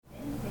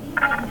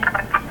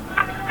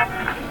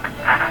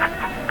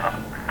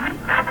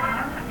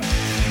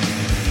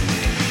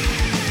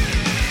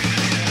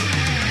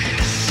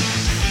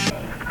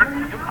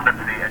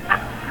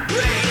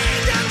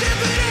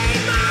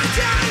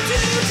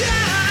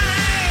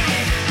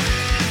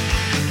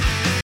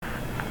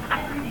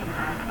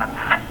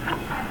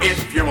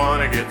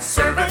want to get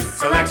service,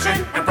 selection,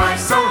 and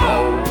price so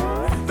low.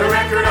 The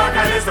Record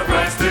Archive is the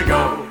place to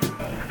go.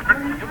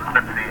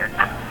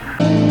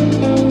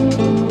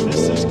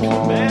 This is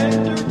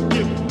Commander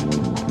Gibbons.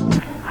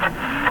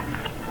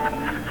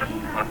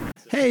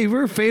 Hey,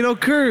 we're Fatal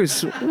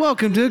Curse.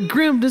 Welcome to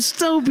Grim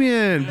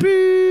Dystopian.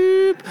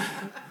 Beep.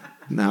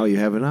 Now you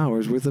have an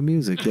hour's worth of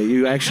music that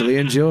you actually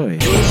enjoy.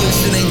 You're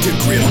listening to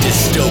Grim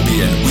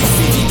Dystopian with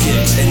Phoebe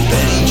Dix and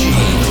Benny G.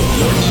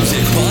 Your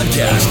music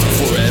podcast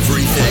for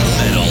everything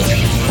metal.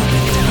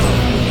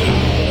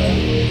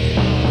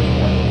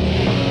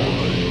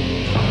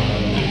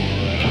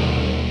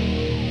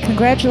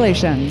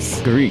 Congratulations.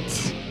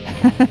 Greets.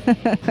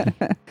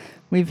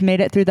 We've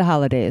made it through the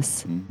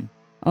holidays. Mm-hmm.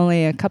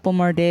 Only a couple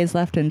more days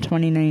left in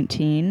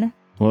 2019.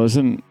 Well,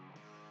 isn't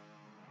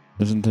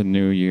the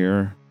New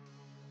Year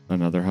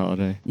another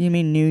holiday? You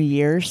mean New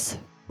Year's?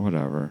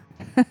 Whatever.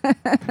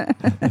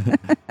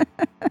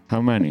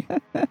 How many?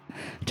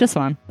 Just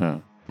one.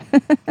 Oh.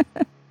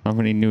 How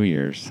many New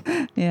Years?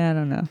 Yeah, I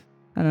don't know.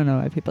 I don't know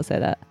why people say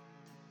that.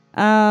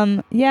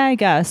 Yeah, I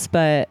guess,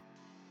 but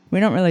we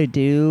don't really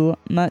do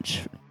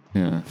much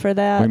for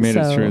that. We made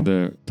it through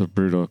the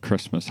brutal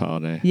Christmas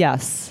holiday.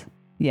 Yes.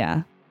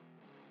 Yeah.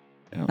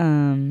 Yep.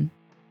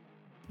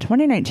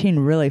 2019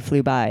 really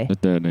flew by.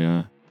 It did,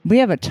 yeah. We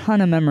have a ton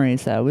of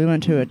memories, though. We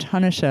went to a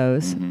ton of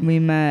shows. Mm-hmm. We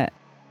met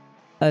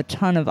a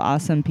ton of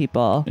awesome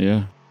people.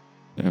 Yeah,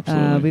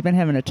 absolutely. We've been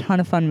having a ton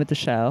of fun with the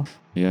show.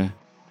 Yeah.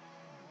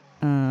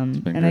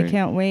 And great. I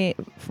can't wait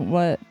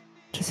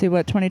to see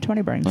what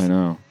 2020 brings. I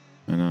know.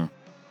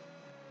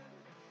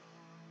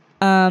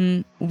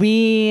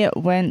 We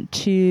went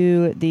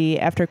to the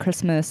After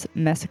Christmas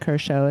Massacre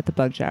show at the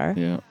Bug Jar.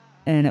 Yeah.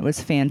 And it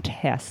was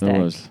fantastic.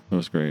 It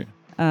was great.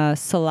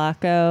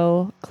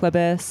 Sulaco,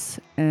 Klibis,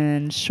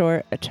 and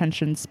Short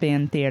Attention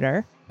Span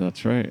Theater.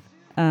 That's right.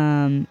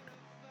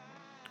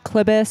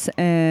 Klibis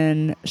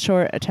and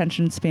Short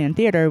Attention Span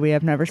Theater we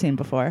have never seen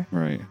before.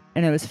 Right.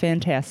 And it was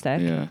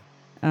fantastic. Yeah.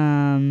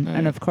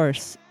 And of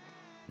course,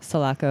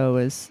 Sulaco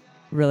was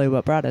really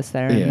what brought us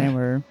there, and they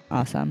were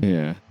awesome.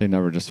 Yeah, they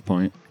never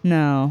disappoint.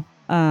 No.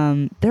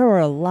 There were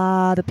a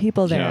lot of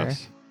people there.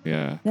 Yes.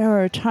 Yeah. There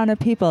were a ton of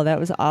people. That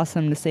was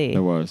awesome to see.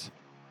 It was.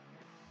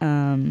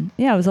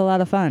 Yeah, it was a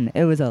lot of fun.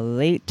 It was a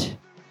late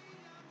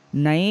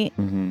night,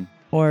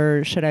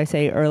 or should I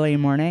say early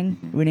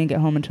morning. We didn't get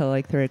home until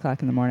like 3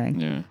 o'clock in the morning.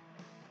 Yeah.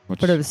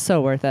 But it was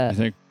so worth it. I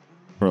think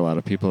for a lot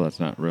of people that's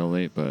not real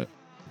late, but...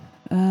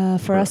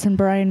 for us and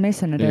Brian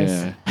Mason it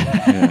is.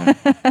 Yeah.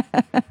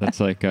 That's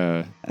like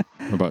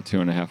about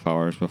 2.5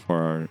 hours before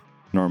our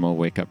normal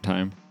wake-up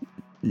time.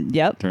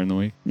 Yep. During the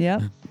week.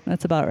 Yep.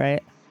 That's about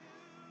right.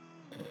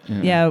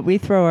 Yeah, we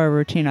throw our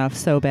routine off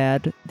so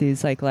bad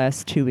these like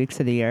last 2 weeks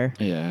of the year.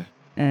 Yeah.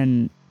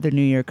 And the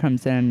new year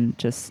comes in,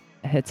 just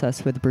hits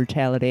us with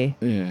brutality.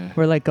 Yeah.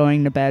 We're like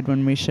going to bed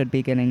when we should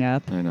be getting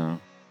up. I know.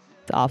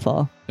 It's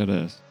awful. It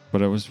is.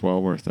 But it was well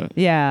worth it.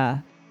 Yeah.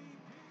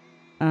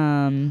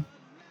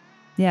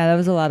 Yeah, that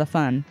was a lot of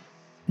fun.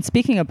 And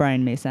speaking of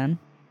Brian Mason,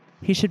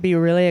 he should be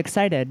really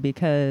excited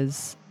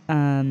because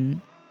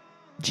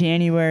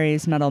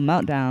January's Metal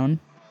Meltdown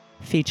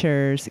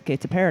features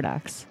Gates of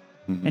Paradox.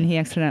 And he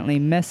accidentally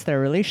missed their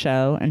release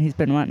show, and he's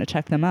been wanting to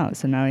check them out.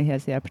 So now he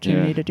has the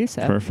opportunity to do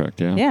so. Perfect,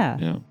 yeah.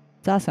 Yeah.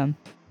 It's awesome.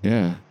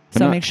 Yeah.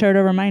 So make sure to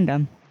remind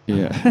him.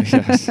 Yeah,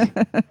 yes.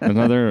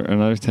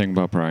 Another thing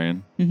about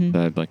Brian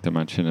that I'd like to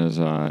mention is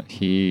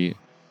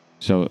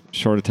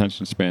Short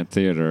Attention Span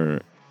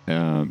Theater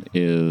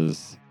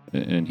is,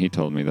 and he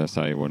told me this,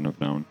 I wouldn't have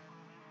known,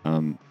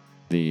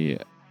 the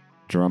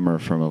drummer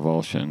from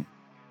Avulsion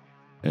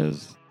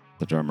is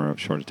the drummer of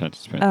Short Attention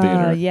Span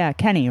Theater. Yeah,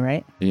 Kenny,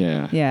 right?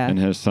 Yeah. Yeah. And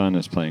his son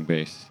is playing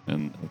bass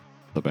in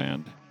the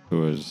band,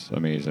 who is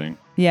amazing.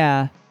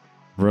 Yeah.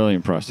 Really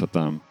impressed with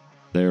them.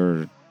 They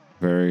were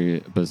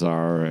very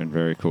bizarre and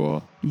very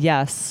cool.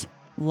 Yes.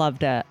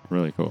 Loved it.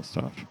 Really cool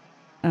stuff.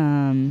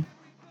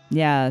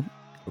 Yeah.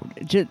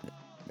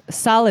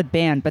 Solid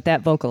band, but that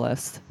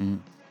vocalist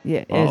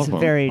is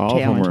very talented. All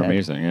of them were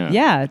amazing, yeah.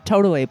 Yeah,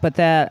 totally. But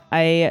that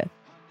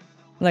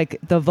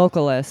the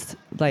vocalist,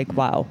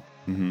 wow.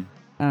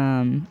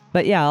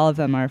 But yeah, all of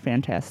them are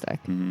fantastic.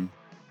 And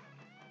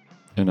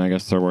I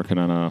guess they're working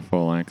on a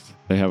full length.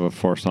 They have a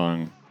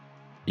 4-song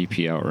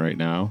EP out right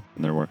now,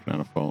 and they're working on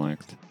a full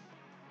length.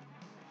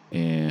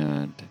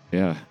 And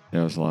yeah, it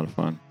was a lot of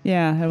fun.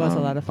 Yeah, it was a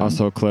lot of fun.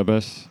 Also,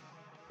 Klibis.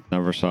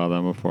 Never saw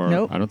them before.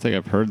 Nope. I don't think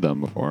I've heard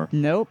them before.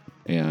 Nope.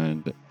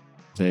 And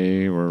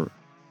they were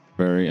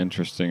very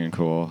interesting and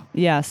cool.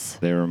 Yes.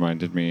 They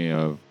reminded me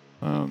of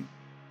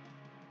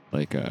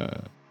they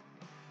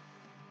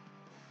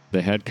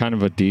had kind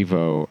of a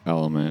Devo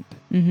element.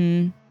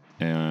 And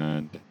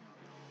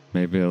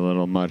maybe a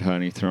little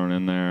Mudhoney thrown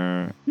in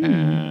there.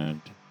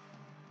 And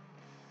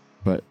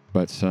but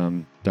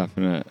some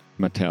definite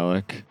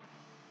metallic,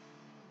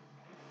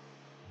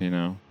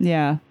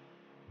 Yeah.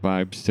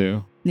 vibes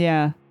too.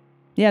 Yeah.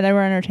 Yeah, they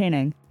were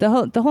entertaining. The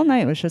whole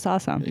night was just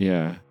awesome.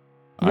 Yeah.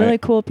 Really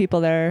cool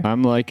people there.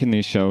 I'm liking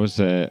these shows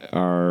that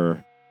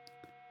are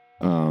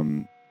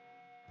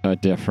a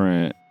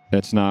different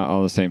it's not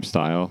all the same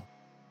style.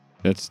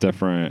 It's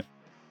different.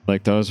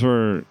 Like those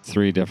were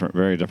three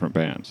very different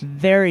bands.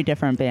 Very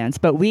different bands,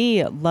 but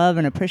we love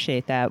and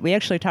appreciate that. We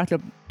actually talked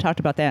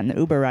about that in the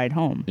Uber ride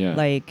home. Yeah.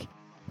 Like,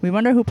 we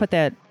wonder who put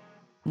that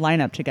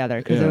lineup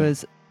together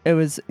because it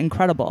was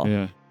incredible.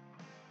 Yeah.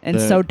 And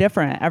so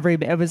different.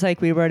 It was like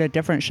we were at a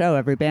different show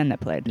every band that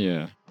played.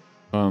 Yeah.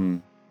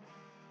 The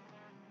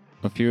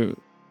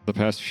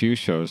past few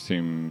shows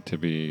seem to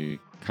be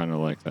kind of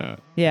like that.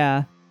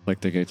 Yeah.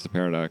 Like the Gates of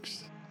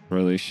Paradox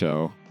release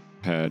show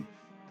had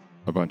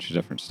a bunch of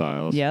different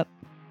styles. Yep.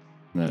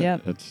 I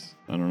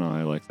don't know,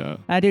 I like that.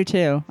 I do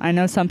too. I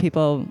know some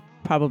people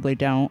probably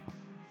don't.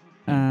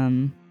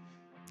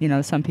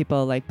 Some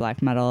people like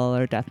black metal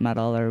or death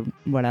metal or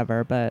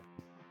whatever, but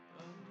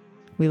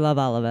we love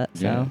all of it.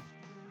 So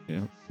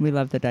yeah. We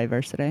love the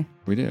diversity.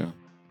 We do.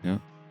 Yeah.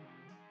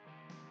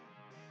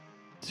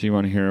 So you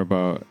want to hear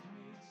about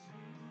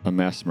a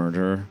mass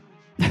murderer?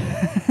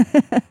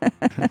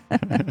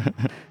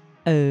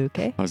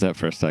 Okay. How's that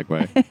for a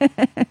segue?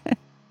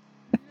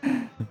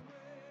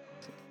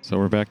 So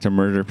we're back to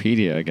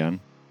Murderpedia again.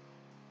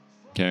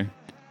 Okay.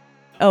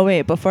 Oh,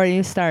 wait, before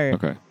you start.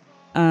 Okay.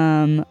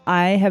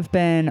 I have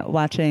been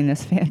watching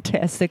this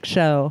fantastic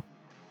show,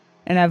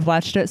 and I've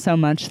watched it so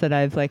much that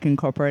I've like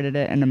incorporated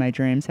it into my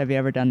dreams. Have you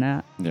ever done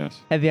that? Yes.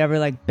 Have you ever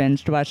like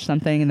binged watched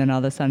something and then all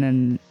of a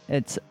sudden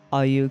it's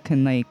all you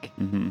can like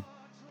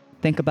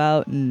think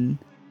about? And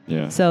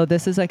yeah. So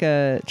this is like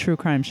a true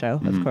crime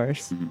show, of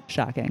course.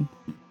 Shocking.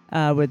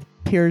 With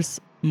Piers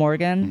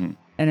Morgan,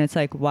 and it's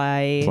like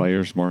why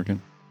Players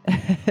Morgan.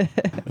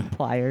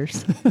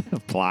 Pliers.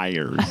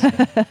 Pliers.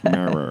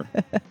 Mirror.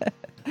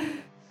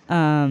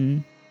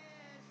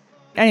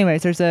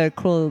 Anyways, there's a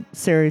cool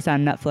series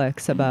on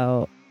Netflix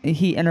about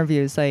he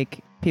interviews like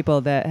people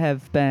that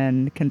have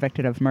been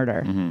convicted of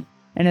murder.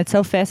 And it's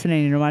so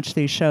fascinating to watch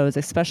these shows,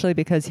 especially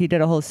because he did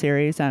a whole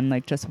series on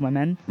like just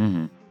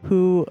women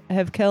who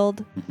have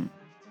killed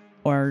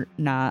or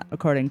not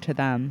according to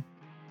them.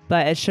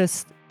 But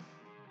it's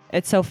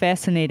so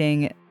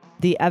fascinating.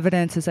 The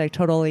evidence is like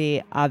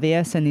totally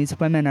obvious, and these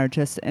women are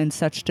just in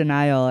such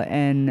denial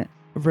and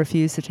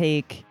refuse to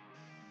take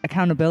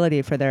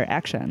accountability for their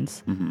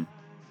actions.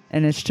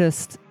 And it's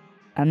just,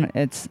 I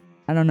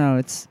don't know,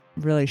 it's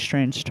really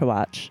strange to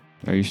watch.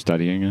 Are you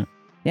studying it?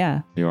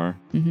 Yeah. You are?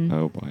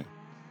 Oh boy.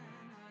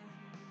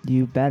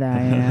 You bet I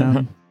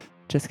am.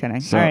 Just kidding.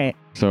 So, all right.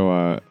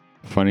 So,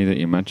 funny that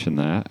you mentioned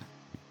that.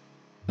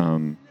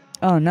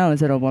 Oh no,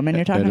 is it a woman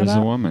you're talking about? It is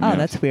a woman. Oh, yes.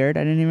 that's weird.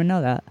 I didn't even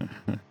know that.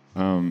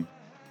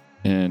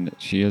 And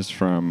she is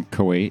from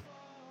Kuwait.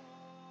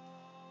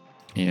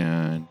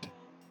 And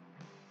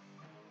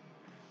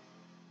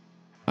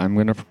I'm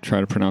going to try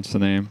to pronounce the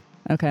name.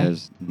 Okay.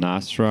 As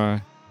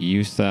Nasra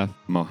Youssef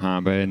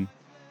Mohammed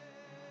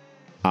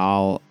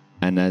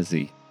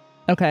Al-Anezi.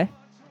 Okay.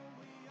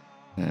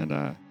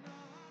 And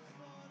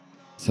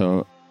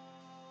so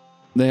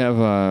they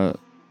have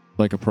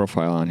like a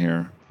profile on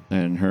here,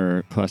 and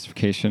her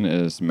classification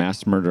is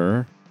mass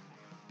murderer.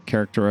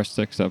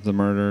 Characteristics of the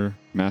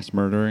mass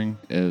murdering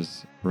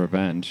is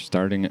revenge,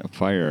 starting a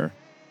fire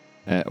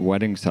at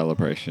wedding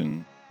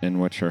celebration in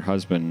which her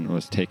husband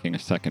was taking a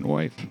second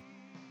wife.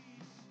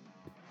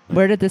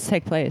 Where did this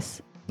take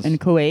place? In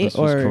Kuwait? This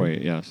was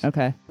Kuwait, yes.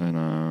 Okay.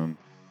 And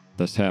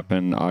this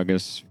happened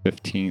August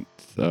 15th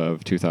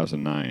of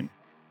 2009.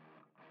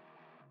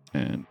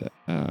 And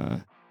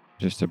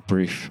just a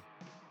brief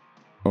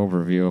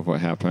overview of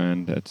what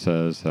happened. It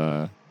says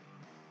that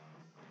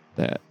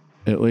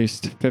at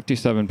least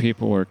 57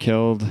 people were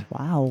killed.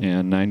 Wow.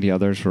 And 90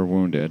 others were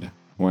wounded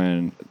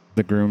when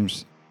the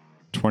groom's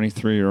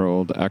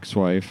 23-year-old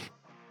ex-wife,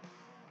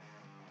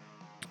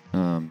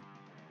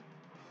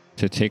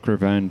 to take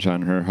revenge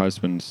on her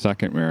husband's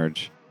second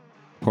marriage,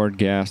 poured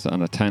gas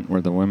on a tent where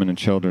the women and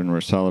children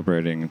were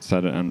celebrating and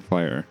set it on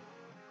fire.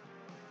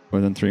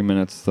 Within 3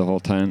 minutes, the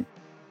whole tent,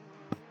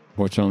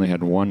 which only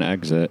had one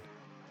exit,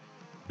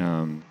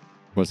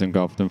 was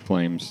engulfed in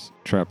flames,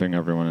 trapping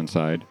everyone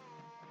inside.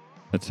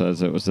 It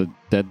says it was the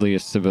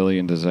deadliest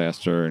civilian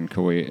disaster in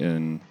Kuwait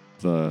in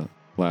the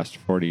last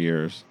 40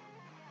 years.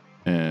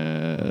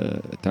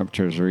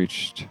 Temperatures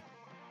reached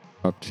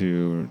up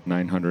to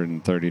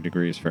 930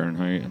 degrees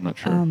Fahrenheit. I'm not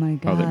sure how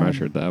they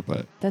measured that,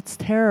 but that's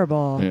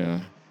terrible. Yeah.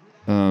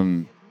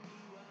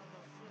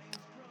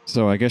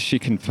 So I guess she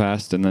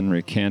confessed and then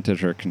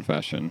recanted her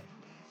confession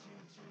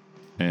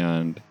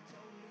and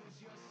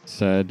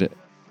said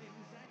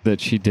that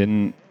she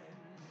didn't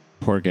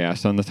pour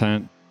gas on the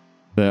tent,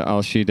 that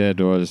all she did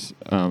was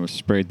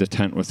sprayed the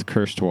tent with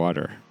cursed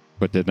water,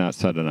 but did not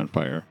set it on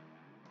fire.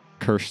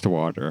 Cursed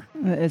water.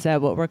 Is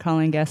that what we're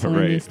calling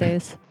gasoline these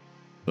days?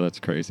 So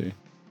that's crazy.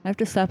 I have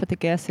to stop at the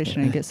gas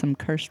station and get some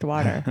cursed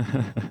water.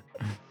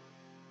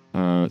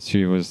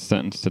 She was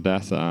sentenced to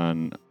death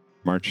on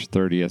March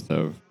 30th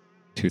of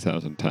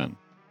 2010.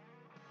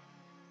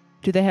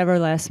 Do they have her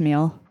last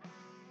meal?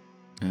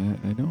 I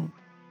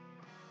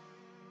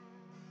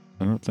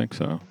don't think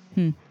so.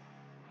 No,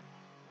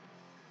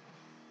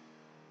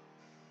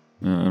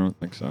 I don't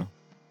think so.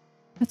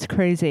 That's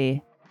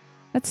crazy.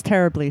 That's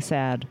terribly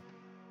sad.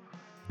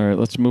 All right,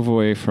 let's move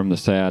away from the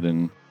sad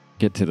and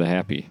get to the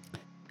happy.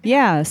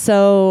 Yeah,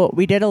 so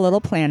we did a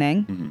little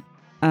planning.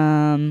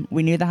 Mm-hmm.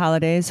 We knew the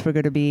holidays were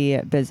going to be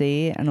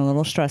busy and a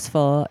little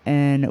stressful,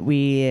 and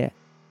we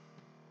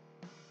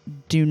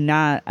do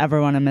not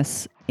ever want to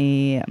miss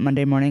a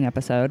Monday morning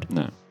episode.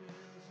 No.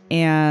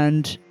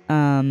 And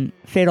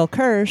Fatal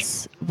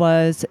Curse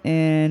was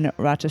in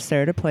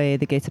Rochester to play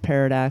the Gates of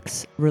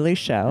Paradox release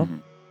show. Mm-hmm.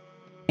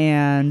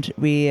 And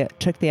we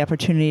took the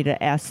opportunity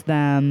to ask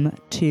them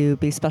to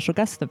be special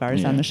guests of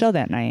ours on the show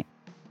that night.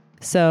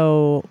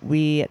 So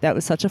that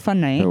was such a fun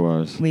night. It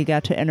was. We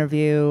got to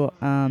interview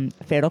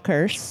Fatal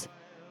Curse.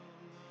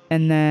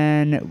 And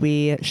then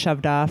we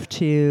shoved off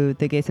to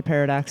the Gates of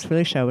Paradox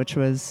release show, which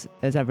was,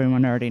 as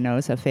everyone already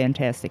knows, a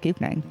fantastic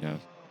evening. Yes.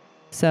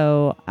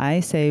 So I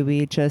say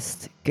we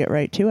just get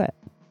right to it.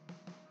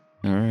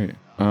 All right.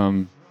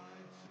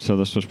 So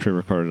this was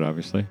pre-recorded,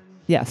 obviously.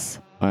 Yes.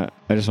 I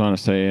just want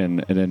to say in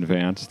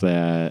advance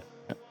that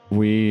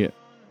we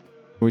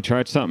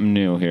tried something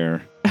new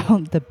here. Oh,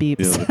 the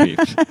beeps. The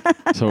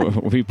beeps. So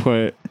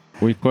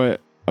we put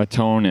a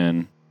tone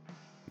in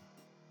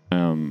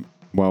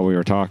while we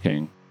were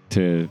talking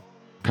to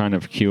kind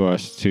of cue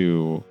us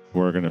to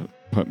we're gonna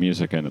put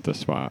music in at this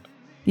spot.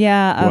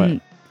 Yeah.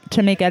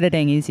 To make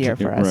editing easier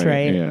for us,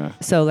 right? Yeah.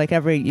 So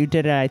you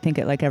did it, I think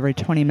at like every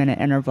 20-minute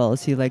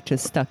intervals, you like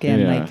just stuck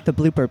in like the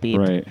blooper beep.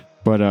 Right.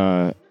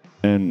 But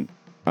and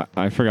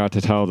I forgot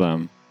to tell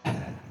them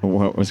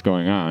what was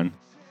going on.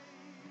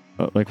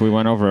 Like we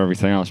went over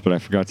everything else, but I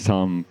forgot to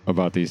tell them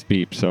about these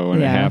beeps. So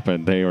when it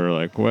happened, they were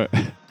like, "What?"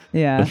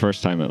 Yeah. The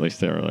first time, at least,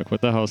 they were like,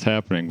 "What the hell's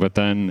happening?" But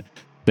then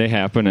they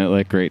happen at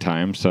like great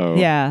times. So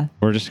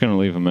we're just gonna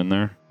leave them in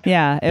there.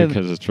 Yeah.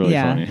 Because it's really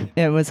funny.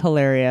 It was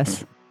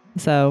hilarious.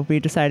 So we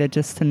decided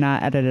just to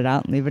not edit it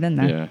out and leave it in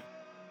there. Yeah.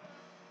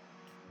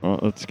 Well,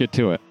 let's get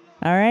to it.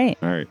 All right.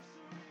 All right.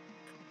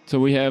 So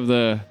we have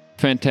the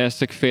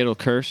fantastic Fatal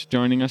Curse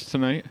joining us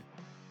tonight.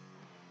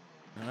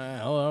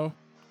 Hello.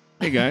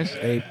 Hey guys.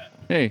 Hey.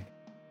 Hey.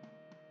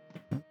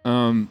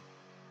 Can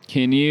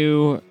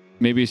you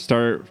maybe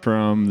start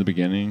from the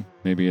beginning?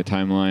 Maybe a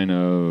timeline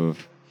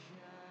of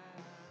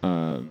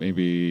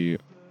maybe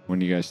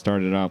when you guys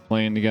started out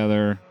playing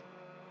together?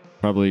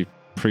 Probably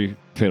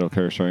pre-Fatal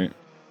Curse, right?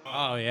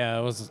 Oh, yeah,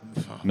 it was...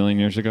 A million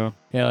years ago?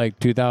 Yeah, like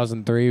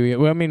 2003.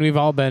 We've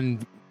all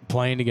been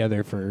playing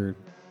together for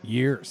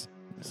years.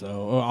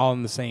 So, all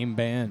in the same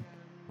band,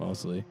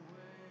 mostly.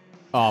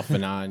 Off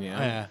and on,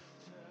 yeah.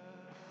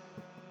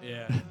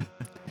 Yeah.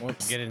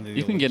 Won't get into the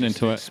You can get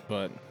into it. logistics,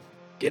 but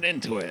Get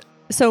into it.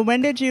 So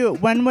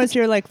when was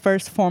your like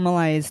first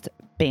formalized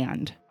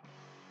band?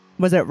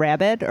 Was it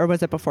Rabid or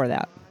was it before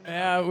that?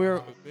 Yeah,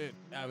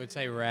 I would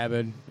say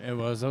Rabid. It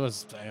was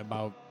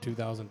about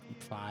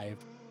 2005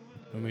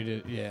 when we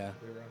did, yeah.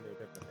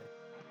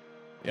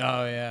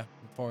 Oh, yeah.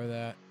 Before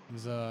that, it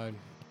was,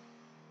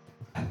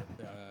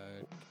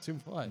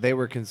 Consumed Flesh. They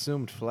were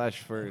Consumed Flesh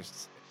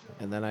first,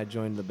 and then I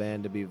joined the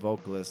band to be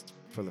vocalist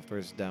for the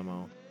first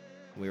demo.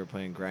 We were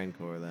playing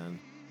grindcore then,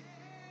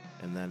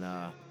 and then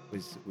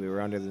we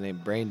were under the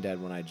name Brain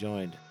Dead when I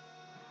joined,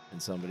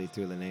 and somebody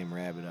threw the name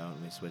Rabbit out,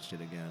 and we switched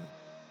it again.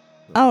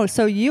 Oh,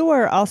 so you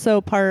were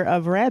also part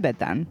of Rabid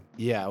then?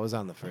 Yeah, I was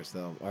on the first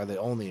album, or the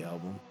only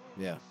album.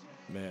 Yeah,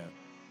 Man.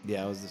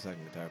 yeah, I was the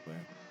second guitar player.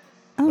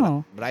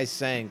 Oh. But I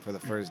sang for the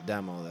first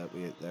demo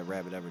that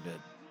Rabbit ever did,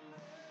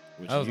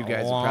 which That was you a guys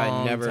have long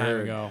probably never time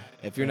heard. ago.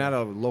 If you're not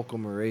a local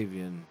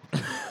Moravian,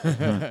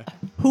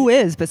 Who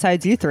is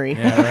besides you three?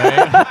 Yeah,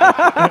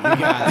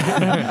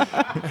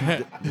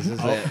 right? this is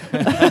it.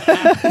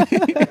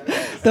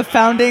 The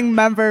founding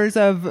members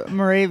of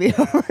Moravia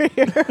over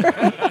here.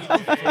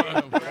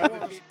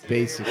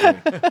 Basically.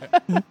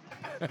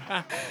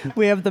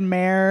 We have the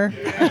mayor.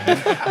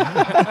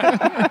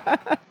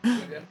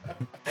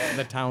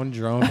 The town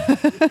drone.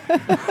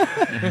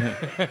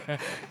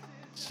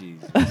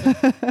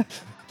 Jeez.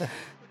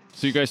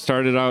 So you guys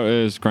started out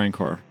as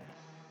grindcore.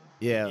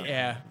 Yeah.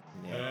 Yeah.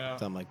 Yeah,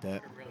 something like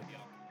that.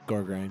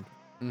 Gore grind.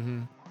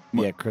 Mm-hmm.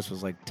 Yeah, Chris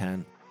was like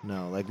 10.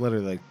 No, like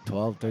literally like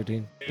 12,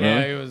 13. Yeah,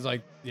 Really? it was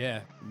like,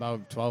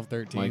 about 12,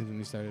 13 Mike. when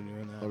we started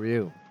doing How that. were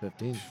you?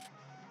 15.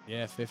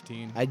 Yeah,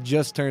 15. I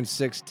just turned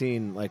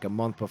 16 like a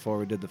month before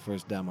we did the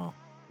first demo.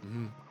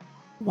 Mm-hmm.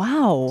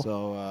 Wow.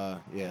 So,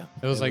 yeah.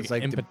 It was like,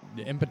 the-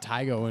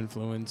 Impetigo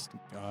influenced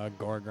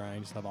gore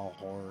grind, stuff all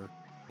horror.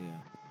 yeah,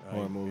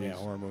 horror movies. Yeah,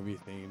 horror movie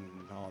theme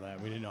and all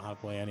that. We didn't know how to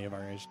play any of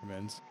our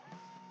instruments.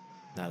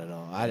 Not at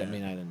all. I didn't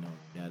know.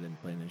 Yeah, I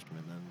didn't play an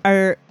instrument then.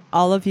 Are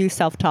all of you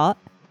self-taught?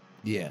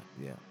 Yeah.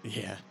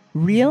 Yeah.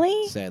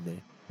 Really?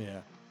 Sadly.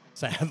 Yeah.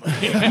 Sadly.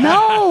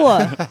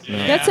 No.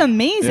 That's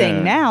amazing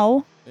Yeah.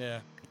 now Yeah.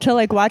 to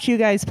like watch you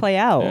guys play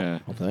out. Yeah.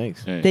 Well,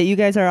 thanks. Hey. That you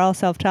guys are all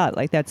self-taught.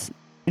 Like that's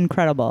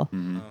incredible.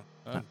 Mhm.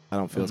 I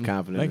don't feel as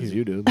confident Thank as you.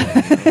 you do. But,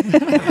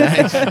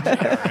 thanks.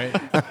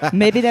 Right.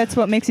 Maybe that's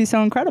what makes you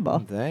so incredible.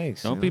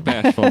 Thanks. Don't you be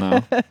know. bashful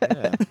now.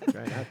 Yeah,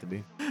 try not to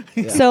be.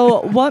 Yeah.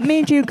 So what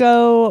made you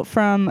go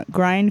from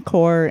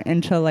grindcore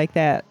into like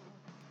that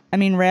I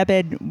mean,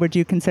 Rabid, would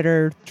you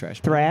consider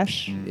Trash.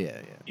 thrash?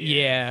 Yeah.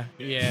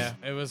 Yeah.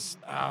 It was.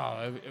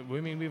 I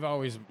mean, we've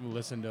always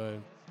listened to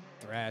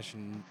thrash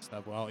and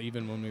stuff. Well,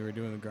 even when we were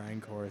doing the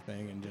grindcore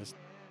thing, and just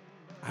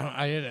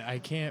I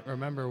can't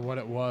remember what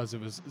it was.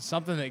 It was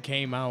something that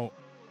came out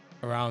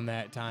around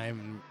that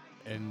time,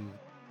 and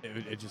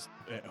it just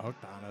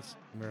hooked on us.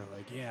 We were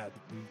like, yeah,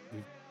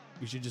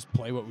 we should just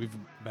play what we've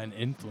been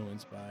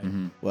influenced by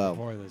Well,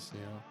 before this,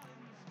 you know.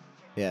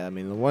 yeah, I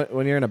mean,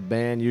 when you're in a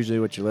band, usually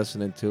what you're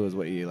listening to is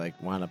what you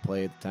like want to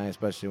play at the time,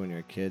 especially when you're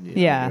a kid. You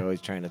know, Yeah. you're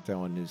always trying to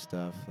throw in new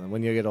stuff. And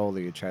when you get older,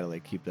 you try to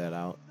like keep that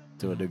out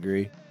to a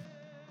degree.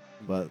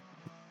 But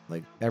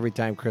like every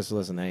time Chris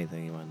listened to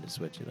anything, he wanted to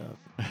switch it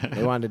up.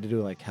 They wanted to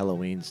do like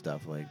Halloween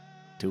stuff, like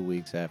 2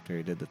 weeks after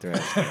he did the thrash.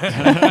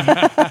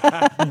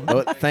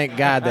 But thank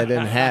God that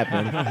didn't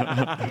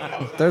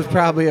happen. There's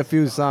probably a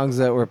few songs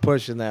that were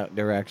pushing that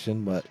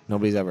direction, but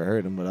nobody's ever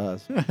heard them but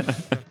us.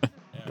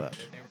 But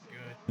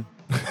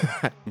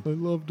I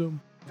loved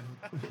them.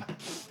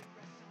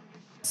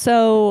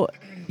 So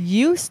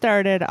you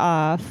started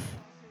off,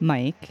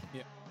 Mike,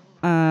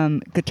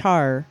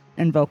 guitar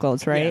and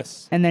vocals, right?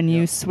 Yes. And then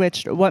you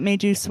switched. What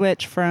made you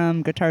switch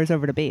from guitars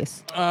over to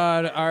bass?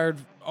 Our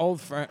old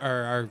friend, or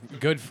our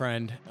good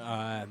friend,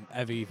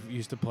 Evie,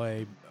 used to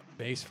play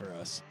bass for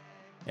us.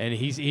 And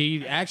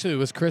he actually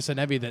was Chris and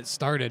Evie that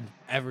started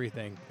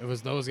everything. It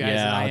was those guys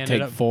that I I'll ended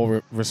take up...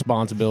 full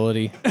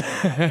responsibility.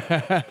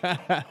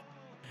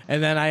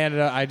 And then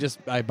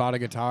I bought a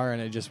guitar,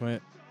 and it just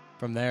went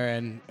from there.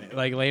 And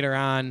like later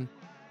on,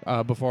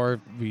 before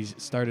we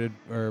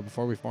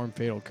formed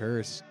Fatal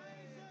Curse,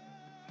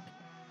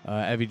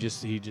 Evie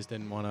he just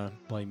didn't want to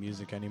play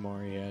music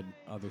anymore. He had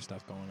other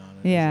stuff going on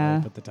in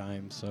his life at the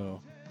time. So,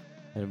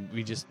 and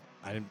we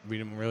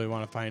didn't really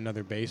want to find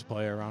another bass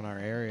player around our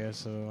area.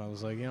 So I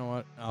was like, you know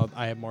what?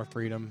 I have more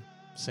freedom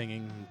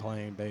singing and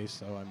playing bass,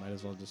 so I might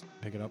as well just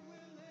pick it up,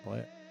 play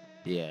it.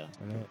 Yeah.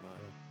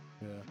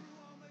 Yeah.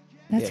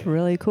 That's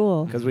really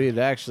cool. Because we had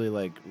actually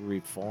like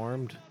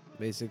reformed,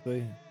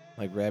 basically.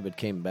 Like Rabid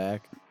came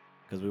back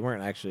because we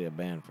weren't actually a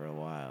band for a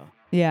while.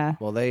 Yeah.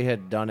 Well, they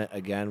had done it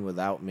again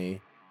without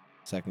me,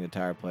 second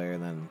guitar player,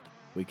 and then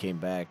we came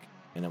back,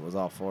 and it was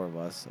all four of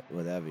us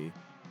with Evie,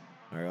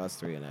 or us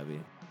three and Evie.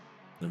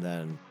 And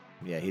then,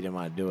 yeah, he didn't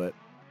want to do it.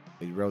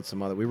 We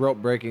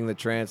wrote Breaking the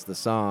Trance, the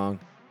song,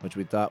 which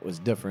we thought was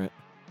different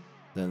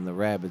than the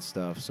Rabid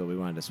stuff, so we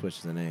wanted to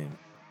switch the name.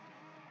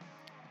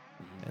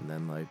 And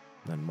then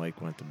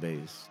Mike went to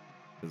bass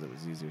because it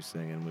was easier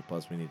singing.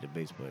 Plus, we needed a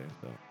bass player,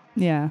 so.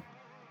 Yeah.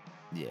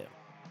 Yeah.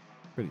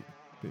 Pretty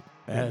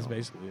That's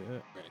basically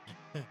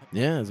it.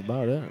 Yeah, that's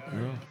about it.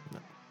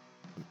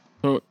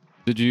 So,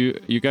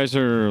 you guys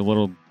are a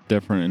little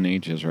different in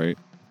ages, right?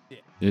 Yeah.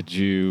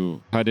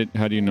 How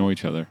do you know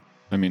each other?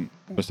 I mean,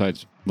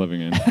 besides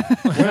living in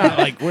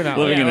we're not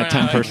living in a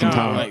 10-person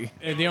town. Like,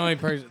 the only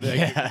person,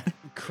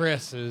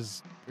 Chris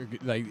is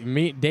like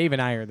me. Dave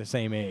and I are the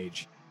same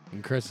age,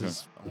 and Chris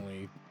is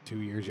only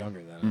 2 years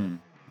younger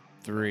than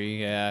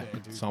 3,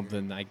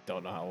 something. I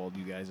don't know how old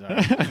you guys are.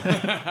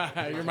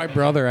 I. You're my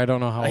brother. I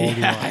don't know how old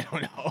you are. I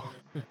don't know.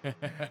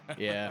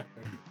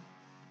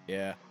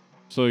 Yeah.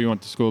 So you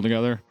went to school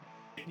together?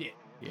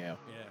 Yeah.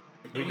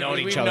 We've known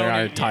each other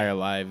our entire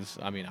lives.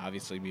 I mean,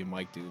 obviously me and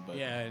Mike do, but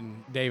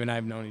and Dave and I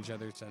have known each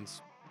other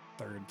since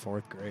 3rd,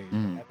 4th grade.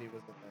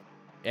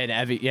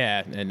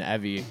 and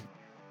Evie,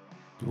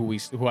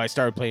 who I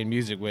started playing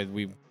music with,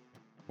 we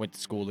went to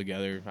school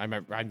together. I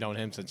remember I've known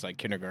him since like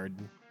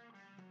kindergarten.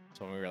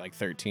 So when we were like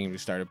 13, we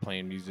started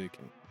playing music.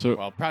 And,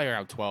 probably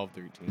around 12,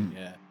 13,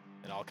 yeah.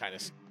 It all kind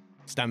of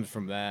stems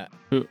from that.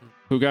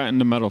 Who got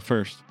into metal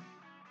first?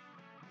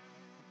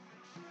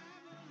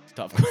 It's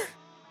tough.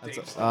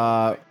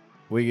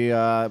 We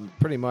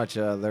pretty much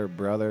their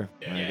brother,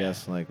 I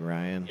guess, like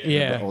Ryan.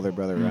 Yeah. The older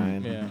brother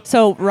Ryan. Yeah.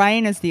 So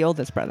Ryan is the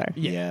oldest brother.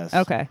 Yes.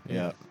 Okay.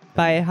 Yeah.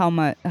 By how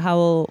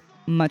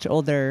much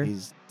older?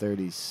 He's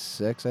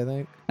 36, I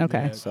think.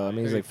 Okay. Yeah, So I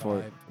mean, he's like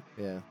 4. 35.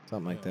 Yeah,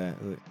 something like that.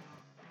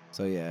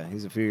 So yeah,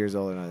 he's a few years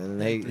older than us.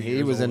 And he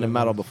years was into older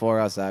metal than us.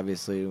 before us,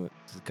 obviously,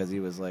 because he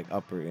was like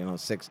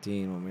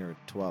 16 when we were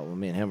 12. When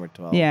me and him were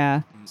 12.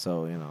 Yeah.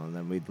 So and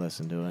then we'd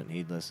listen to it, and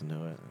he'd listen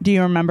to it. Do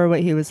you remember what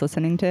he was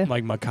listening to?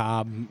 Like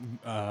Macabre,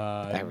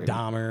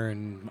 Dahmer,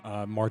 and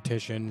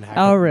Mortician.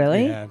 Oh,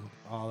 really? Yeah,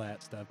 all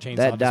that stuff. Chainsaw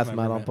That death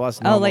metal Dismemberment. plus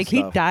Oh, normal like he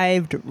stuff.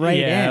 dived right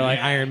yeah, in. like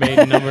Iron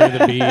Maiden, Number of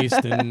the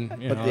Beast, and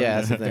But yeah,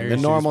 that's the thing. The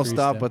various normal Judas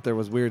stuff, Priest but there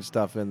was weird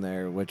stuff in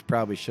there, which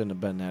probably shouldn't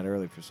have been that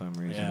early for some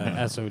reason.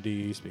 yeah,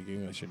 SOD, Speak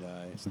English or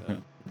Die stuff.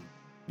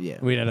 Yeah.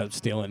 We ended up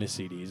stealing his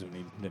CDs when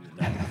he didn't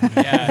know.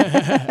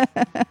 Yeah.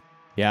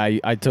 Yeah,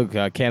 I took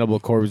Cannibal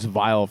Corpse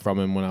Vial from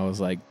him when I was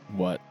like,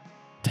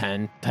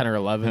 10 or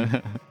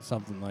 11?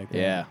 Something like that.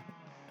 Yeah.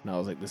 And I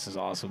was like, this is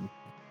awesome.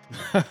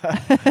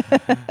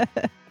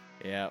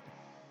 Yeah.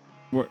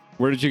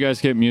 Where did you guys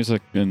get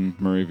music in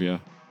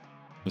Moravia?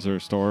 Is there a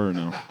store or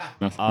no?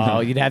 Nothing. Oh,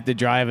 you'd have to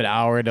drive an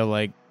hour to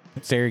like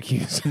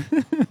Syracuse.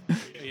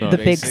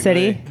 The big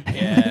city.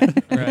 Yeah.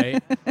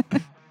 Right.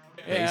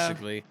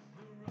 Basically.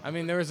 I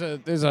mean, there's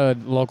a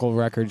local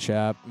record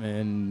shop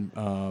in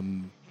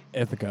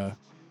Ithaca.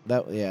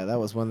 That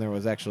was when there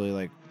was actually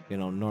like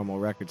normal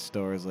record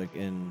stores like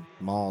in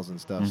malls and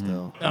stuff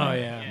still. Oh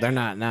yeah. They're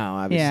not now,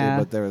 obviously, Yeah.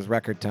 but there was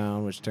Record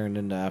Town, which turned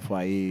into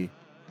FYE,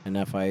 and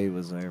FYE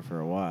was there for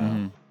a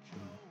while.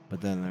 But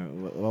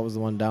then what was the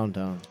one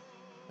downtown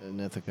in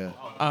Ithaca?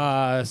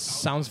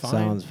 Sounds fine.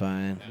 Sounds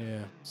Fine. Yeah.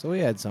 So we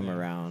had some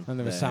around. And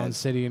there was that Sound had-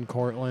 City in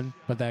Cortland,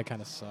 but that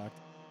kind of sucked.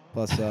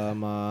 Plus,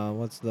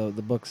 what's the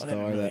bookstore Well,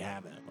 they didn't really that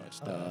have that much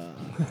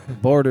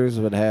stuff. Borders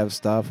would have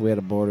stuff. We had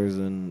a Borders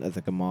in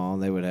Ithaca Mall.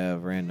 They would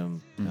have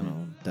random,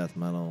 death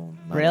metal.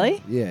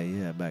 Really?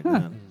 Yeah, back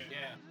then.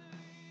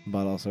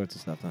 Bought all sorts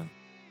of stuff then.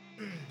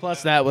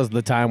 Plus, that was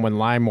the time when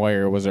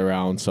LimeWire was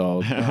around.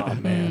 So, Oh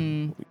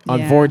man. Yeah.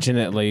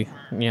 unfortunately,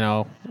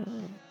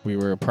 we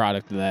were a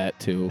product of that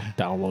too.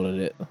 Downloaded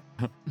it.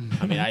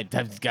 I mean,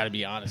 I've got to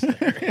be honest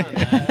there. On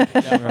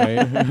that. Right.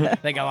 I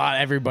think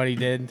everybody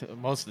did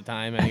most of the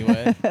time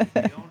anyway.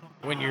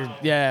 When you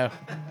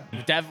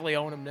definitely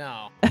own them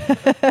now. I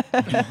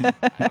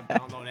don't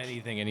download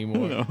anything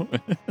anymore.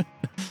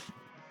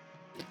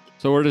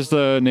 So where does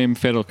the name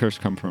Fatal Curse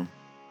come from?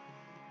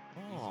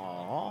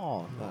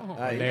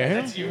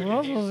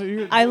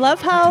 I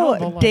love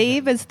how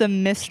Dave is the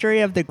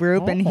mystery of the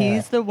group, and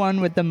he's the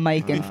one with the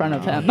mic in front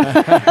of him.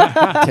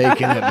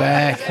 Taking it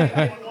back.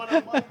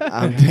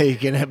 I'm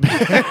taking it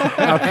back.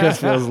 Now Chris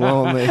feels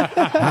lonely. Well,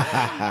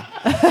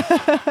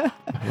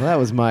 that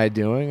was my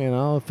doing,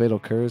 Fatal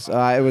Curse.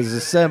 It was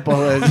as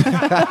simple as...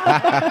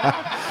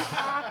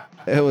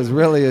 It was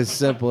really as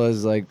simple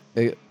as, like,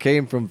 it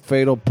came from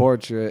Fatal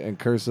Portrait and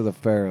Curse of the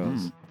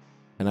Pharoahs.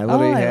 And I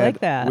literally I had... like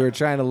that. We were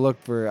trying to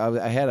look for...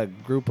 I had a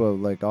group of,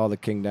 like, all the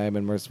King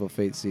Diamond, Merciful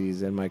Fate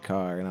CDs in my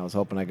car, and I was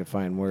hoping I could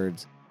find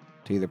words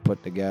to either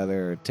put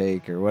together or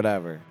take or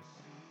whatever.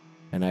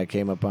 And I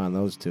came upon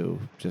those two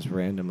just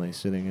randomly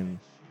sitting in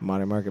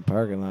Modern Market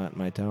parking lot in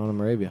my town of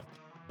Moravia.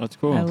 That's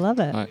cool. I love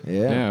it.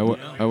 Yeah.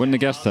 I wouldn't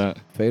have guessed that.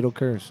 Fatal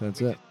Curse,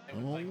 that's it.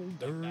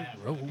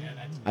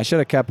 I should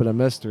have kept it a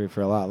mystery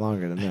for a lot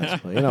longer than this,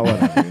 but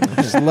whatever.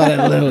 Just let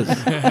it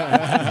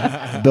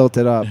loose. Built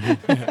it up.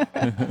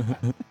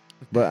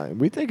 But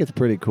we think it's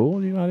pretty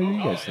cool. How do you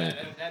guys think?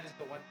 That is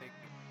the one thing.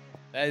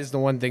 That is the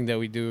one thing that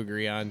we do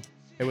agree on.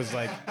 It was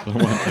like,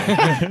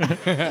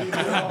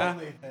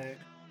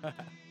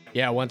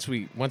 yeah. Once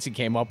he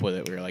came up with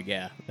it, we were like,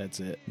 yeah, that's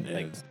it.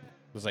 Like, it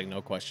was like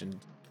no question.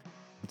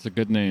 It's a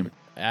good name.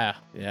 Yeah.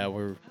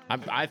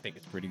 I think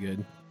it's pretty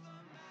good.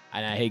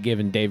 And I hate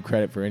giving Dave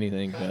credit for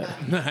anything, but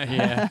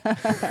Yeah.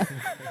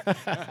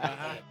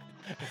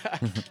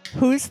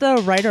 Who's the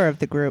writer of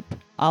the group?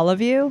 All of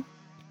you?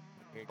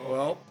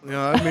 Well, me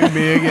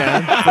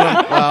again.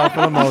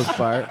 For the most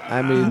part.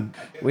 I mean,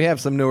 we have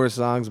some newer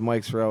songs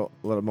Mike's wrote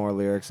a little more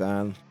lyrics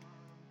on,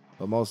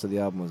 but most of the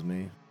album was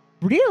me.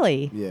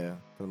 Really? Yeah,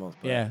 for the most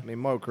part. Yeah. I mean,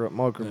 Mike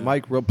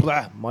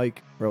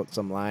wrote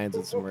some lines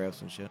and some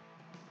riffs and shit.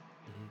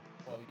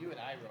 well, you and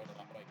I wrote a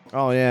lot.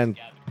 Oh yeah, and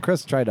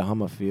Chris tried to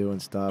hum a few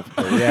and stuff.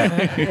 But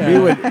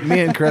yeah, me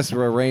and Chris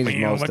would arrange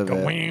most of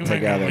it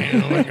together.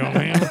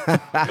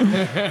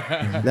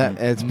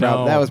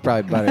 That was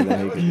probably better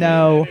than he could.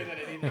 No.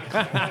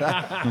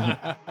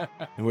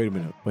 Wait a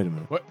minute.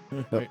 What?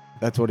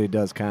 That's what he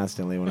does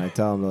constantly when I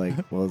tell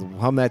him well,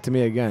 hum that to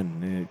me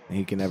again.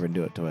 He can never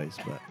do it twice,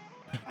 but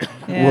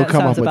Yeah, we'll that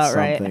come up sounds with about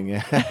right. something.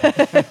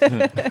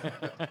 Yeah.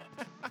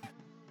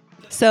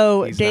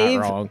 So He's Dave,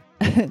 not wrong.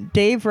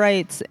 Dave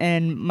writes,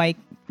 and Mike,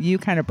 you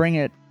kind of bring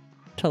it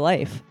to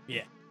life.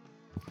 Yeah.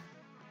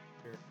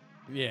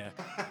 Yeah.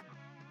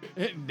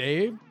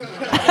 Dave? Why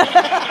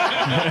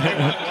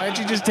don't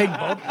you just take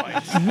both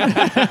mics?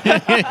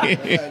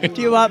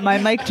 Do you want my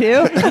mic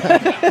too?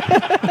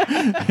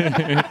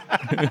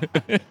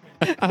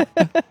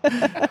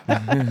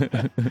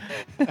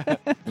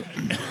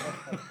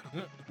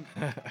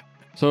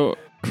 So,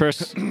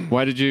 Chris,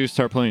 why did you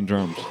start playing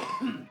drums?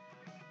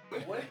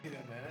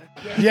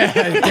 Yeah,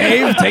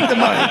 Dave, take the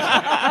mic.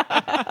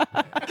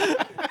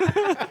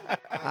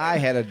 I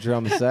had a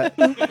drum set.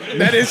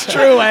 That is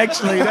true,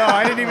 actually. No,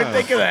 I didn't even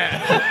think of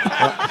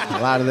that.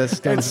 A lot of this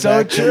stuff. It's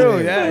so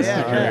true.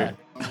 Yeah.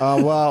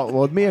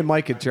 Well, me and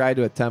Mike had tried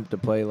to attempt to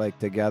play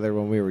together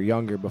when we were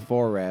younger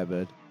before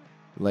Rabid,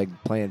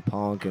 playing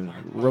punk and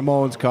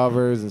Ramones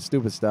covers and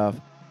stupid stuff.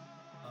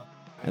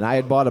 And I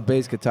had bought a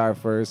bass guitar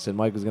first, and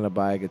Mike was gonna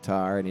buy a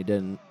guitar, and he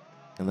didn't.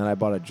 And then I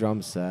bought a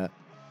drum set,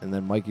 and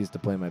then Mike used to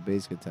play my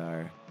bass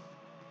guitar,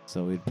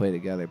 so we'd play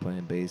together,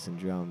 playing bass and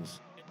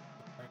drums.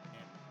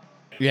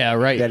 Yeah,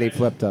 right. Then he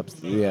flipped up,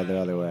 the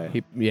other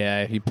way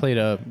He played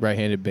a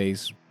right-handed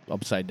bass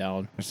upside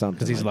down or something.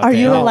 because he's like Are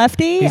left-handed. you a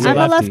lefty? He's I'm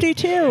a lefty. lefty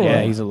too.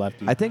 Yeah, he's a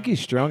lefty. I think he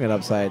strung it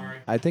upside.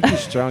 I think he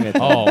strung it.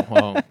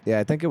 Oh.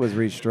 Yeah, I think it was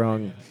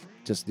restrung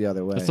just the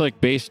other way. It's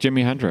like bass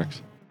Jimi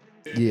Hendrix.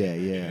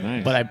 Yeah.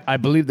 Nice. But I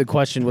believe the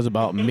question was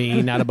about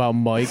me, not about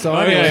Mike. So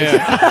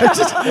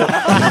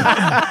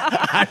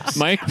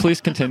Mike,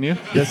 please continue.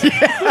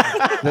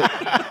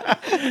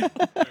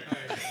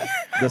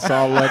 This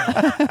all led.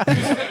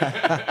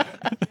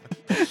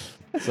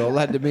 So it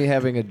led to me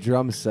having a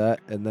drum set,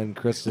 and then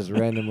Chris just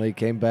randomly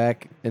came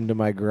back into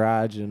my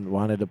garage and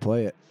wanted to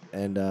play it.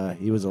 And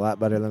he was a lot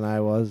better than I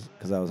was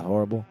because I was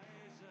horrible.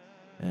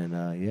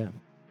 And yeah,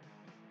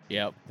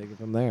 Yep. take it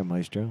from there,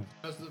 Maestro.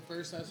 That was the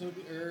first SOD,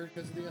 or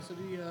because of the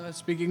SOD,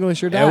 Speak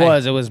English or Die.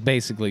 It was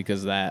basically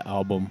because of that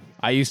album.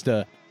 I used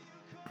to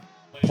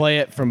play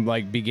it from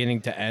like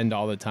beginning to end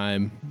all the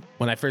time.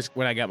 When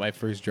I got my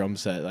first drum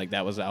set, like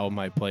that was the album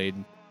I played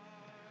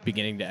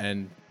beginning to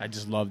end. I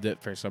just loved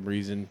it for some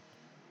reason.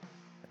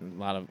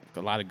 And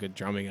a lot of good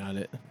drumming on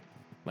it,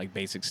 like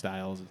basic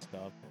styles and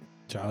stuff.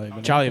 Charlie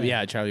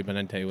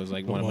Benante was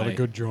like one a of lot my. of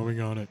good drumming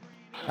on it.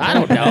 I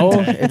don't know.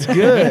 It's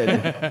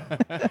good.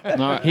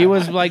 No, He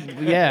was like,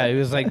 he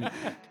was like,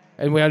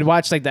 and we had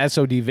watched like the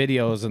SOD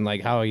videos and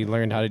like how he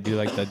learned how to do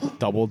like the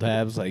double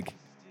tabs. Like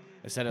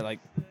instead of like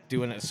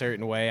doing it a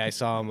certain way, I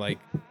saw him like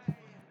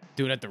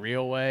doing it the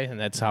real way, and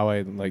that's how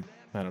I like,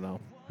 I don't know,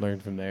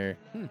 learned from there.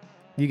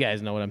 You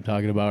guys know what I'm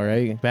talking about,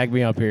 right? Back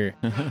me up here.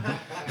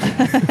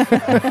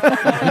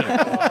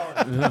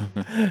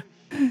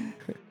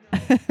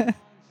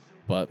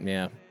 But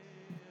yeah.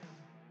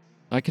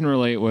 I can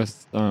relate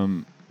with,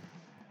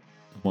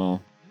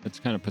 well, it's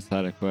kind of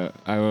pathetic, but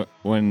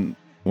when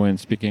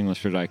Speak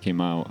English or Die came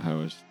out, I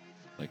was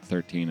like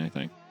 13, I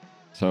think.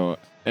 So,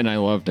 and I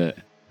loved it.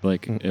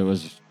 Like, it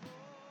was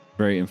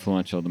very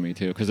influential to me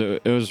too, because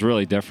it was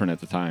really different at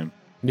the time.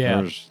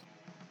 Yeah.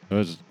 There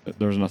was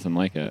nothing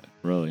like it,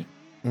 really.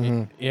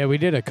 Mm-hmm. Yeah, we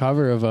did a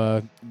cover of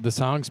the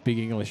song Speak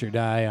English or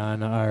Die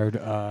on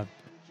our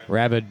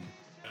Rabid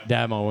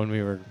demo when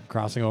we were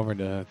crossing over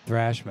to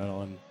thrash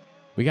metal, and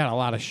we got a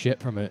lot of shit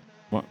from it.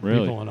 What,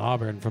 really? People in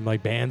Auburn from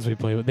like bands we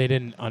played with, they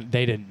didn't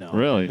know.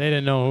 Really? They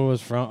didn't know who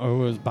was from or who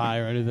was by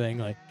or anything.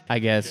 Like, I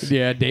guess.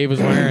 yeah, Dave was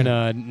wearing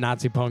a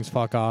Nazi Punks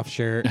Fuck Off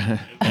shirt,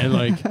 and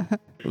like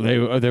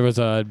there was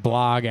a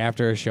blog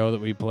after a show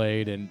that we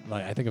played, and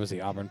like I think it was the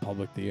Auburn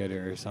Public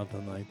Theater or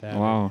something like that.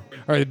 Wow.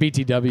 Or the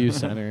BTW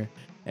Center.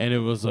 And it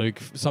was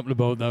like something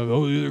about them.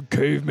 Oh, they're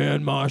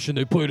caveman mosh, and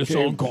they played a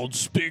song called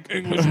 "Speak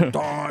English or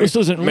Die." This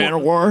isn't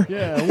Manowar.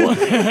 Yeah,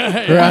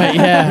 Right,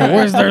 yeah.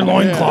 Where's their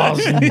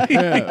loincloths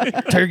and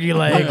turkey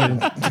leg and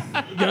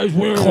guys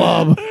wearing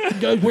club?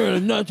 guys wearing a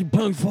Nazi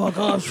Punk Fuck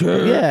Off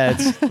shirt. Yeah,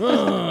 it's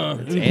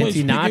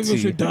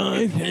anti-Nazi.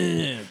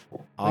 anti-Nazi.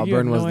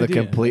 Auburn was the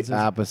complete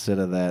opposite. opposite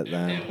of that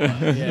then.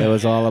 It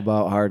was all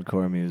about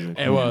hardcore music.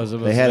 It was.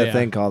 They had a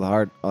thing called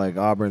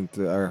Auburn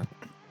or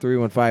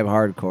 315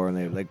 hardcore, and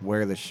they like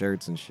wear the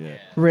shirts and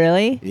shit.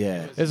 Really?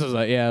 Yeah. This was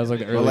like it was like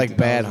the early. But like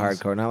bad 2000s.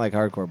 hardcore, not like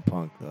hardcore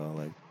punk though.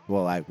 Like,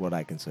 well, what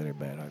I consider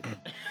bad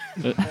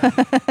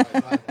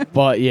hardcore.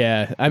 But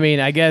yeah, I mean,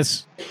 I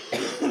guess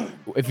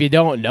if you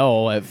don't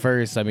know at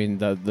first, I mean,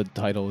 the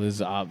title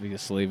is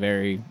obviously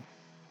very,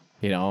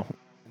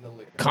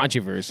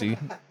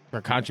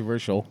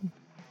 controversial.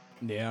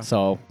 Yeah.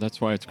 So, That's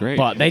why it's great.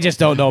 but they just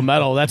don't know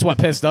metal. That's what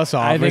pissed us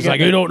off. I think It's like,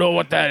 if you don't know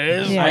what that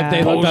is? Yeah. If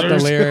they looked up the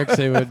Posers. lyrics,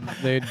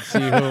 they'd see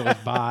who it was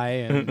by,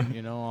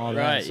 and all that.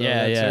 Right, So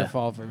yeah, that's yeah. their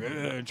fault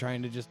for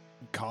trying to just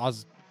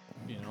cause,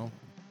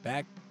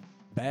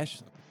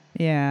 bash.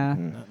 Yeah.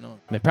 Not knowing.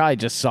 They probably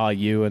just saw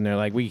you and they're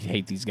like, we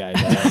hate these guys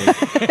already.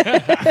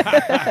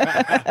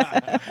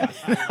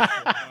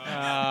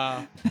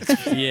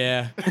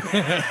 Yeah.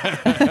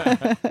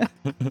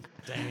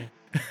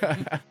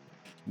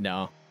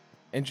 No.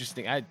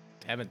 Interesting. I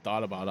haven't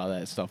thought about all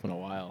that stuff in a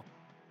while.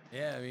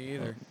 Yeah, me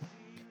either.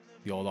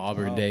 The old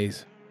Auburn Wow.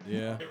 days.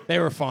 Yeah. They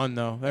were fun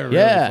though. They were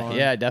Yeah, really fun.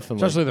 yeah,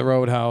 definitely. Especially the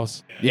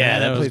Roadhouse. yeah,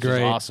 that was place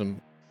great. was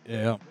awesome.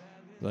 Yeah.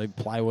 Like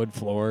plywood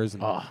floors.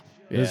 And Oh,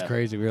 it was yeah.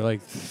 crazy. We were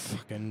like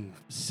fucking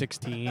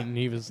 16.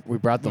 He was. We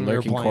brought the when we were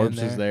Lurking playing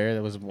Corpses there.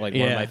 That was like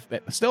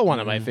still one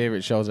of my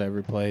favorite shows I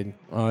ever played.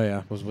 Oh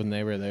yeah. Was when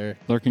they were there.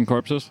 Lurking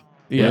Corpses?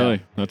 Yeah.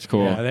 Really? That's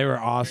cool. Yeah, they were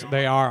awesome.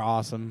 They are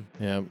awesome.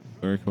 Yeah,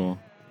 Very cool.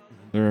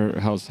 They're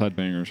house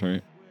headbangers,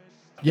 right?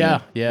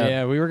 yeah.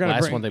 Yeah, we were gonna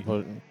Last bring. one they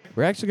put.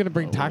 We're actually gonna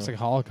bring Oh, Toxic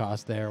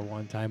Holocaust there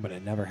one time, but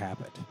it never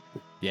happened.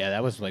 Yeah,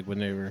 that was like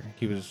when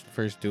he was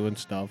first doing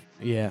stuff.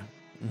 Yeah.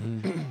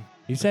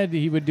 He said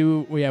he would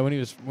do. Well, yeah, when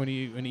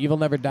Evil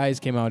Never Dies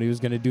came out, he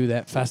was gonna do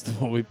that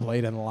festival we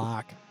played in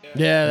Lock.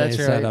 Yeah, They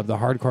set up the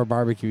hardcore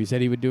barbecue. He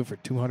said he would do it for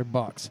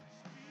 $200.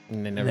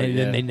 And they And never.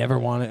 they never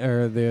wanted,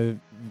 or the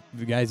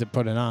guys that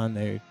put it on,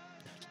 they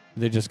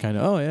just kind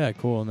of, oh yeah,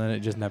 cool, and then it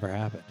just never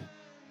happened.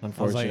 I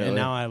was like, Unfortunately, and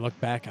now I look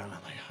back on it, I'm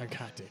like, oh,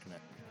 God damn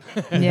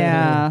it.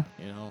 Yeah.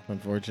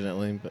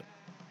 unfortunately, but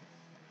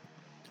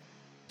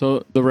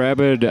So the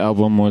Rabid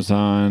album was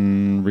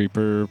on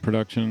Reaper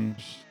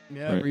Productions.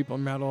 Yeah, Right. Reaper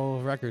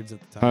Metal Records at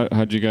the time.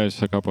 How'd you guys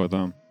hook up with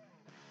them?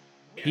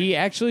 He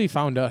actually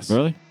found us.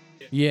 Really?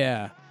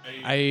 Yeah.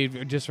 I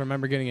just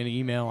remember getting an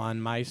email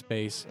on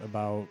MySpace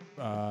about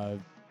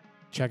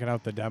checking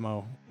out the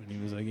demo. And he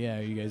was like, yeah,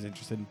 are you guys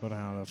interested in putting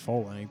out a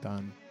full length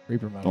on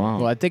Reaper Metal? Wow.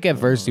 well, I think at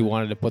first he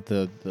wanted to put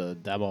the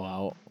demo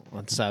out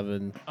on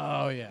 7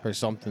 Oh, yeah. or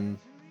something.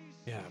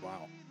 Yeah,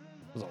 wow.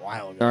 It was a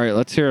while ago. All right,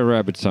 let's hear a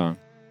Rabid song.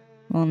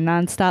 Well,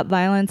 nonstop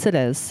violence it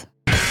is.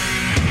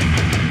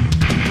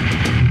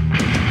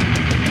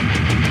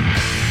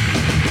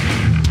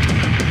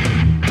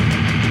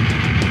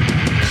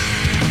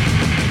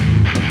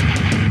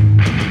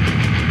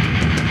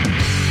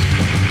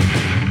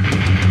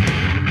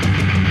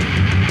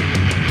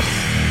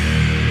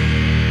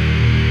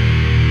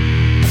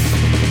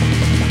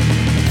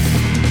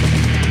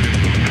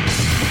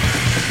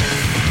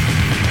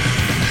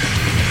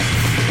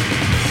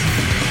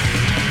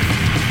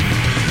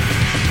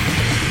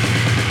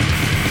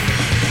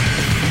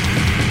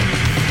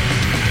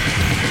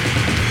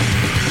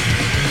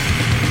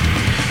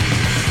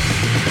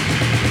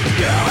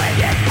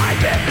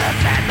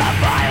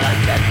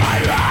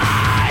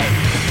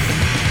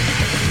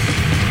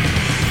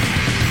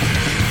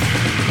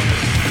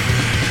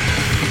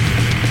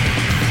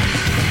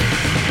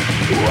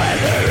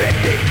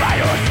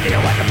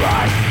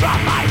 from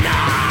my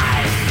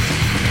knife.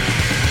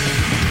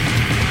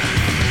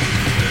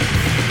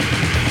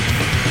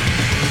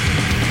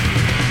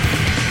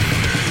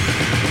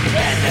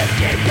 In this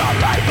game of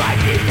life I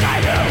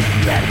decide who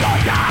lives or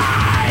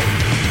dies.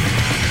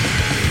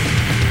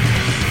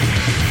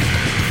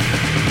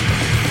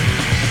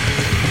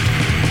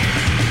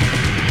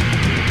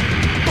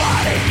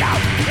 Body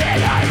count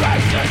in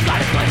isolation,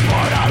 lifeless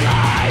for the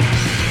life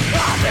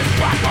of this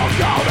black hole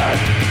golden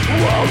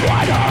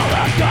worldwide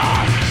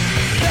holocaust.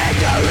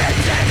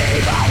 Ignorance and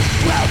evil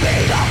will be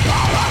the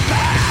fall of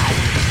man.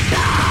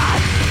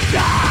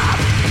 Non-stop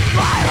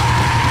violence.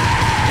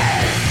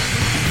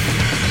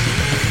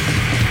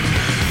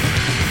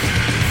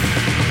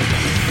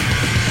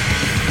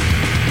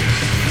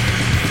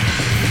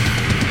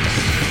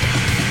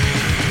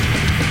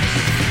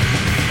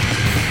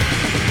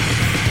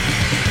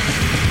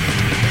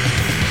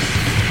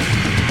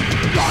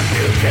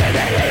 Confusion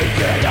and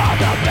hatred are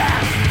the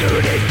path to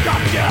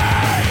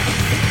destruction.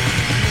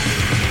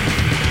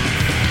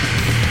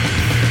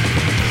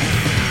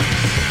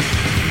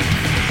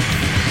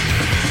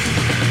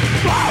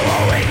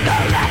 Following the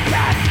left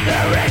path,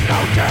 there is no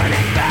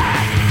turning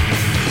back.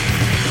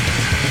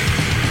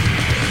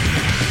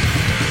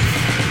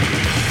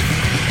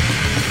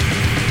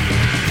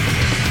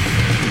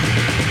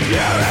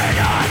 You're an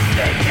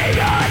unthinking,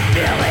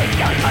 unfeeling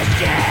young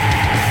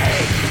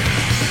machine.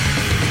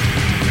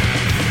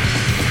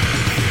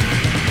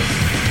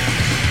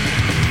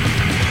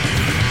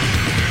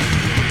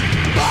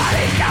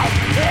 Body count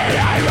in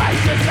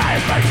righteous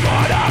cyphers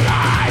for the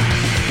life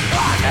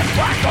on this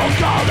black hole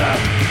golden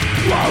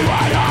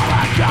worldwide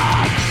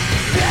holocaust.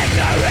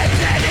 Ignorance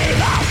and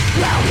evil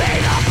will be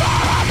the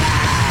fall of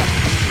man.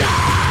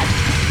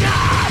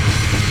 Non-stop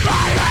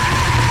violence.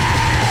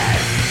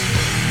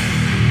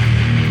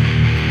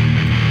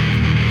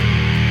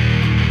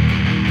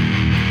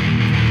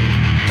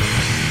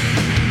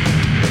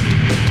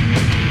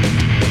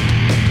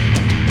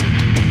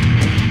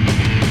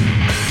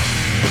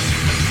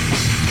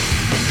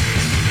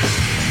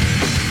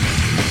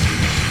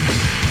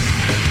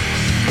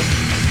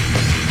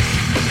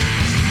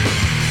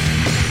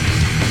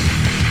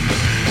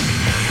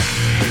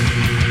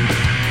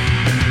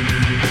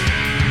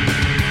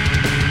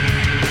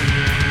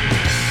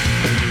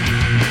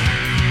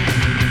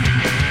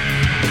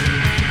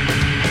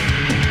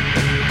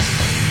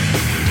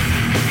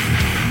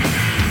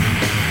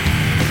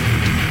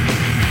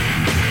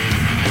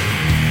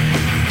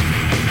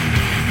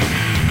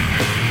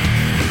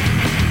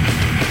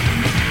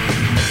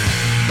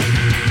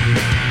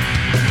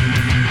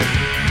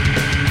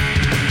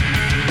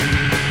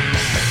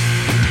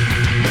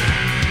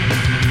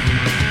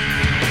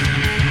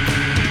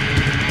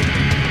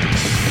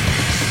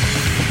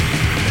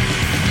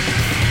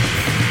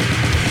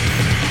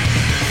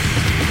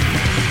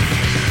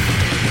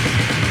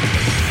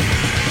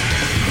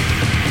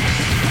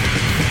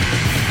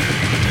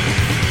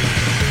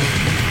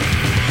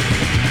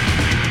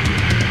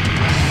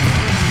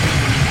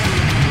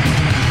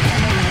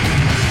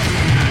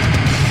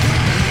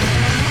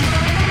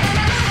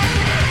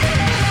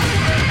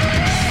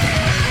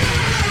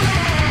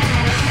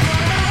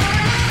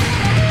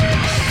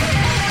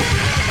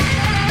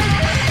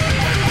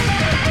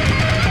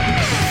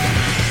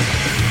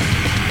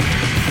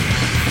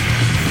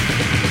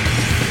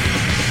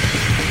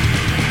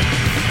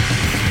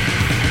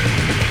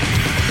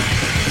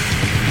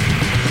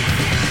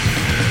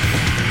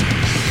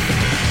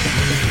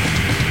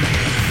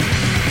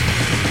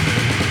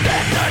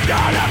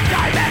 dawn of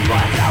time and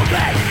was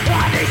open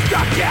on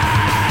destruction.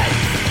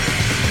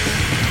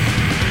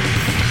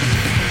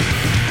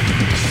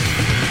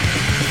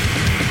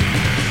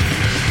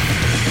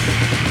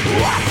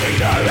 Watching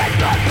the red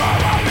blood for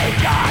only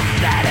God's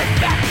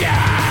satisfaction.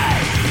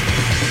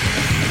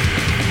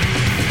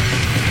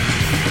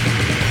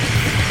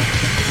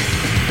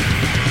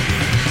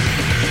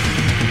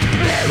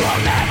 It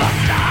will never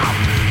stop,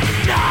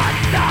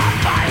 non-stop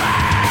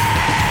violence.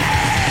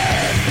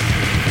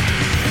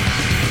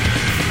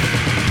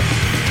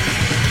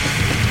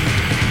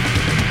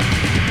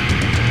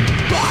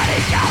 Body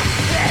count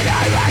in a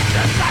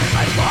righteous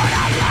silence born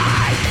of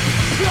life.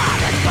 On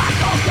this black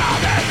hole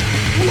golden,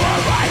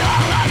 worldwide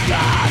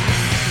holocaust.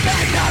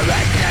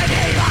 Ignorance and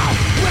evil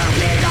will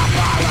be the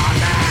fall of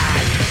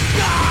man.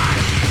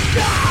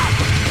 Non-stop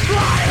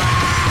violence.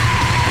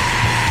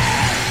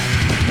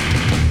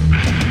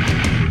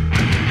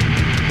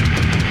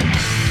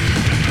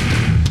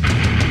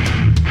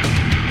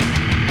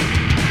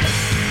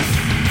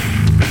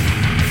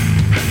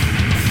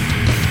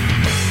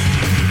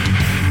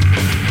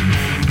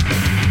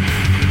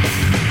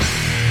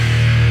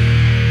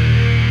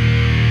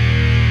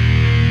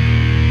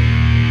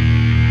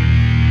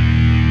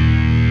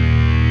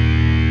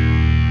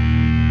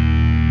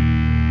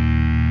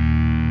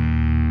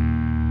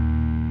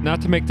 Not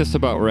to make this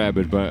about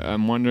Rabid, but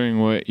I'm wondering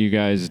what you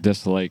guys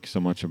dislike so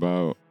much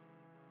about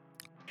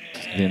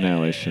the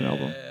Annihilation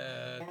album.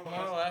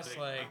 More or less,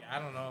 like, I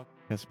don't know.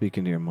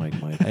 Speaking to your mic,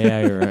 Mike.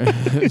 Yeah, you're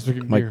right.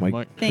 Speaking to Mike, your Mike.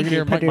 mic. Thank Speaking to you,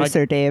 your mic, Mike.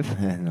 producer Dave.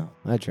 No,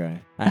 I try.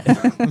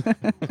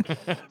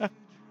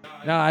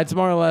 No, it's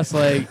more or less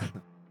like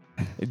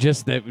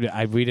just that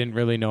we didn't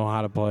really know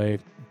how to play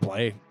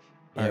our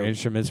Yeah.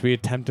 instruments. We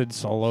attempted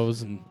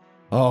solos and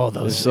Oh,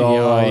 those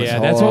solos. Yeah,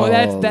 that's Holy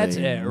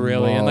it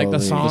really. And like the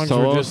moly. songs The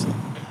were solos? just.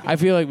 I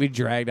feel like we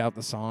dragged out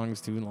the songs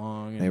too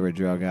long. They And, were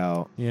drug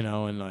out. you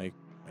know, and like.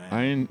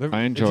 I just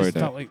enjoyed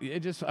felt like it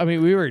just. I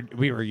mean, we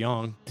were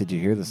young. Did you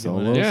hear the Doing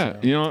solos? it. Yeah,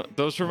 you know,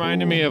 those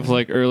reminded me of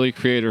like early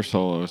creator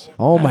solos.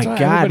 Oh That's my what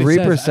God, everybody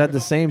Reaper says. said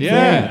the same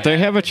Yeah, thing. they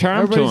have a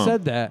charm Everybody to them.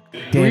 said that.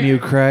 Damn you,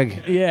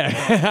 Craig. Yeah,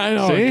 I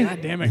know. See?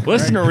 God damn it.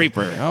 Listen to Craig.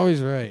 Reaper.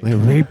 Always right.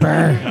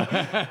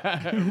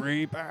 Reaper.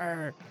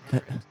 Reaper.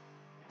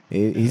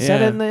 He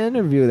said Yeah. it in the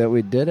interview that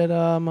we did at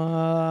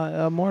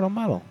Mortal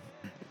Metal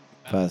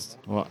Fest.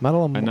 Well,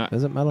 Metal. I'm not-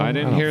 Is it Metal? I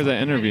didn't don't hear know. the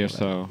interview,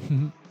 so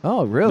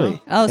Oh,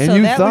 really? Oh, And so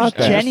you that was thought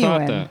that. I just thought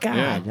genuine. that.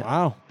 Yeah. God.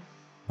 Wow.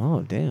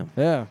 Oh, damn.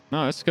 Yeah.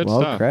 No, it's good Well,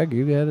 stuff. Craig,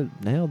 you got it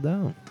nailed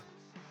down.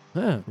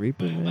 Yeah.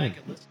 Reaper, man.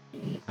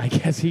 I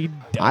guess he. Does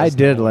I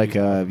did know like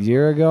what a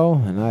year ago,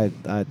 and I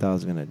thought I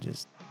was gonna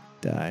just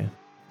die.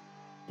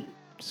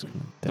 Just gonna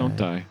Don't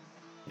die.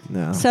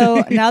 No.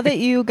 So now that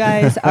you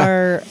guys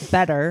are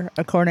better,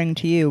 according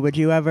to you, would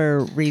you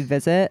ever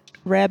revisit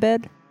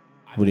Rabid?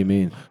 What do you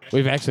mean?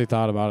 We've actually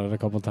thought about it a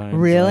couple times.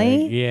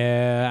 Really? Like,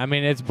 yeah. I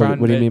mean, it's What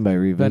do you mean by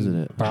revisit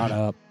been it? brought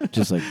up.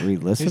 Just like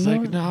re-listen He's to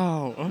like, it?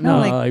 no. No,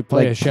 like-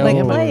 play a like show. like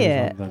or play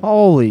it. something.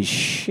 Holy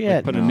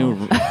shit! Put no.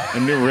 a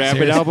new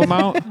Rabbit album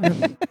out.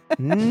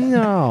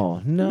 No.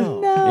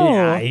 No.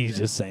 Yeah, he's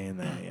just saying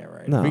that. Yeah,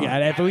 right. No. We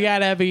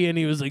got heavy, and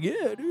he was like, "Yeah,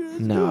 dude, let's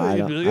No, do it." I He'd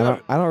don't. be I like,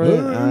 don't. I don't really.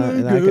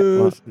 and I get,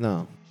 well,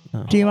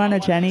 no. Do you want a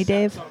Jenny,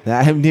 Dave?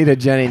 I need a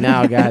Jenny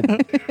now.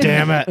 God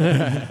damn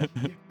it!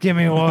 Give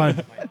me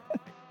one.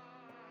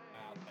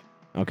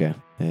 Okay.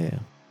 Yeah.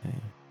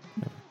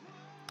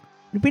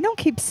 We don't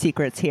keep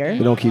secrets here. We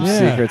don't keep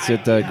Yeah. secrets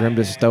at Grim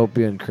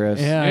Dystopian, Chris.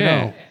 Yeah, I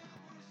Yeah. know.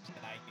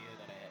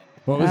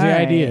 What was All the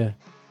right. idea?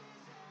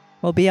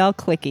 We'll be all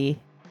clicky.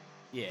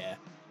 Yeah.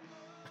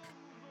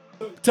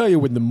 Tell you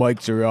when the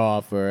mics are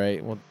off, all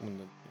right? When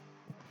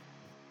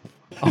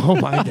Oh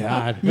my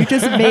god! You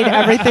just made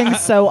everything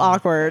so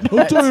awkward.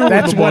 that's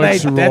what I.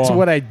 That's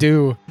what I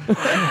do.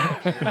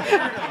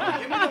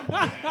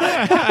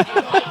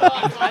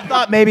 I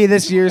thought maybe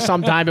this year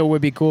sometime it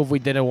would be cool if we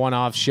did a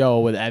one-off show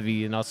with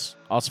Evie and us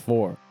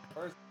four.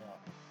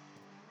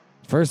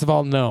 First of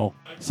all, no.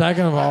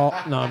 Second of all,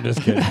 no. I'm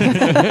just kidding.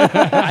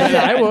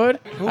 I would.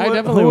 I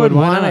definitely Who would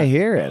Why want to not?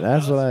 hear it?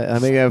 That's what I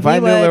mean, if We I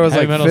knew there would. was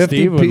Heavy like Metal 50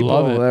 Steve would people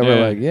love that it. were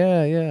Yeah. like,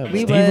 yeah. We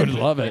Steve would. would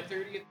love it.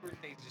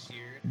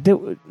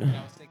 Dude,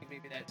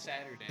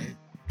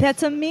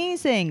 That's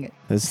amazing.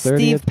 his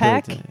Steve 30th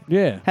Peck? birthday.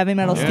 Yeah. Heavy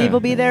Metal Yeah. Steve will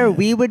be there.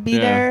 We would be Yeah.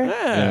 there.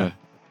 Yeah.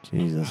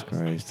 Jesus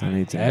Christ, I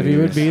need some Evie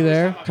beers. would be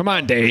there. Come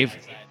on, Dave.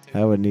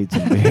 I would need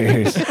some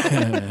beers.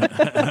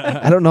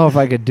 I don't know if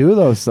I could do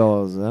those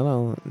solos. I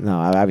don't. No,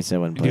 obviously I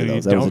wouldn't play Dude,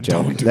 those. That was a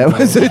don't joke. do That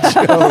was a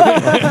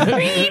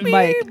joke.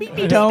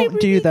 Mike, don't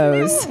do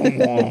those.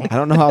 I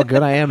don't know how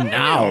good I am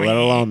now, let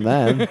alone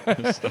then.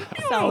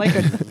 Sound like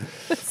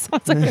a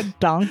sounds like a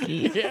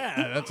donkey.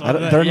 Yeah, that's I what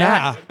don't, they're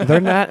not.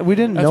 They're not. We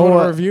didn't That's know what a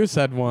what. review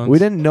said once. We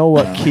didn't know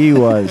what key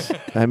was.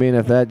 I mean,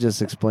 if that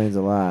just explains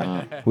a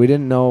lot. We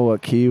didn't know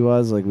what key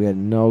was. Like we had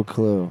no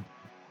clue.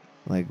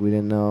 Like we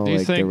didn't know Do you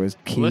like there think- was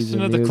keys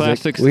listen in to the music.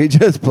 classics- We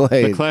just The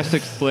played.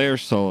 classic Slayer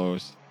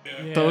solos.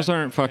 Those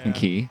aren't fucking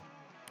key.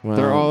 Well,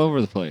 They're all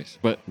over the place,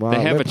 but well, they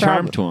have they're a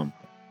charm prob- to them.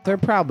 They're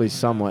probably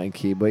somewhat in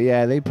key, but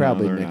yeah, they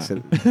probably they're mix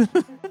not.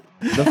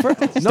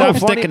 it. Stop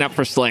sticking up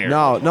for Slayer.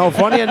 No.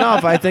 Funny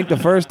enough, I think the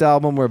first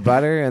album were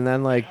better, and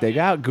then like they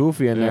got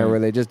goofy in there Yeah. where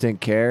they just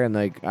didn't care, and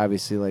like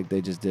obviously like they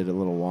just did a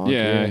little wonky,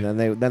 Yeah. and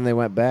then they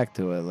went back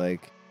to it.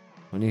 Like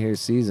when you hear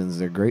Seasons,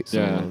 they're great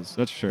Yeah, solos,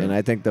 that's true. and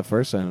I think the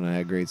first one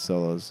had great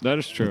solos. That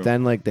is true. But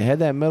then like they had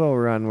that middle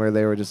run where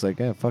they were just like,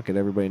 yeah, fuck it,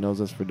 everybody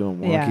knows us for doing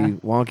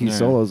wonky Yeah.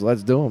 solos.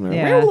 Let's do them.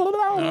 Yeah.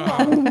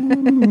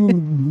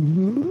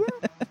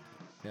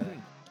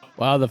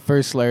 Well, the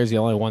first Slayer's the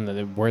only one that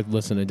is worth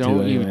listening to.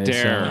 Don't you anyway,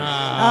 dare. so- You're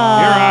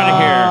out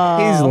of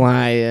here. He's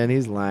lying.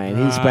 He's lying.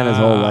 He spent his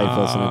whole life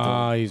listening to them.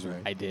 Oh, he's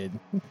right. I did.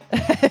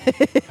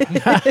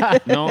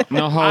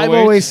 No Hall I've Waits?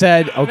 always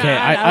said, okay, Nah,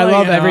 I I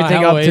love like it.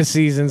 everything Hell up to Waits.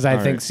 Seasons. I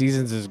All think right.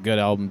 Seasons is a good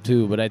album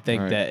too, but I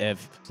think All right. that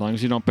if As long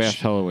as you don't bash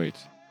Hell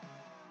Waits.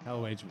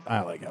 Hellwaits. I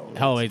like Hellwaits.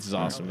 Hell Waits is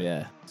awesome,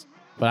 yeah.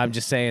 But I'm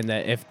just saying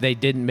that if they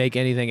didn't make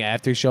anything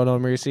after Show No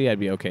Mercy, I'd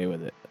be okay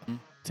with it.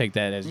 Take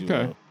that as you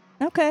Okay. will.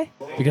 Okay.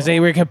 Because they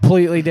were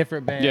completely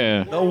different bands.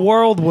 Yeah. The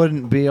world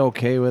wouldn't be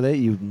okay with it,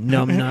 you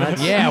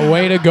numbnuts. Yeah,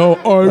 way to go.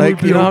 I would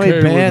Like, be you know how okay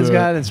many with bands that.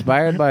 got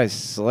inspired by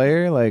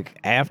Slayer, like,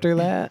 after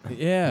that?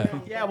 Yeah.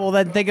 Yeah, well,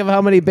 then think of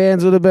how many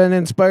bands would have been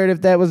inspired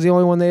if that was the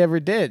only one they ever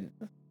did.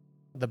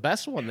 The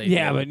best one they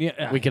Yeah, did. but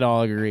yeah, We can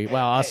all agree.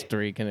 Well, us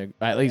three can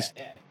at least.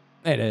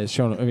 it is.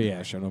 Show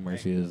No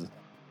Mercy is.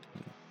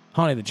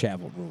 Honey the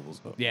Chapel rules.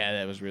 Though.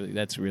 Yeah,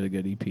 that's a really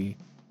good EP.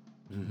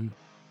 Mm-hmm.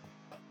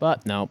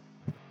 But no,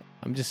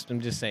 I'm just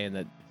saying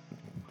that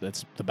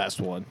that's the best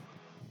one.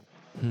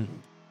 Hmm.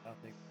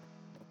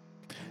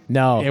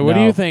 No. Yeah, what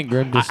do no. you think,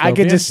 Grim I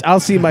could Dystopian? I'll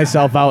see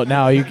myself out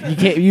now. You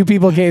can't. You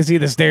people can't see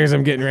the stares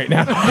I'm getting right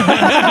now.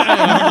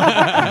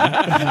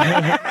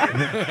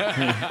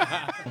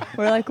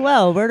 We're like,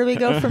 well, where do we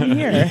go from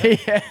here?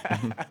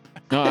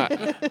 No,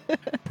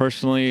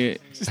 personally,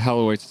 Hell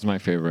Awaits is my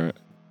favorite.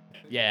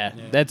 Yeah,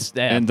 that's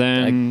that. And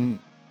then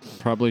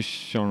probably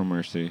Show No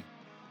Mercy.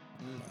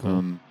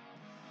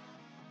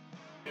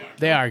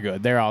 They are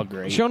good. They're all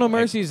great. Show No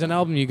Mercy is an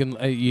album you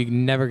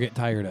can never get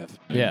tired of.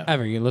 Yeah.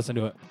 Ever. You can listen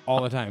to it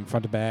all the time,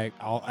 front to back,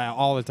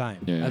 all the time.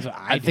 Yeah. That's what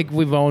I think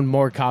we've owned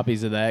more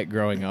copies of that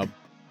growing up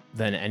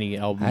than any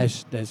album.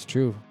 that's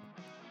true.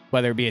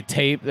 Whether it be a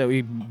tape that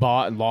we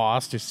bought and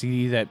lost, or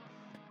CD that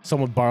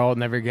someone borrowed and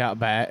never got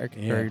back,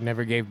 Yeah. or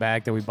never gave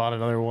back, that we bought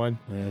another one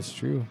That's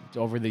true.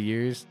 over the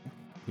years.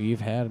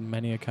 We've had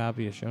many a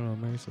copy of Show No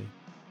Mercy.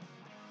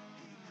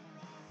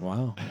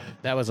 Wow.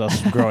 That was us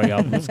growing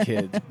up as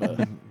kids. But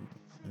I'm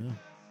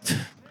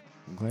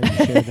glad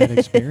you shared that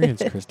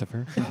experience,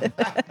 Christopher.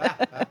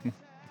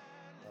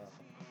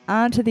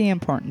 On to the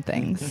important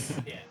things.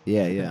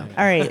 Yeah.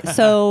 All right,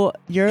 so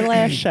your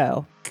last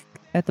show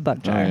at the Bug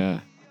Oh, Jar. yeah.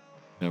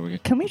 Yeah, we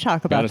Can we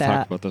talk about gotta that?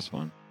 talk about this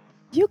one.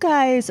 You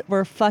guys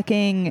were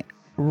fucking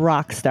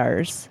rock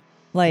stars.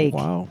 Like,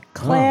 Wow.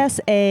 Class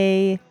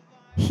A.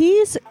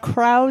 He's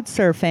crowd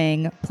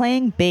surfing,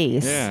 playing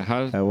bass. Yeah,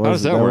 how That does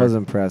was that that work? was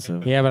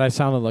impressive. Yeah, but I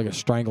sounded like a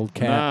strangled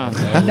cat.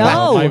 Nah.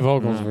 No. My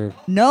vocals were.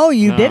 No,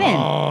 you No. didn't.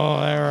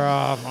 Oh, they were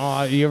off.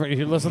 Oh,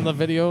 you listen to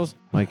the videos?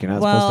 Mike, you're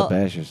not Well- supposed to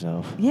bash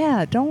yourself.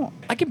 Yeah, don't.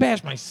 I can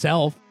bash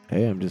myself.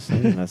 Hey, I'm just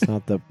saying that's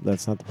not the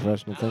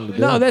professional thing to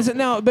do.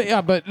 No,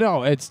 but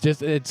no. It's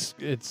just it's.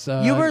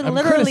 You were I'm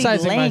literally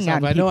criticizing laying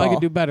myself. on I know I people.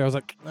 could do better. I was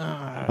like,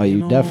 Oh, you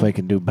know. definitely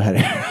can do better.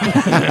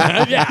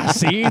 Yeah,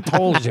 see,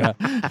 told you.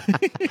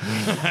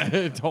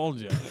 Told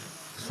you.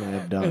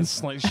 Slam dunk.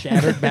 It's like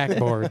shattered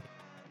backboard.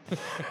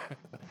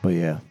 But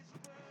yeah.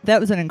 That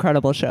was an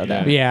incredible show,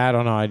 though. Yeah, I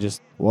don't know. I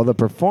just Well, the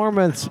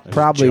performance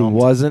probably jumped.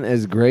 wasn't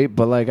as great,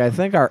 but like I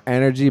think our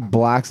energy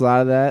blocks a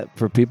lot of that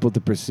for people to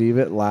perceive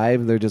it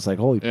live. They're just like,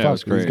 "Holy Yeah, it fuck,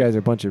 was these great. guys are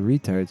a bunch of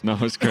retards." No,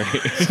 it's great.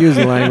 Excuse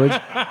the language.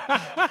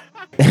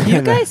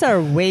 You guys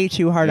are way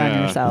too hard on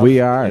Yeah. yourself. We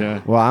are.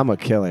 Yeah. Well, I'm a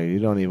killer. You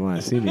don't even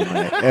want to see me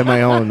in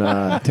my own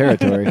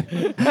territory.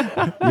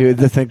 You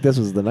would think this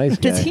was the nice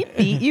guy. Does he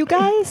beat you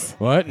guys?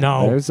 what?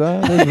 No,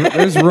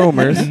 There's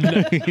rumors.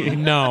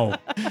 no,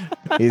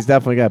 He's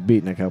definitely got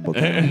beaten a couple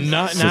times.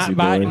 not Sissy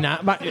by boy.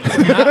 not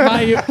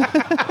by you.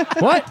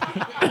 What?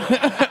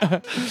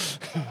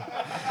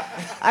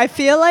 I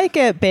feel like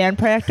at band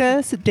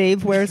practice,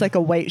 Dave wears like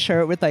a white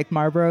shirt with like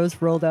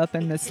Marlboros rolled up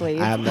in the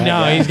sleeve. I'm that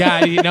No, guy. he's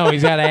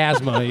got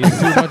asthma. He's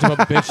too much of a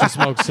bitch to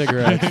smoke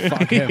cigarettes.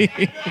 Fuck him.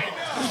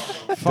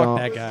 Fuck Don't-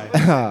 that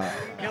guy.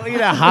 he'll eat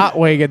a hot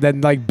wing and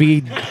then like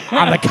be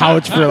on the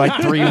couch for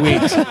like 3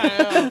 weeks.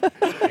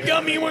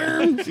 Gummy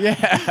worms. Yeah.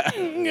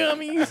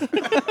 Gummies.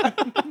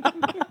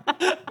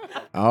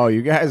 Oh,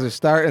 you guys are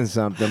starting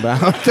something,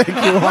 but I don't think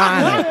you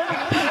want it.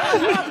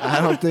 I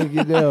don't think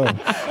you do.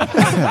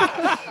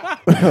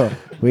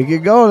 We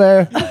could go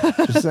there.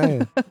 Just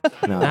saying.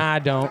 No. Nah, I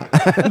don't. I'm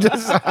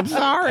I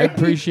sorry.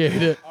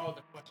 appreciate it.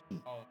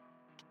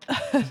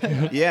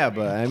 Yeah,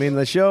 but I mean,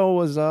 the show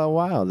was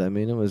wild. I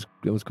mean, it was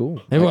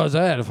cool. It was.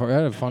 I had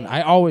fun.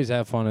 I always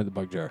have fun at the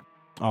Bug Jar.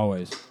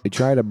 Always. We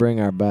try to bring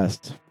our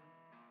best.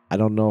 I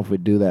don't know if we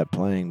do that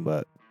playing,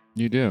 but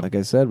You do. like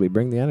I said, we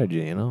bring the energy.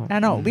 You know. I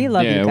know, we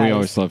love you Yeah, guys. we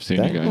always love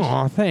seeing you Thank guys.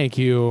 Oh, thank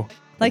you.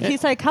 Like,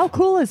 he's like, how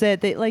cool is it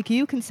that like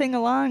you can sing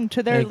along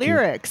to their Thank you.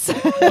 lyrics?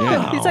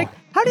 Yeah. He's like,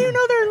 how do you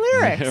know their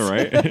lyrics? Yeah,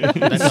 right?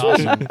 That's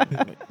awesome.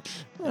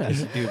 I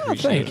do Oh,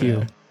 appreciate thank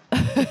you.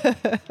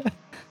 that.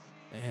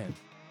 Man.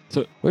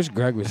 So- Wish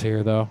Greg was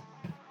here though.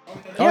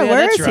 Yeah, where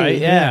that's is right.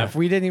 he? Yeah. Yeah. If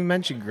we didn't even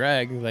mention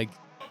Greg, like.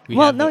 We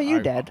Well, had no, the- you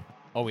our- did.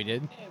 Oh, we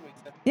did.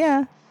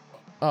 Yeah.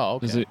 Oh,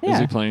 okay. Is he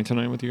Yeah. playing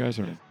tonight with you guys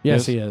or?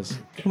 Yes, he is.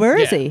 Where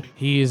is Yeah. he?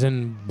 He is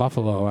in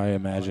Buffalo, I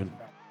imagine.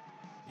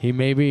 He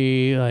may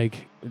be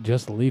like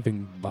just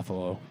leaving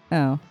Buffalo.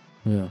 Oh.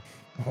 Yeah.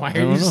 Why I are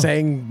don't you know.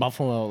 saying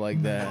Buffalo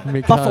like that?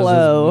 Because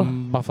Buffalo. it's,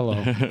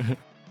 Buffalo.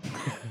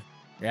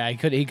 Yeah,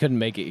 he couldn't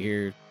make it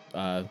here,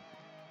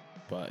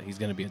 but he's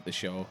gonna be at the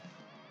show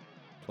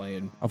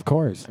playing. Of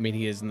course. I mean,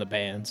 he is in the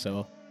band,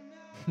 so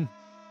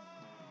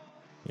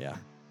Yeah.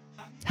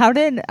 How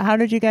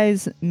did you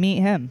guys meet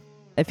him?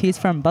 If he's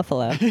from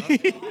Buffalo.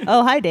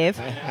 Oh, hi, Dave.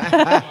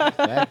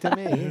 Back to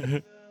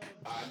me.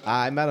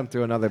 I met him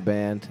through another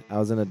band. I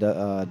was in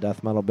a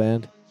death metal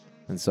band,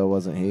 and so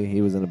wasn't he.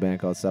 He was in a band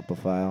called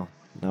Sepulphile,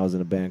 and I was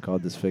in a band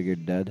called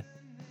Disfigured Dead.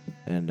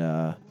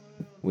 And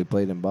we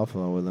played in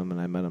Buffalo with him,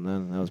 and I met him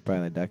then. That was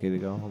probably a decade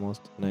ago,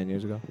 almost 9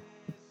 years ago.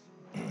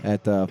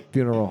 At the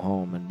funeral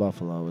home in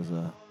Buffalo. It was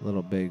a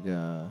little big,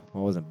 well, it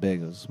wasn't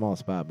big. It was a small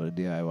spot, but a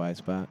DIY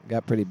spot.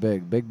 Got pretty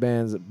big. Big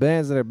bands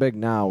that are big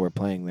now were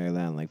playing there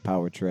then, like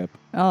Power Trip.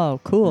 Oh,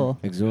 cool.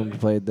 Exhumed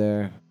played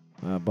there.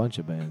 A bunch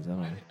of bands. I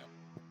don't know.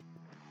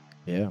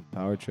 Yeah,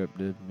 Power Trip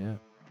did. Yeah,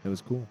 it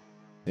was cool.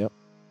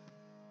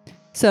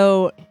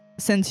 So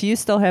since you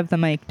still have the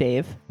mic,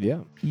 Dave, Yeah.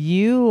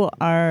 you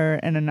are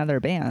in another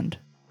band.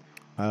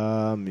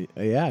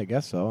 Yeah, I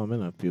guess so. I'm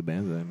in a few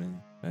bands.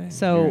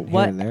 So here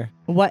what and there.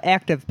 what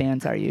active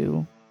bands are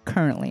you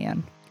currently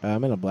in?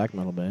 I'm in a black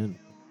metal band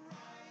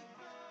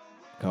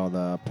called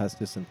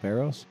Pestis and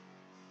Pharoahs.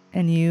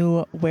 And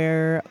you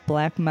wear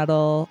black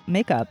metal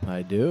makeup,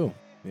 I do.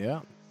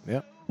 Yeah.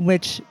 Yep.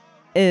 which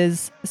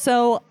is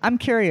so. I'm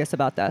curious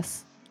about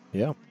this.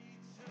 Yep.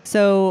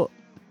 So,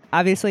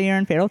 obviously, you're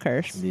in Fatal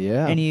Curse.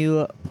 Yeah. And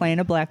you play in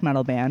a black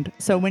metal band.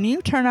 So when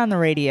you turn on the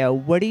radio,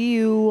 what do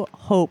you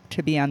hope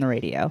to be on the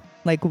radio?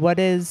 Like,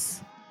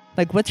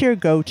 what's your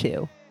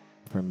go-to?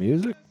 For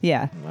music,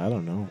 Yeah. I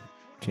don't know.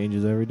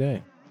 Changes every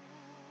day.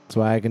 That's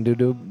why I can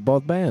do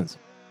both bands.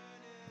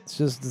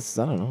 I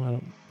don't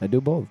know. I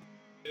do both.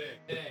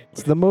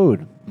 It's the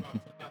mood.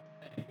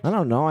 I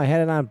don't know. I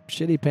had it on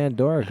shitty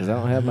Pandora because I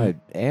don't have my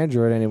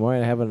Android anymore.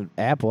 And I have an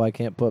Apple. I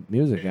can't put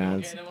music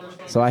on.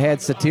 So I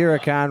had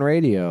Satiric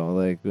radio,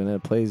 like when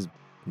it plays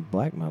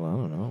black metal. I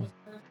don't know.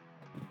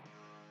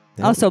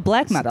 Also,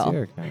 black metal.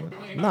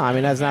 Satyricon. No, I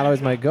mean that's not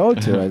always my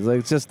go-to.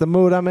 It's just the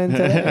mood I'm in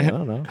today. I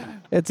don't know.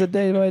 It's a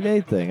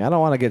day-by-day thing. I don't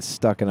want to get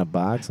stuck in a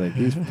box like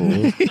these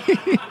fools.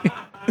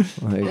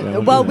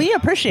 Well, we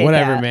appreciate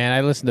Whatever, that. man.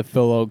 I listen to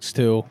Phil Oakes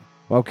too.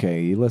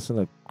 Okay, you listen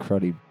to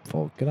cruddy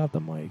folk. Get off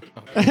the mic.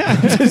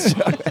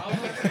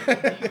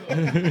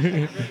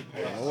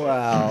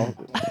 Wow.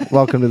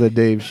 Welcome to the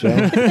Dave Show.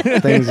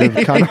 Things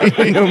have come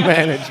under new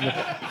management.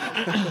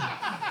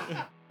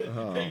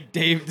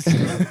 Dave.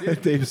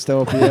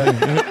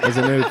 Dave-stopia is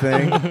a new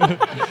thing.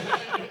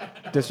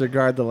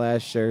 Disregard the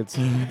last shirts.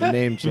 The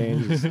name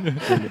changes.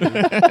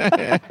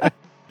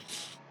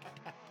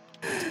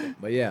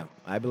 But yeah,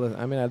 I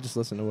just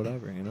listen to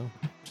whatever,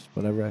 just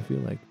whatever I feel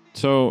like.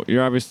 So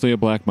you're obviously a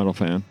black metal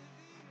fan.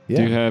 Yeah.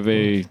 Do you have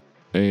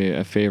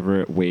a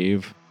favorite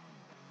wave?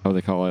 How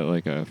they call it,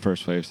 like a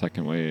first wave,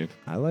 second wave?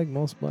 I like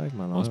most black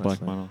metal. Most black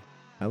honestly. metal.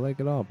 I like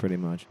it all pretty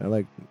much. I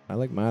like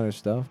modern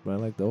stuff, but I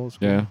like the old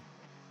school. Yeah.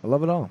 I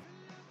love it all.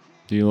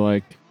 Do you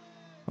like?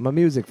 I'm a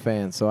music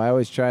fan, so I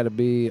always try to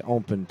be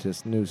open to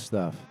new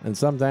stuff. And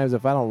sometimes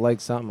if I don't like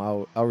something,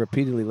 I'll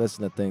repeatedly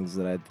listen to things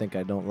that I think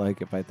I don't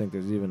like if I think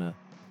there's even a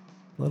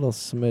little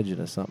smidgen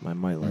of something I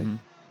might like.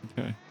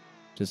 Okay.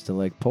 Just to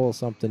like pull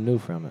something new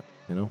from it,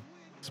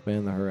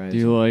 expand the horizon. Do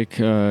you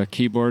like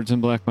keyboards in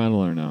black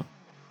metal or no?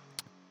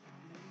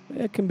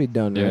 It can be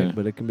done Yeah. right,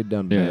 but it can be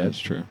done Yeah, bad. that's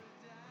true.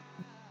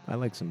 I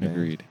like some bands.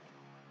 Agreed.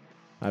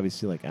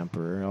 Obviously, like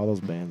Emperor, all those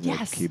bands Yes.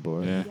 like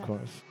keyboard, Yeah. of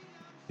course.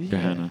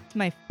 Gehenna. It's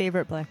my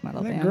favorite black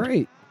metal They're band.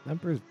 great.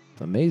 Emperor's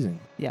amazing.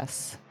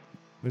 Yes.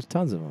 There's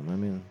tons of them. I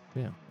mean,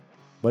 yeah.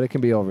 But it can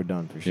be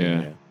overdone for sure.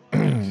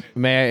 Yeah.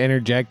 May I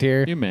interject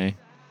here? You may.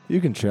 You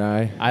can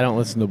try. I don't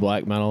listen to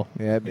black metal.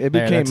 Yeah, it There,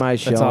 became that's- my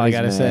that's show. all I He's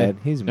gotta say. mad.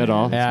 He's mad.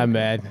 all? Yeah, I'm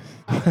mad.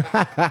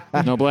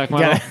 No black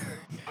metal?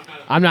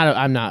 I'm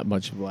not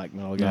much of a black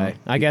metal guy.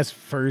 I guess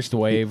first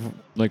wave,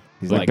 Like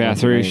He's like like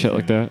Bathory, most shit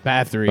like that?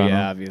 Bathory. Venom.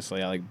 Yeah,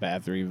 obviously I like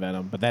Bathory,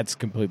 Venom, but that's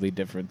completely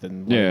different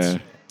than what Yeah. it's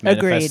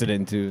Agreed. manifested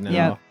into now.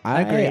 Yep.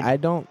 Agreed. I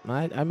don't.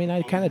 I mean,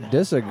 I kind of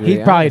disagree.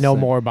 He'd probably know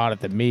honestly. more about it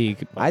than me.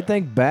 I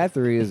think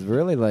Bathory is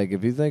really like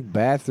if you think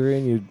Bathory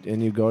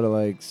and you go to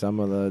like some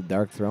of the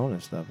Dark Throne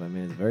and stuff. I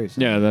mean, it's very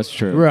similar. Yeah, that's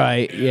true.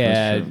 Right?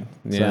 Yeah. true.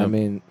 Yeah. So I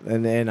mean,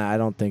 and I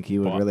don't think he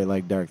would Well, really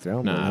like Dark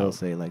Throne, but no. he'll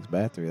say he likes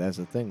Bathory. That's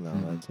the thing,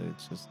 though.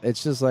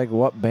 It's just like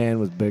what band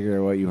was bigger,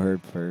 or what you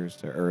heard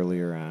first, or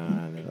earlier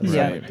on. And stuff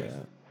Yeah. like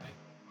that.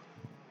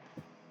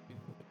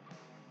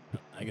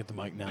 I get the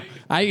mic now.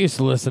 I used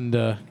to listen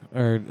to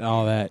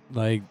all that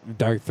like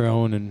Dark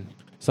Throne and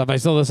stuff. I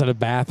still listen to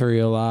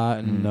Bathory a lot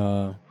and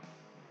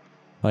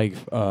I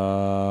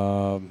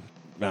don't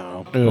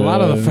know. A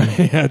lot of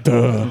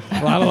the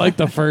a lot of like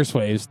the first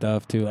wave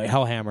stuff too, like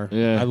Hellhammer.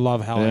 Yeah. I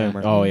love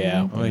Hellhammer. Oh,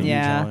 yeah. I'm a huge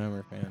Yeah.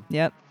 Hellhammer fan.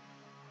 Yep.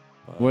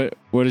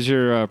 What is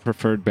your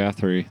preferred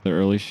Bathory? The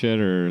early shit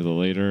or the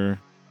later?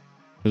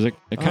 Because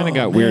it kind of Oh,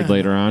 got weird man.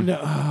 later on.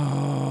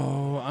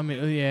 No, I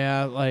mean,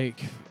 yeah,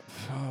 like,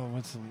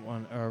 what's the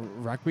one?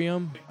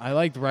 Requiem. I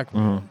liked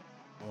Requiem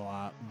a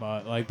lot,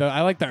 but like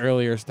I like the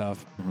earlier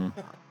stuff. Mhm.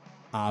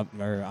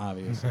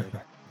 Obviously,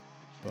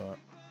 but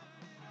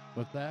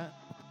what's that?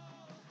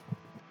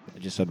 I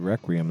just said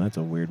Requiem. That's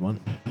a weird one.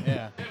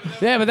 Yeah,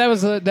 yeah, but that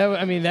was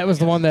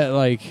the one that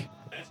like.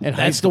 in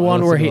high That's the school I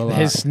one where listened to a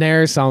his lot.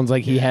 snare sounds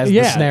like he has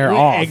yeah, the snare yeah,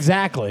 off.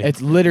 Exactly. It's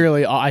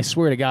literally, I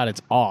swear to God,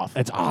 it's off.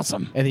 It's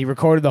awesome. And he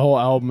recorded the whole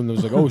album and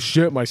was like, oh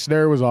shit, my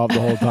snare was off the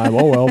whole time.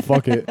 Oh well,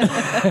 fuck it.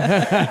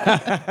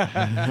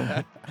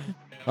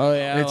 Oh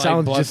yeah, It like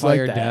sounds Blood, just like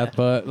Fire, that. Death,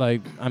 but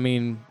like I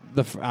mean,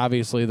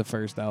 obviously the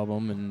first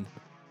album and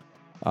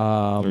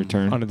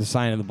Return. Under the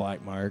Sign of the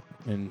Black Mark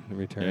and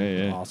Return,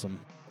 Yeah, yeah. awesome.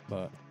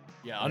 But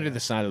Yeah, Under the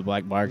Sign of the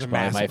Black Mark's They're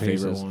probably my favorite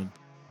masterpieces. one.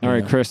 All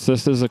right, Yeah. Chris,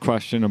 this is a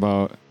question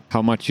about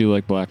how much you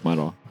like black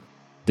metal.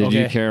 Did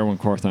you Okay. care when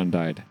Corthon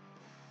died?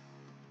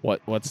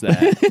 What's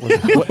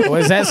that?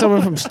 was that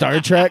someone from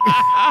Star Trek?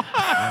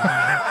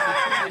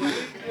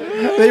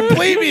 They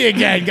bleed me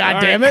again, God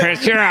damn it.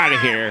 Chris, you're out of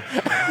here.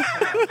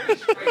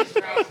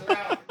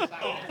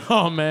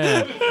 Oh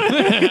man.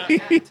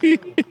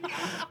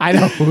 I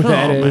know who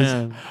that is.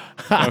 Man.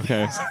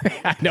 Okay.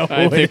 I know. Who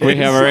I think we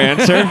have our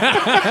answer.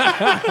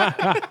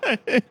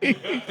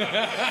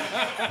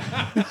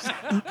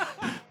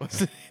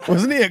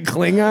 Wasn't he a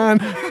Klingon?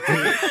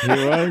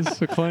 He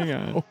was a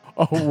Klingon.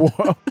 Oh,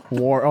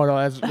 War. Oh no,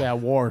 that's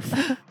Worf.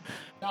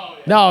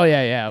 No,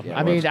 yeah.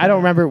 I mean, I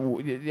don't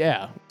remember.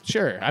 Yeah,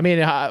 sure. I mean,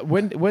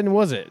 when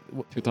was it?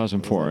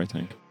 2004, I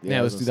think. Yeah,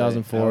 it was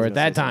 2004. At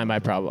that time, I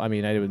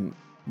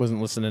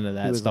wasn't listening to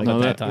that stuff like- at no,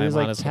 that that- he time. was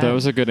like Honestly, That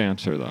was a good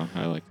answer, though.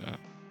 I like that.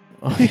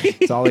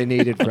 It's all he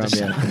needed from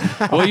you.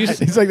 Well, you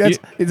he's like that's.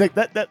 He's like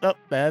that.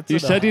 That's. you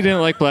said you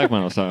didn't like black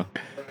metal, so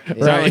it's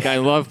not Right. like I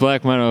love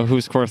black metal.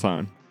 Who's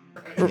Corthon?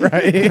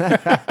 right.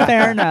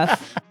 Fair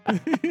enough.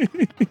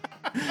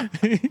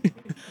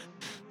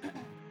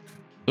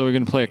 So we're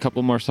gonna play a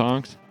couple more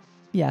songs.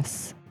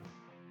 Yes.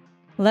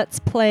 Let's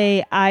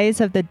play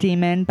Eyes of the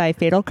Demon by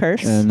Fatal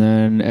Curse. And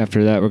then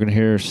after that, we're going to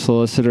hear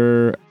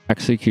Solicitor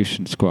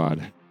Execution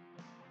Squad.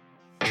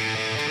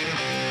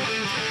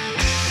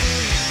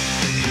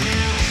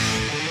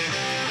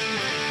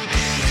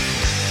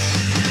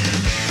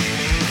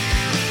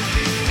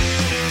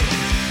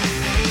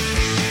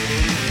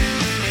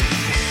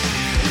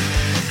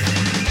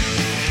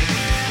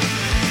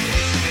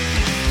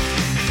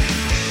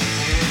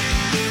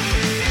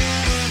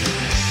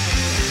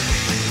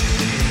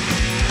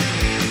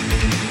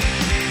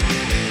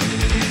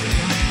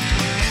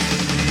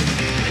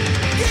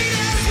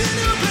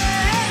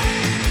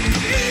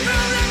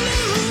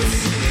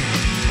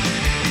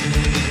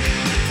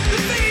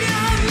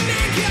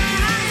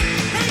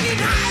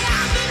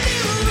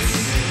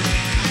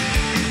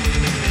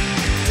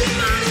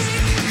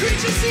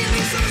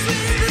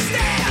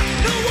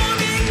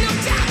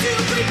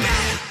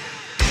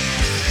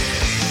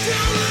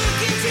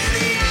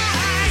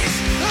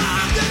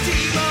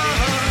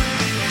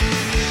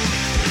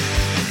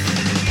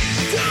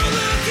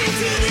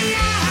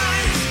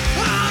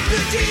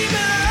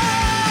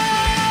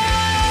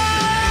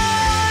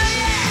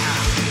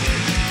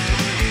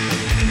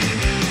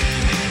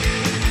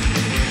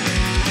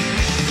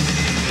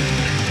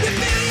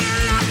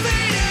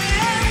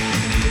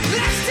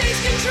 Let's take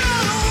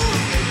control.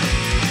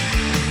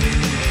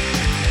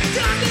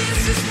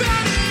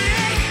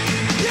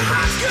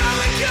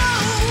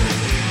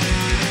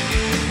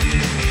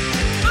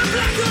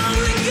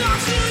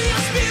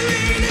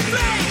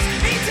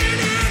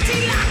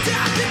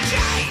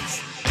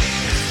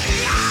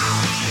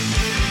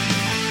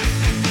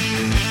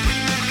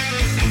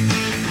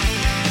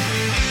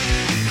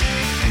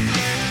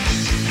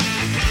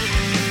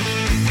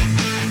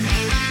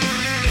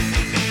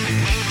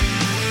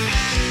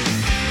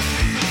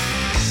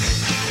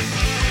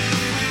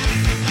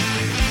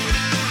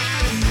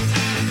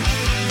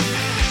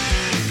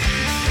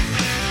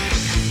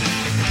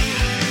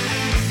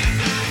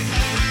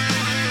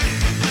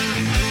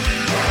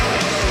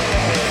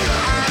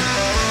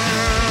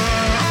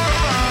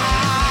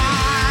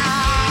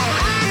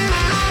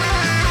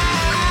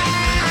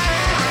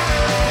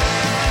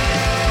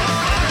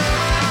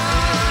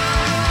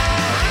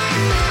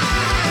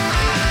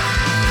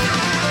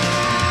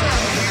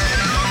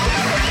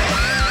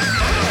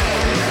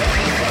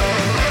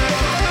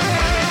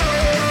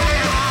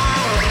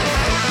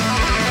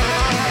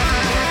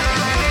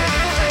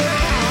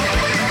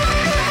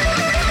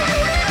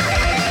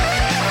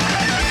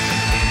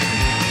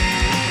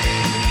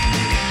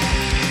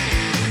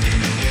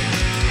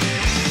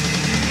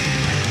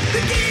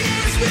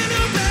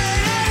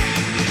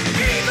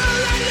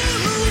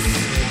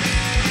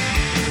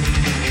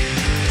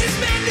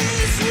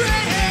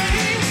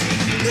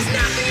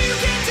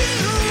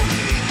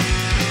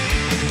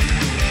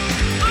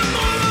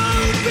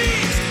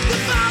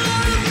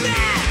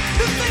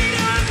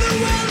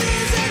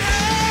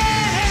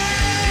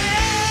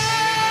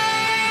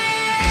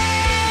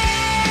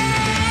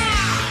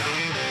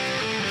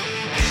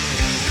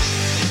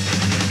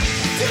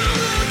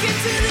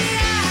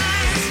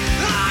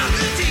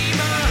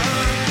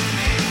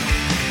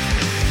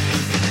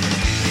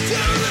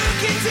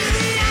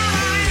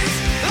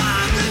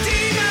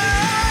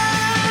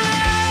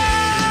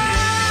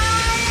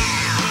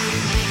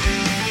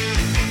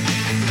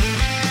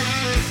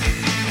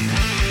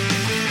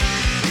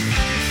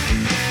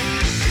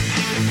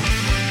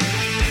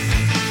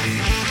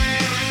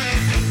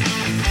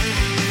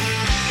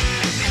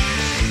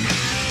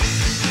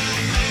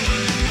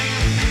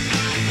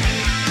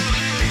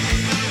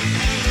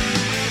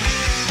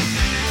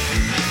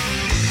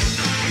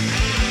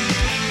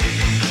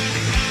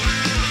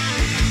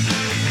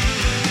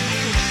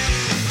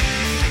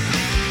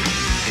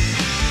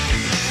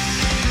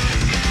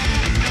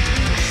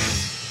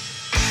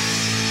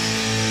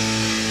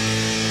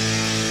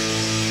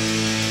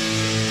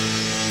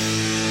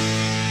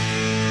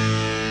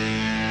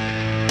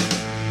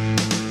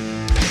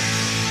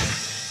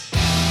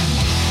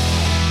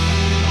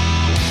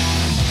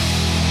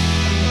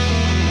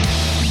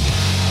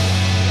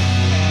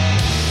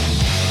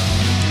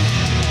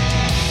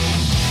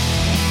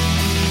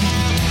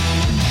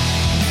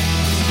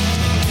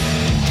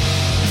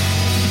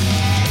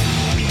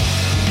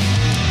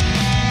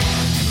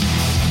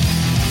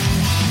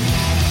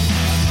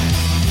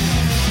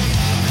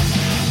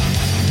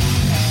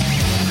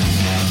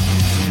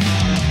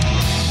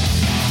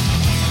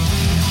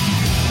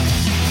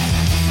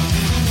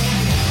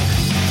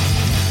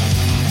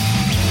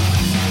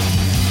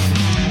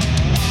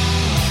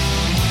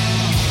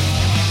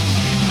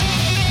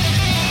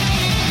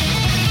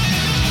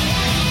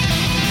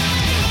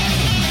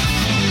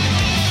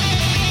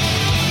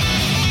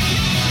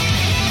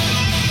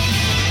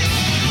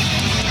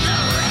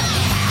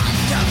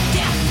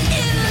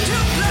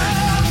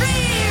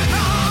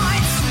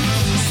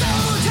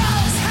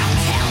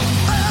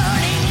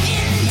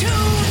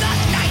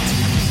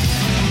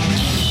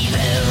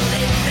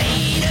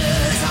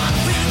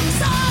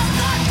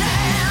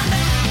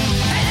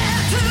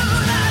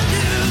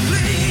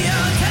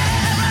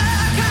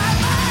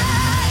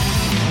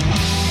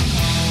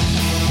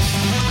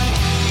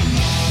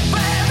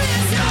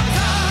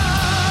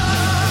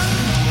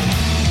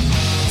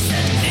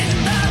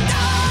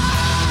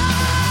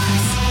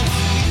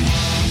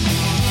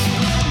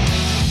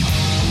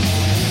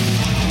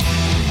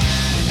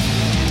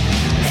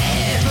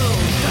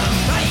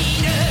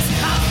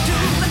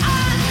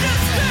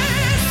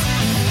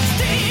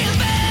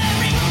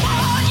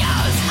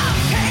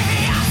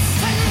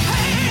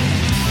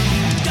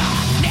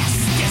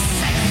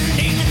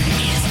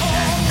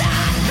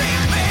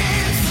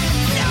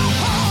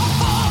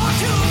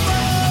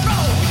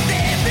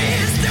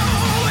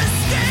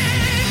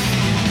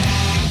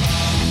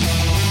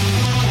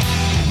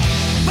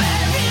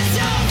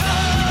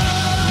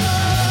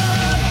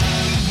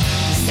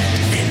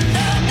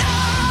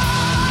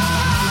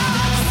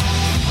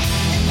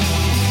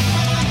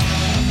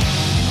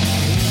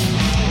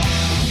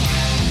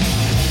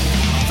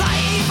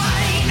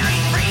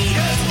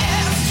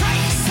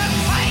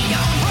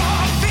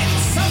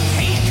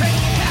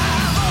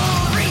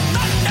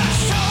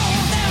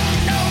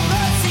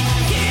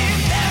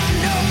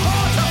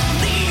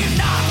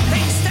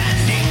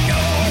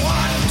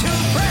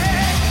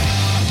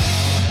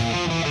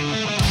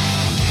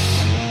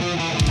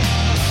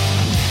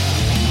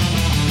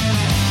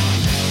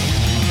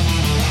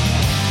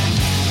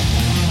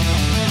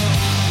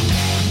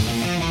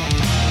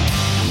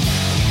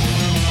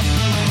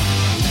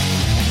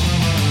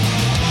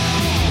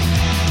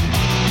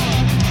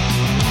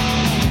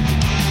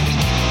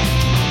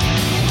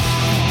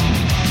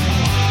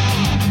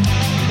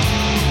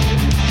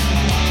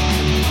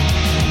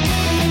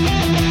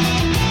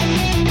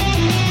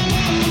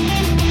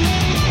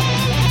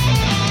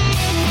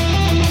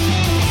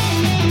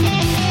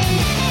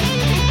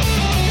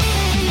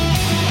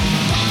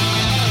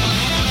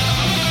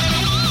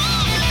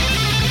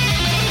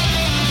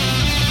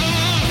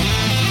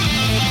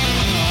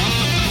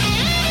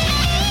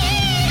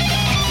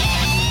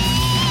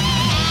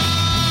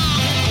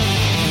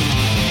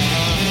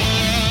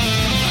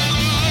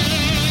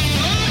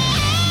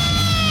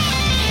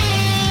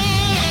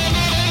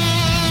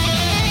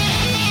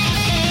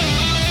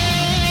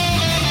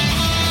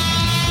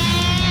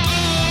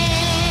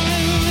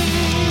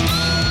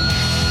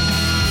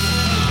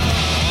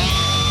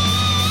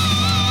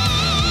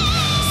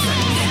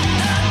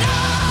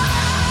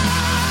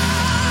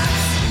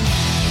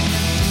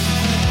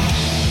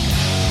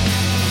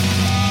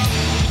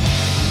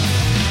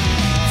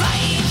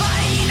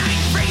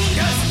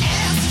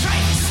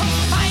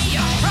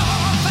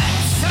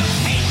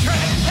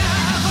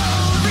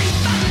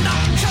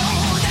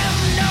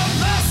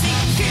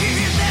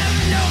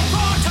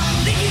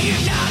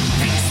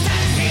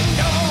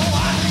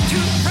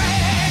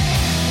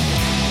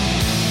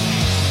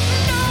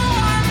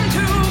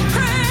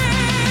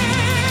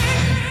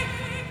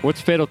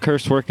 what's Fatal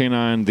Curse working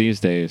on these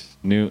days?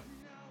 New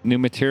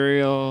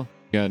material?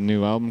 Got a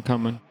new album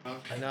coming?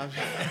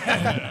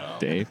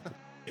 Dave?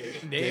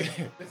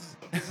 Dave, this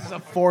is a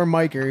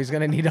 4-micer. He's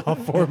gonna need all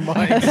 4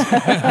 mics.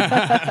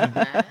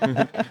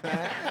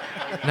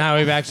 No,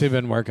 we've actually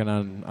been working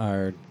on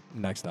our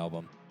next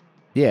album.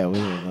 Yeah,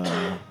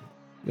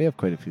 we have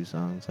quite a few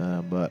songs,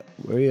 but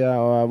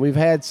we've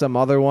had some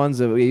other ones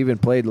that we even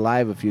played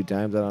live a few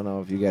times. I don't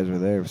know if you guys were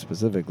there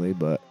specifically,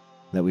 but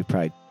that we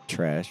probably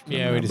trashed.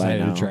 Yeah, we by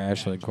decided now. to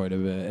trash like quite a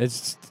bit.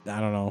 It's I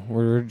don't know.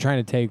 We're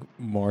trying to take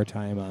more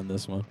time on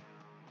this one.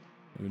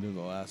 We did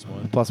the last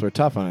one. Plus, we're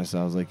tough on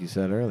ourselves, like you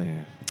said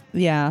earlier.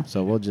 Yeah.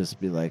 So we'll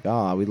just be like,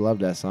 oh, we loved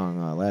that song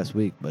last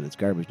week, but it's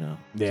garbage now.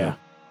 Yeah.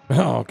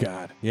 Oh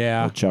God.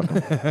 Yeah. We'll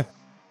chuckle.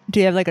 Do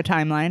you have like a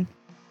timeline?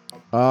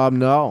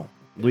 No,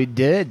 we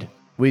did.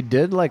 We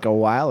did like a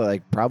while,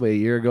 like probably a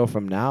year ago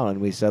from now, and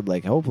we said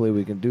like, hopefully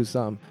we can do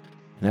something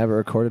and have it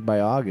recorded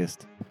by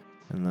August.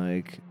 And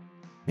like,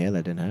 yeah,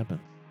 that didn't happen.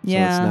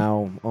 Yeah. So it's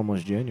now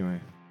almost January.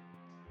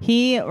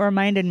 He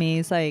reminded me,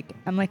 he's like,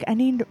 I'm like, I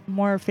need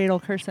more Fatal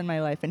Curse in my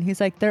life. And he's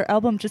like, their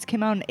album just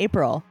came out in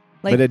April.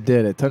 Like, But it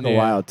did. It took a Yeah.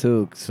 while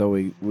too. So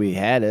we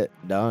had it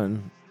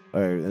done,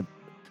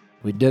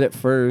 we did it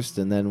first,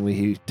 and then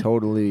we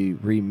totally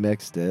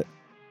remixed it,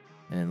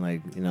 and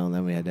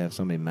then we had to have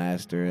somebody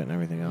master it and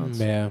everything else.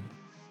 Yeah.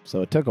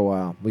 So it took a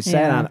while. We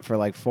sat Yeah. on it for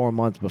like 4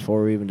 months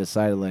before we even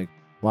decided like,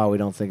 wow, we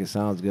don't think it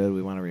sounds good.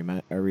 We want to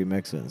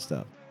remix it and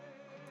stuff.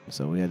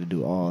 So we had to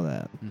do all of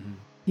that. Mm-hmm.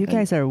 you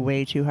guys are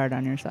way too hard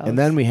on yourselves. And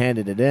then we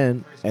handed it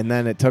in, and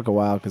then it took a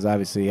while because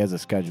obviously he has a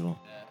schedule,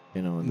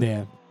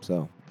 Yeah.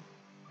 So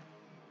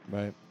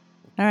Right.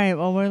 All right.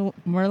 Well,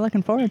 we're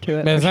looking forward to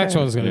it. Man, for this next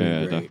sure. one's gonna Yeah,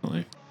 be great.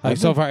 definitely. Like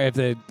so far, if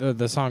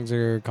the songs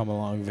are coming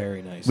along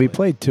very nicely. we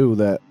played 2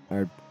 that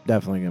are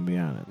definitely gonna be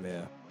on it,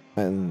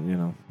 Yeah. and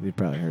you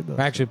probably heard those.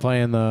 We're actually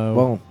playing the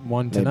one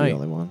Maybe the tonight.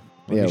 only one.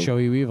 Let Yeah, me show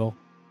you evil.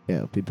 yeah,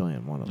 we'll be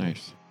playing one of them.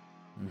 Nice.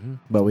 Mm-hmm.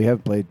 But we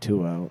have played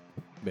 2 out,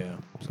 Yeah.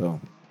 so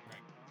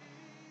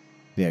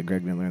yeah,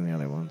 Greg didn't learn the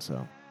other one,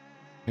 so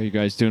Are you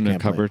guys doing a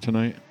Can't play. cover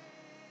tonight?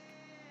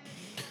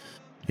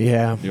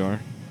 yeah, You are?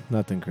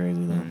 nothing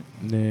crazy though. All right.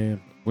 Nah.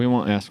 We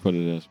won't ask what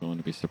it is. We want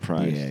to be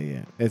surprised.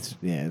 Yeah,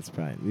 it's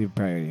probably you've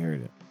probably already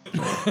heard it.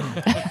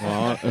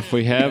 Well, if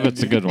we have,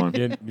 it's a good one.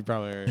 You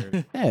probably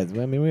heard. Yeah, I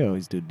mean we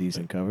always do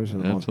decent covers for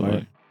the most part.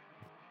 Absolutely.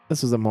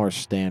 This is a more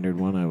standard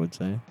one, I would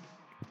say.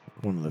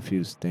 One of the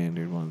few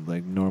standard ones,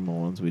 like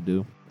normal ones we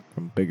do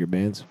from bigger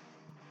bands.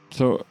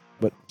 So,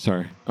 But-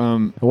 sorry.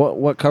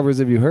 What covers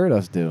have you heard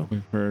us do?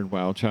 We've heard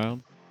Wild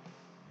Child.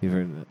 You've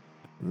heard it?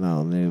 No,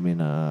 I mean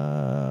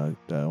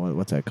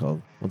what's that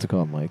called? What's it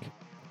called, Mike?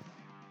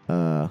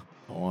 I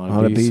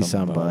Wanna be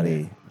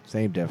somebody.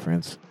 Same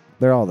difference.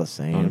 They're all the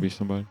same. Want to be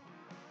somebody?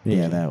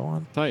 Yeah, that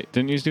one. Tight.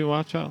 Didn't you do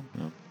Wild Child?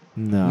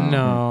 No.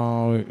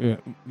 No.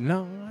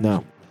 No.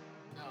 No.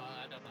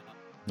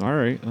 All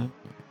right.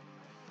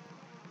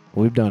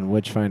 We've done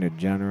Witchfinder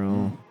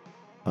General,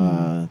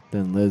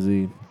 then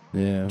Lizzie,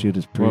 Yeah.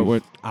 Judas Priest,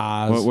 What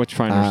Oz.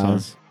 Witchfinder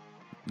Oz, song?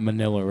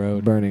 Manila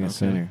Road. Burning a Okay.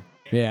 Sinner.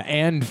 Yeah,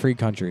 and Free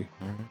Country.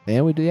 All right.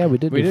 Yeah, we did. We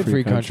do did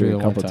Free Country a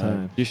one couple time.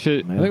 times. You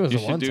should. I think it was you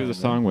the should one do time, the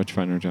song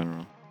Witchfinder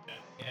General.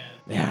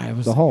 Yeah, it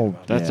was The whole- thinking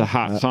about That's Yeah. a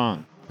hot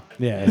song.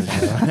 that. Yeah,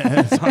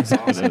 that song's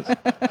awesome.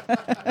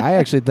 I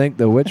actually think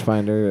the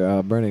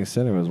Witchfinder Burning a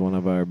Sinner was one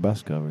of our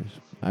best covers.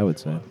 I would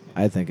say.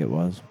 I think it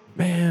was.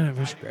 Man, I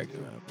wish Greg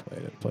would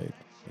have played it.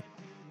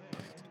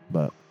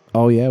 But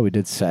oh yeah, we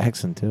did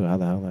Saxon too. How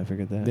the hell did I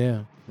forget that?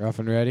 Yeah, Rough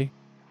and Ready.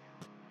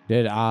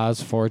 Did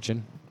Oz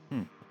Fortune.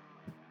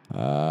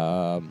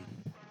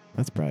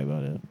 That's probably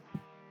about it.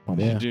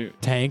 Yeah. Should do-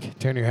 Tank.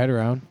 Turn your head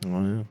around.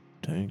 Oh yeah.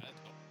 Dang.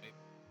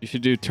 You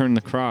should do Turn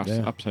the Cross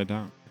Yeah. upside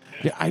down.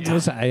 Yeah,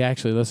 I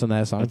actually listened to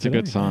that song. That's a today.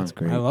 good song. That's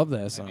great. I love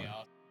that song.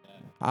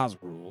 Oz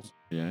rules.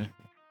 Yeah.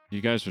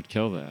 You guys would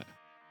kill that.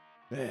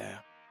 Yeah.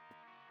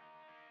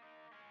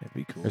 That'd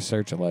be cool. Or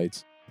Search of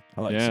Lights.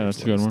 I like Yeah, Search that's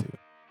of a good Lights, one. too.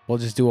 We'll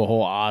just do a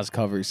whole Oz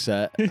cover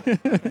set. Oh,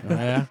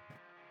 yeah.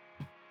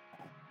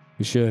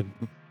 You should.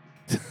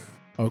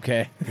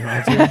 Okay. You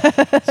want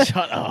to?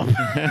 Shut up.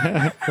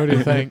 What do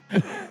you think?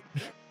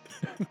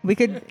 We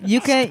could. You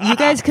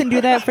guys can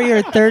do that for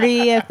your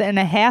 30th and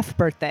a half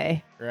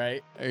birthday.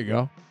 Right? There you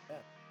go.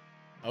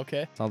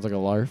 Okay. Sounds like a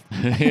larf.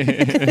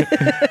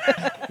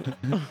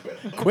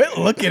 Quit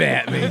looking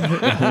at me.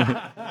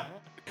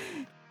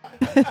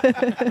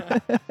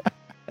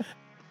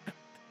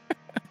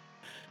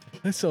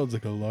 That sounds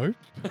like a larp.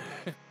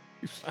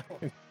 You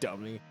fucking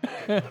dummy.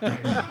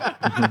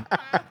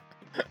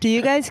 Do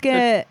you guys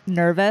get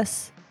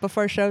nervous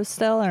before shows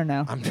still or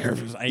no? I'm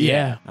nervous.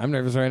 Yeah, I'm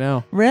nervous right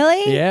now.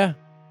 Really? Yeah.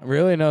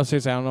 Really? No,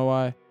 seriously, I don't know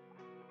why.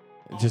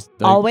 Just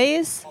like,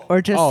 Always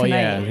or just Oh tonight?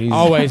 yeah, he's-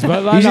 always.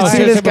 But You should no, see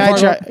seriously, this guy.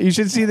 before- You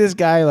should see this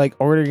guy like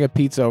ordering a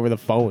pizza over the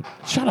phone.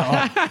 Shut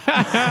up.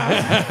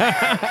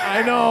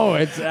 I know.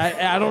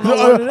 I don't know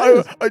what it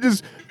is. I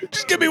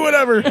just give me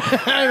whatever.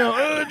 I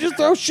know. Just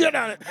throw shit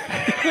on it.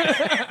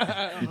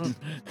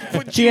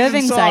 Do you have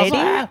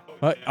anxiety?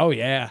 Oh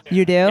yeah.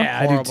 You do? Yeah,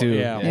 I do Horrible. too.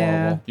 Yeah.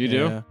 Yeah. Horrible. You do?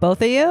 Yeah.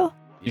 Both of you?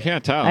 You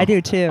can't tell. I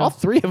do too. All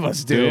three of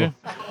us Do do. you?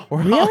 We're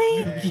all-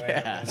 Really?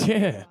 yeah.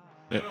 Yeah.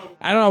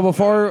 I don't know.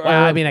 Before.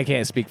 Well, I mean, I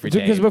can't speak for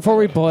because Dave. before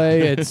we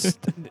play, it's.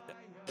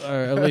 Or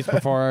at least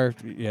before.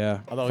 Yeah.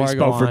 Although before he I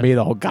go spoke for on. me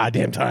the whole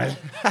goddamn time.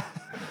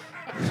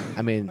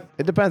 I mean,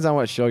 it depends on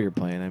what show you're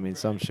playing. I mean,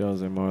 some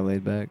shows are more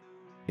laid back.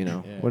 You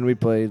know, Yeah. when we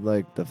played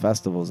like the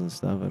festivals and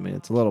stuff, I mean,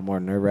 it's a little more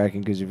nerve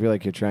wracking because you feel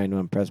like you're trying to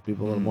impress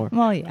people a little more,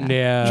 Well, yeah.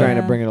 Yeah. trying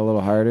to bring it a little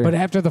harder. But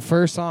after the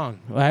first song,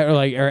 or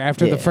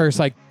after the Yeah.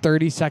 first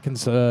 30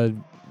 seconds,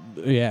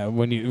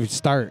 when you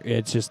start,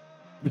 it's just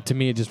to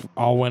me it just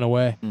all went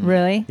away.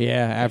 Really?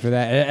 Yeah, after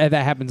that,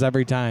 that happens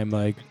every time.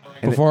 Like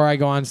And before I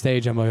go on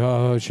stage, I'm like,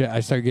 oh shit, I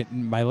start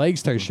getting my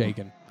legs start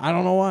shaking. I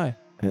don't know why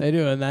they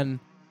do, and then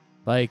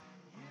like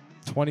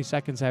 20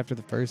 seconds after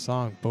the first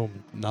song,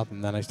 boom, nothing.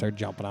 Then I start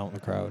jumping out in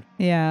the crowd.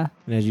 Yeah.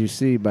 And as you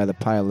see by the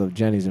pile of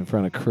Jennies in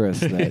front of Chris,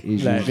 that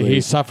he's That usually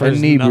he suffers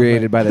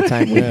inebriated by the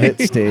time we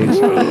hit stage.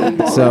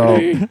 So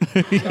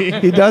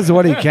he does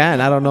what he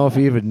can. I don't know if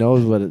he even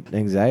knows what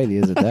anxiety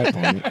is at that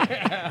point.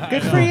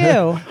 Good for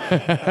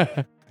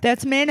you.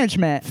 That's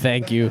management.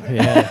 Thank you.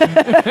 Yeah.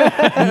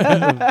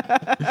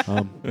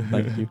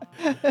 Thank you.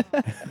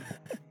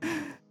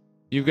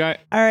 You got.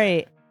 All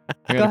right.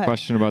 I Go got a ahead.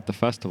 question about the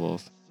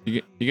festivals.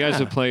 You guys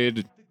have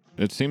played.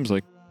 It seems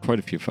like quite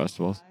a few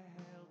festivals.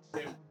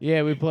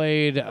 Yeah, we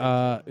played.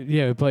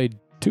 We played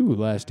 2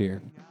 last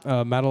year.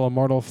 Metal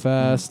Immortal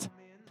Fest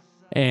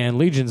and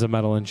Legions of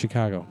Metal in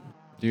Chicago.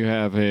 Do you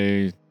have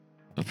a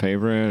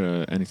favorite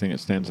or anything that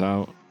stands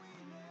out?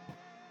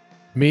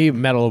 Me,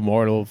 Metal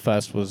Immortal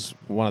Fest was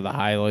one of the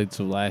highlights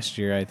of last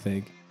year. I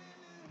think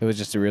it was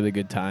just a really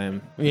good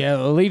time. Yeah,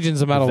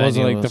 Legions of Metal was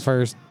venue like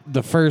was-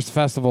 the first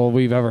festival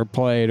we've ever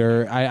played,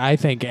 or I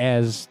think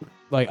as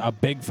like a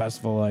big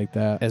festival like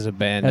that As a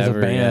band, as ever,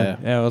 a band.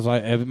 Yeah. It was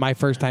like my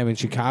first time in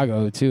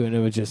Chicago too, and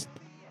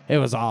it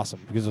was awesome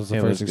because it was the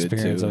It first was good,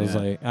 experience. too, I was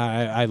yeah. like,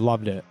 I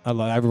loved it.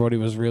 Everybody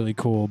was really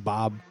cool.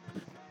 Bob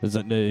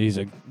he's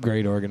a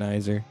great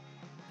organizer.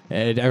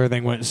 And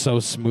everything went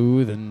so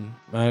smooth, and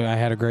I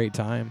had a great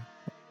time.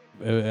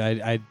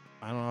 I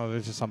don't know.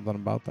 There's just something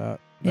about that.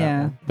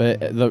 Yeah. one.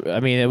 But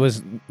it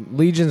was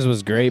Legions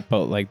was great,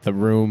 but like the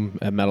room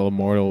at Metal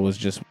Immortal was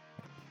just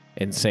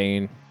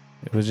insane.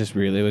 It was just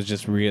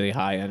really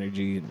high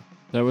energy. And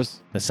That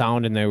was the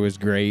sound in there was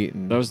great,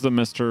 and the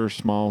Mr.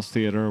 Smalls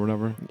Theater or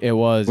whatever. it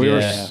was.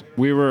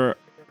 We were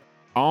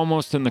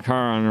almost in the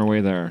car on our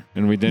way there,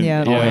 and we didn't.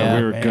 Yeah. Yeah, Oh, yeah.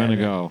 we were Man. gonna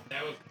go.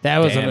 That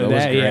was Damn, it was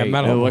yeah. great.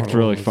 Metal It looked Immortal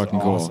really was fucking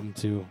cool. awesome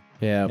too.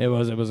 yeah. It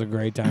was a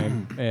great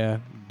time. Yeah,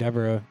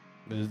 Deborah.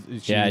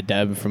 Yeah,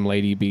 Deb from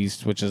Lady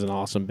Beast, which is an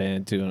awesome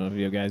band too. I don't know if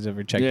you guys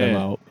ever checked them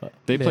Yeah. out. But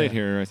They played Yeah.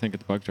 here, I think, at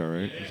the Bug Jar,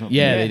 right? Or something.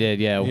 yeah, they did.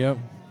 Yeah, Yep.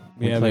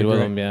 we Yeah, played they're with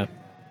great. them. Yeah,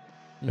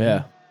 Mhm.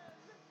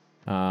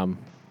 yeah.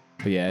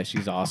 But yeah,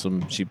 she's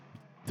awesome.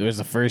 It was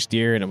the first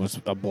year, and it was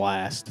a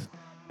blast.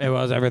 It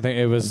was everything.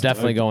 It was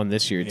Definitely going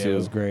this year Yeah, too. it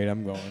was great.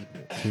 I'm going.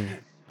 Too.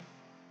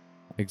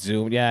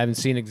 Exhumed. Yeah, I haven't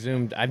seen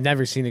Exhumed. I've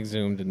never seen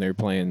Exhumed, and they're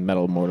playing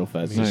Metal Immortal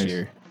Fest Nice. this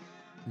year.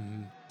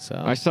 Mhm. So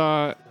I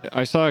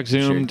saw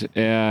Exhumed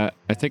at,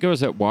 I think it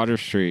was at Water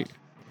Street,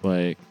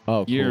 like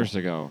cool. years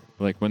ago.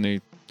 Like when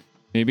they,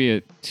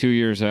 maybe 2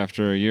 years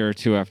after, a year or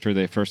two after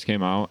they first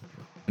came out.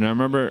 And I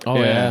remember, Oh,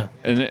 yeah.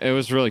 and it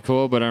was really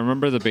cool. But I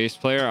remember the bass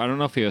player. I don't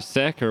know if he was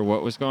sick or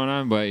what was going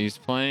on, but he's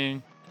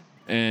playing,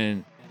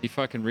 and he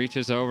fucking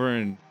reaches over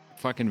and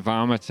fucking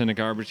vomits in a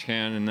garbage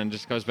can, and then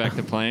just goes back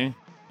to playing.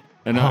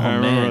 And Oh, I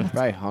remember man.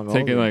 Probably hungover.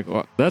 thinking like,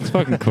 well, that's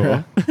fucking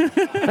cool.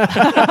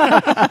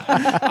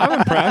 I'm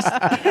impressed.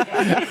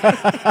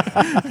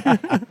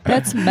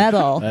 That's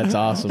metal. That's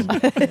awesome.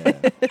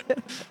 That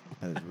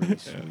is really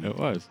sweet. It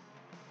was.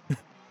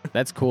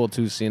 That's cool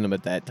too, seeing them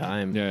at that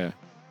time. Yeah.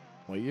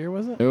 What year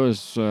was it? It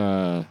was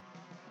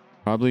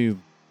probably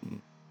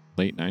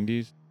late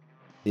 90s.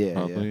 Yeah,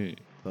 Probably. yeah.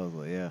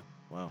 Totally, yeah.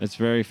 Wow. It's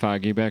very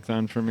foggy back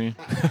then for me.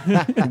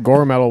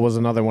 Gore Metal was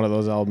another one of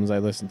those albums I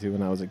listened to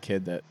when I was a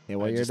kid. That Yeah,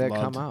 what I year just did that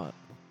loved. come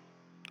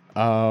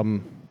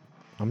out?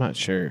 I'm not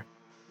sure.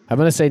 I'm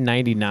gonna say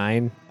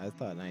 99. I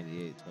thought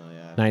 98, so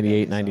yeah.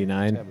 98, Gotta be something.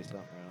 99. Gotta be something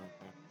around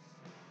there.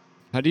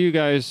 How do you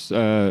guys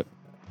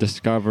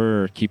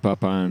discover or keep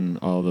up on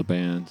all the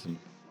bands and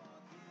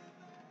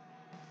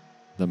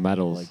the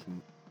metals? Like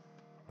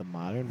the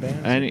modern bands?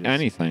 or just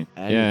Anything.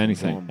 Yeah, anything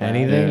anything. going back?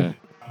 Anything? Yeah.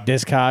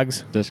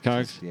 Discogs.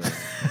 Discogs? Yeah,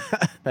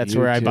 That's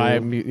where I buy.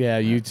 YouTube.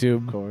 Yeah,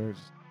 YouTube. of course.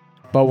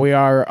 But we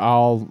are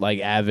all like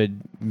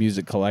avid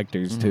music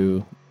collectors Mhm.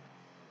 too.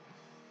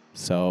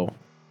 So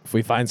if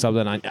we find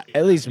something on,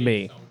 at least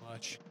me.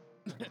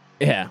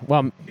 Yeah.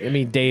 Well, I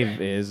mean, Dave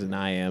is, and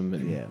I am,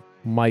 and Yeah,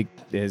 Mike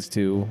is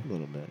too. a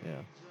little bit, yeah.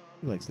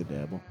 He likes to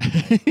dabble.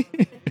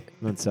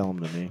 Then sell them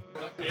to me.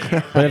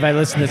 But if I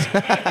listen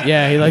to,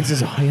 yeah, he likes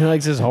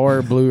his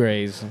horror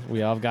Blu-rays.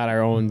 We all got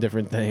our own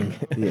different thing.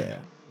 Yeah.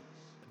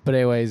 But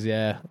anyways,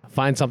 yeah,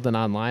 find something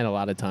online a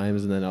lot of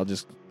times, and then I'll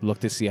just look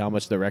to see how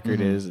much the record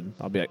is, and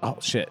I'll be like, oh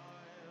shit,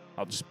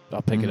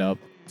 I'll pick it up.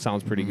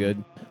 Sounds pretty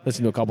good.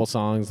 Listen to a couple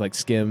songs like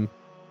Skim.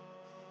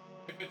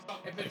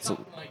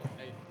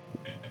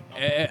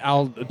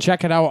 I'll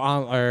check it out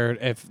on, or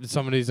if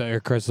somebody's or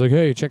Chris is like,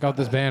 hey, check out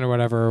this band or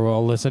whatever,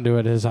 we'll listen to it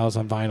at his house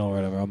on vinyl or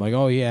whatever. I'm like,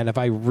 oh yeah, and if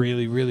I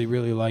really, really,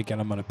 really like it,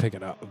 I'm gonna pick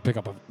it up.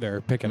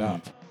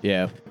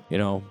 Yeah, You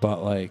know,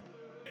 but like,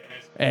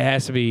 it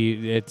has to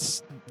be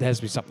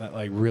something that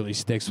like really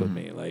sticks with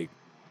me. Like,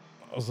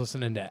 I was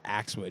listening to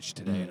Axe Witch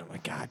today, and I'm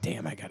like, God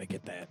damn, I gotta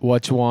get that.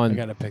 which one? I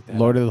gotta pick that.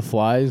 Lord of the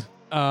Flies.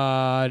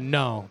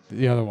 No,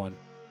 the other one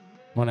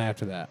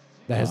after that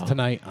has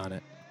Tonight on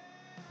it.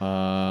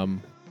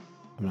 I'm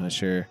not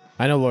sure.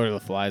 I know Lord of the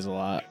Flies a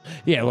lot.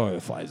 Yeah, Lord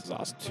of the Flies is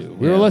awesome too.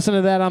 We were listening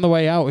to that on the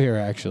way out here,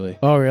 actually.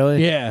 Oh,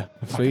 really? Yeah,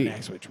 Sweet. Fucking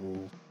Axe Witch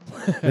rule.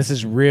 This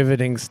is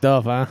riveting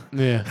stuff, huh?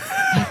 Yeah.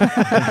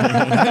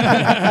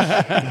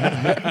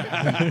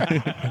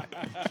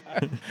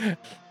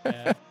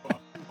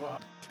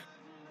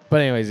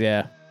 But anyways,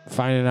 yeah.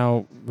 Finding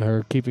out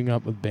or keeping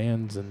up with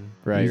bands and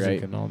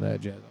music and all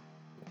that jazz.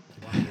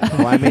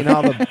 Well, I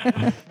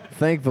mean,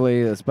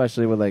 thankfully,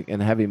 especially with like in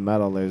heavy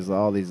metal, there's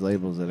all these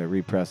labels that are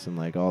repressing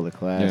like all the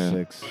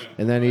classics,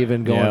 and then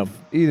even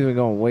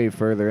going way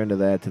further into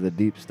that to the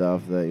deep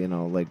stuff that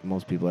like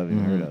most people haven't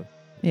even heard of.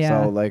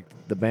 Yeah. So like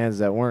the bands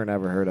that weren't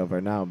ever heard of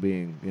are now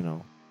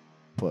being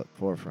put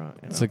forefront.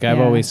 It's like I've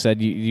always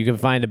said, you can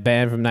find a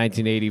band from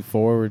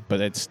 1984,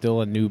 but it's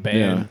still a new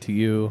band to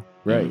you.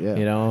 Right.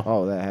 Yeah.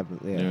 Oh, that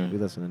happens. Yeah. We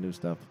listen to new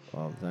stuff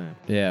all the time.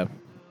 Yeah.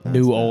 That's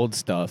New that. old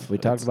stuff. We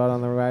talked about it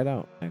on the ride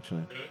out,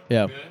 actually.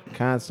 Yeah.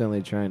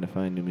 Constantly trying to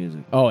find new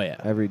music. Oh yeah.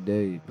 Every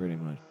day, pretty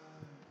much.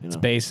 It's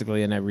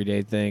basically an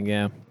everyday thing.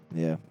 Yeah.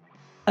 Yeah.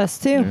 Us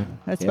too. Yeah.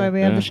 That's why we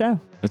have the show.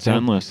 It's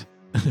endless.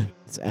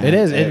 It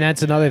is, and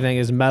that's another thing.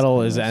 Is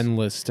metal is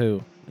endless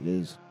too. It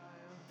is.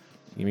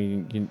 I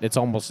mean, it's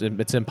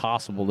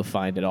impossible to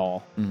find it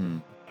all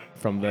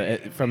from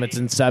its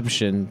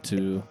inception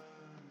to.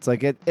 It's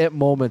like at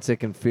moments it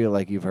can feel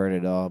like you've heard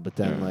it all, but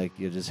then like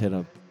you just hit a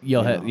or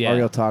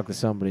you'll talk to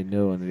somebody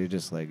new and you're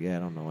just like, I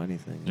don't know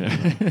anything.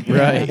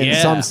 Right. In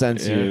some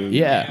sense,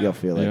 you'll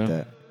feel like Yeah.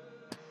 that.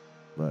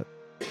 But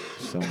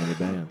so many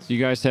bands. Do you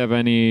guys have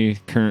any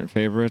current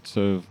favorites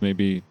of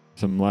maybe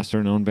some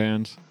lesser known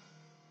bands?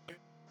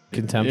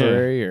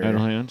 Contemporary or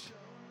Idle Hands?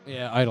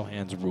 Yeah, Idle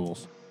Hands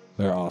rules.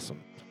 They're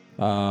awesome.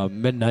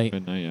 Midnight.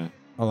 Midnight, yeah.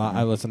 A lot.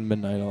 I listen to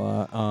Midnight a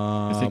lot.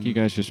 I think you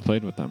guys just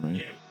played with them,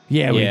 right?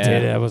 Yeah, we Yeah.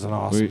 did. That was an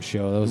awesome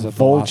show. That was a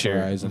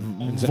Vulture.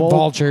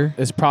 Vulture.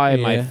 It's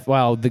probably Yeah.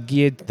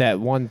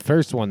 the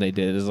first one they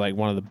did is like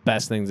one of the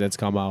best things that's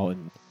come out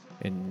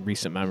in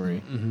recent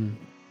memory,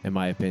 in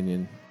my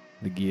opinion.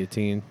 The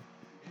Guillotine.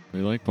 We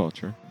like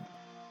Vulture.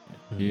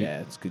 Yeah,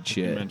 it's good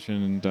You shit.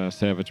 mentioned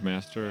Savage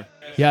Master.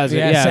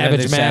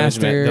 Savage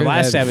Master. The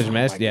last That- Savage oh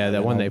Master, my yeah, God,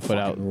 that one they album put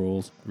out fucking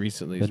rules.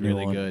 recently The is new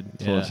really one. good.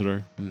 Yeah.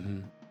 Solicitor.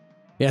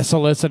 Yeah,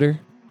 Solicitor.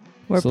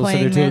 We're Solicitor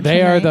playing too. that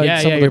They are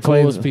tonight. some of the you're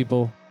playing coolest them.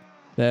 people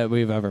that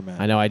we've ever met.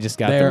 I know. I just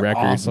got They're the record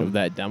awesome. of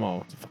that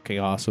demo. It's fucking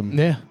awesome.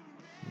 Yeah,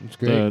 it's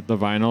great. The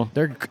vinyl.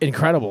 They're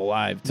incredible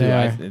live too. They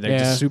are. They're Yeah.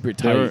 just super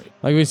They were- tight.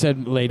 Like we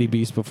said, Lady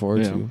Beast before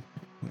Yeah. too.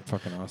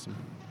 Fucking awesome.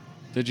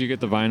 Did you get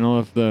the vinyl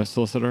of the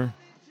Solicitor?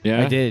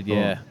 Yeah, I did. Cool.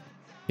 Yeah,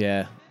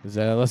 yeah,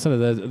 Listen to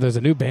this. There's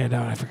a new band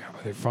out. I forgot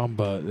where they're from,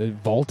 but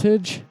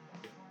Voltage.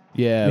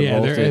 yeah. Yeah,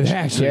 Voltage. they're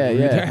actually yeah.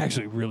 they're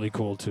actually really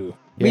cool too.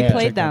 We Yeah.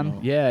 played Check them them.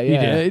 out. Yeah, You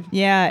yeah. did?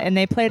 Yeah, and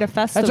they played a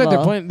festival. That's right.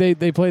 They're playing.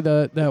 They played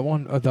that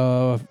one.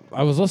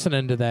 I was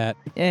listening to that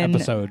in,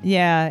 episode.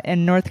 Yeah,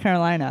 in North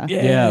Carolina.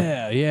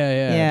 Yeah.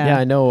 Yeah,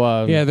 I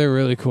know. Yeah, they're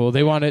really cool.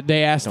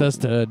 They asked us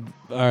to,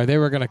 or they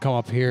were gonna come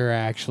up here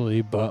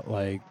actually, but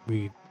like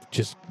we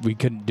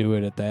couldn't do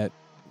it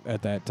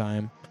at that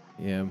time.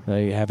 Yeah.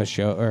 They have a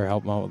show or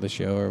help them out with the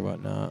show or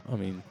whatnot. I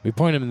mean, we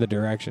point them in the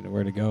direction of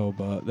where to go,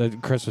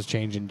 but Chris was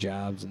changing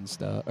jobs and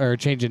stuff, or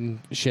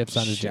changing shifts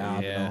on his Shit,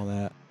 job yeah. and all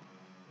that.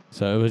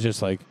 So it was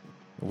just like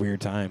a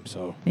weird time. So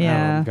I don't know,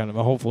 Yeah. I'm kind of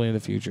hopefully in the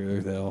future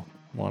they'll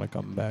want to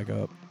come back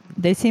up.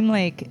 They seem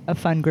like a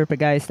fun group of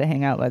guys to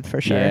hang out with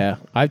for sure. Yeah,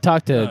 I've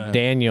talked to Yeah.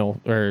 Daniel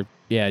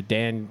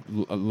Dan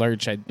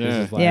Lurch. Is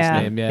his last Yeah.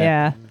 name.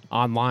 Yeah.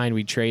 Online,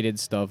 we traded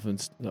stuff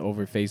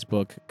over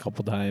Facebook a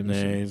couple times.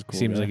 Yeah, he's a cool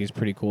Seems guy. like he's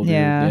pretty cool.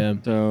 Yeah.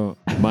 Dude. So,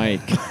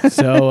 Mike, Yeah.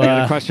 So I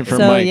got a question for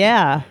So Mike.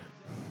 yeah.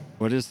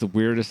 What is the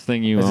weirdest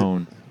thing you Is it-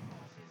 own?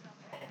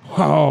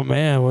 Oh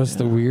man, what's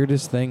the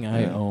weirdest thing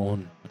I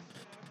own?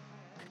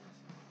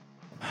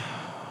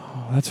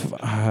 That's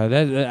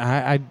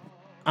I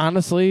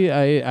honestly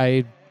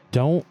I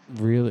don't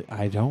really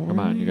Come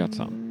on, you got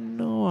something.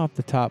 know off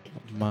the top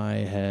of my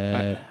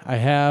head. I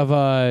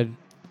have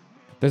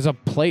there's a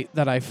plate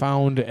that I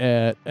found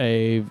at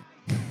a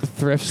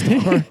thrift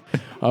store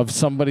of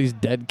somebody's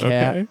dead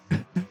cat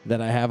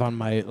that I have on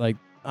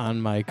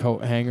my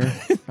coat hanger.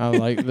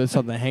 Like there's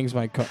something that hangs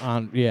my coat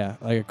on. Yeah,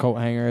 like a coat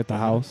hanger at the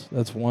house.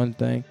 That's one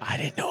thing. I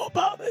didn't know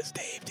about this,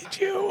 Dave. Did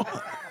you?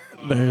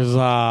 There's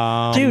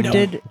Dude,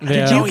 did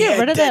you get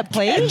rid of that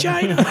plate?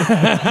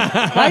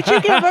 Why'd you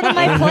get rid of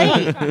my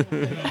plate?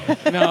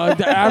 No,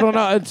 I don't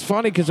know. It's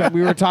funny because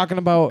we were talking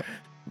about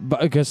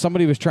because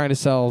somebody was trying to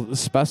sell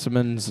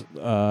specimens,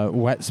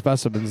 wet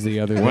specimens the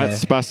other day. Wet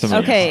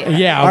specimen. Okay.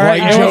 Yeah, All right,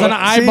 like, it was Joe- an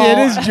eyeball. See, it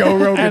is Joe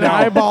Rogan An now.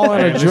 eyeball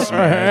in a Listen,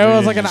 jar. man, It was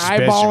dude, like an it's a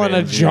eyeball in a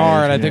specimen,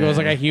 jar, dude, and I think it was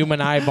yeah. like a human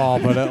eyeball,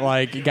 but it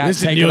like got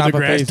Listen, taken Neil off of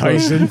deGrasse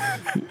Facebook.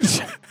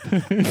 Tyson.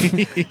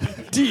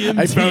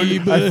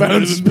 I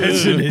found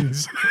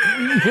specimens.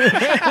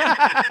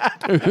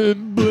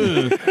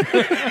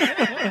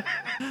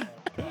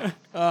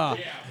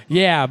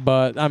 Yeah,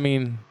 but I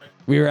mean,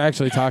 we were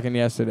actually talking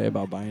yesterday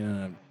about buying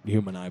a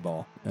human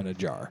eyeball in a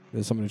jar.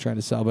 There's somebody trying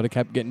to sell, but it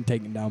kept getting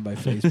taken down by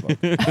Facebook.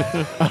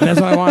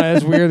 That's what I wanted.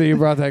 It's weird that you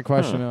brought that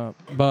question up.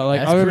 But like,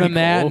 That's other pretty than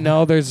that, cool.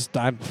 no, there's.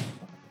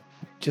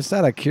 Just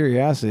out of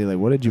curiosity, like,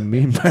 what did you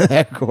mean by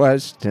that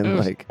question? It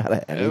was- Like, out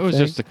of anything? It was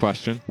just a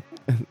question.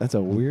 That's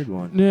a weird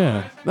one.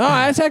 Yeah. No,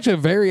 that's actually a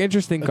very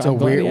interesting. That's I'm a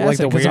glad weird- you like asked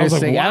the it, 'cause I was weirdest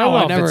like, thing. I wow, don't know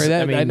I if never, it's- that,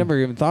 I I mean- never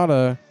even thought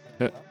of.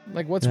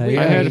 Like, what's Yeah, weird?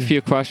 I yeah. had a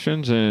few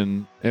questions,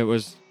 and it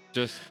was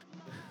just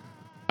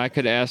I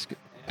could ask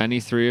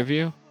any three of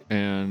you,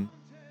 and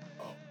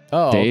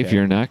Oh, Dave, okay.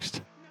 you're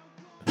next.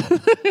 I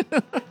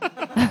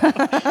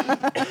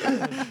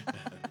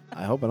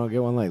hope I don't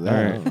get one like that. All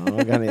I right. don't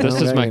got any- I This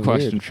don't is got my any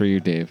question weird. for you,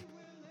 Dave.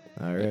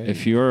 All right.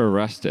 If you were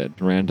arrested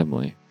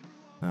randomly,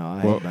 Oh,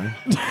 I Well-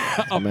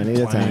 have been. Many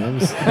a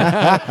times.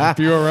 If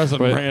you were arrested,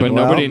 but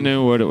nobody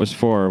knew what it was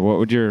for, what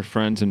would your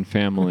friends and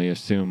family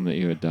assume that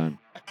you had done?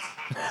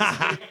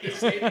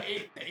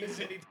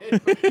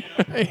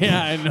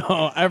 Yeah, I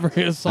know. Every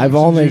assumption's I've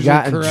only usually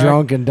gotten correct.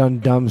 drunk and done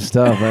dumb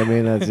stuff. I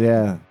mean, that's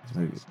yeah.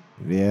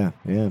 Yeah,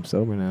 I'm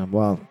sober now.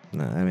 Well,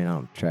 no, I mean, I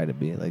don't try to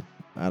be like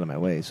out of my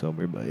way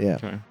sober, but yeah,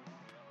 Okay.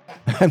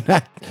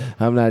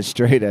 I'm not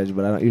straight edge,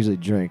 but I don't usually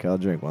drink. I'll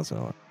drink once in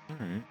a while. All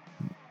right.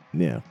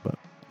 Yeah, but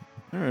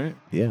All right.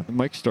 yeah,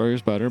 Mike's story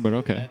is better, but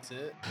okay. That's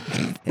it.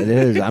 it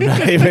is. I'm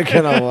not even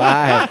gonna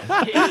lie.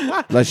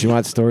 Unless you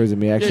want stories of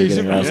me actually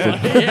getting arrested.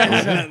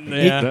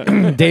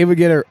 Yeah. Dave would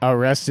get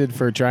arrested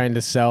for trying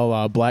to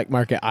sell black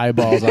market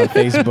eyeballs on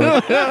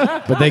Facebook,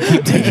 but they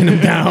keep taking him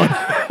down.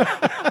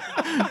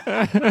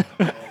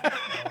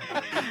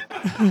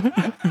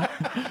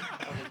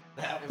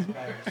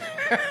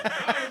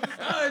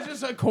 It's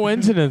just a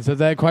coincidence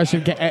that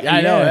question came. Yeah,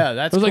 I know, yeah,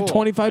 that's it was like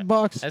cool.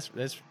 $25.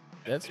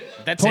 That's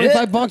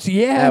 $25,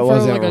 yeah. That for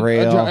wasn't like a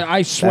real. jar.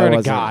 I swear That to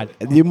wasn't-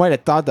 God. You might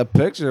have thought the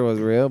picture was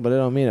real, but it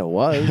don't mean it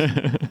was.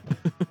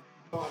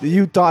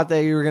 You thought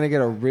that you were gonna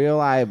get a real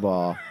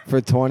eyeball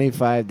for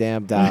 $25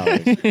 damn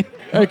dollars.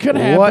 It could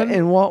happen. What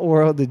in what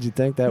world did you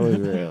think that was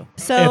real?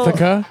 So,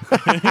 Ithaca?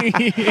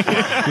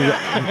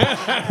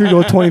 Here you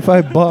go,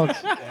 $25.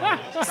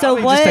 so Just a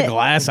what?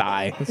 glass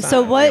eye. It's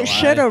So not a what real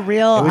should eye. a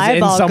real It was in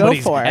eyeball go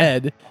somebody's for?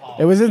 head.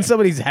 It was in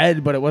somebody's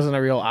head, but it wasn't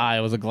a real eye.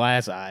 It was a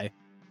glass eye.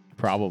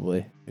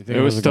 Probably. It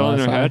was still in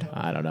their head?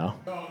 I don't know.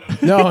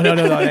 No.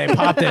 They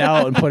popped it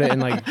out and put it in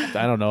like,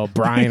 I don't know,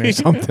 brine or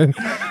something.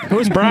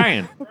 Who's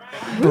Brian?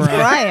 Who's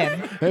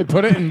Brian? They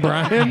put it in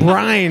Brian.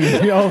 Brine.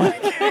 You know,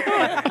 like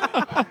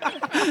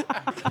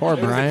Poor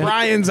Brian.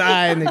 Brian's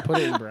eye, and they put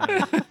it in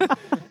brine.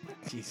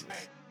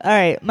 All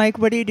right, Mike.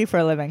 What do you do for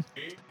a living?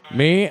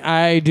 Me,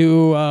 I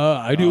do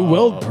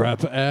weld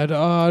prep at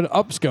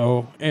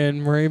Upsco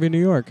in Moravian,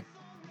 New York.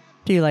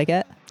 Do you like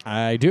it?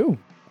 I do.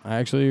 I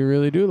actually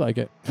really do like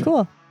it.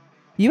 Cool.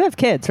 You have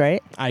kids,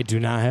 right? I do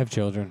not have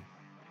children.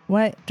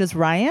 What? Does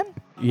Ryan?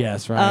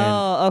 Yes, Ryan.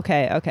 Oh,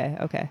 okay.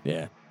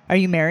 Yeah. Are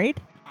you married?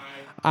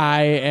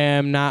 I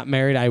am not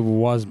married. I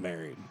was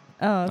married.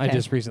 Oh, okay. I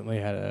just recently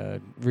got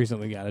a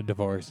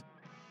divorce.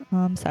 Oh,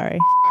 I'm sorry.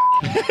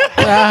 You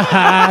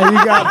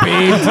got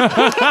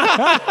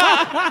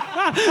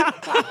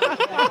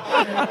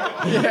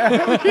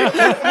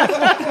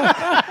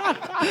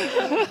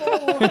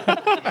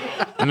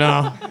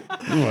No,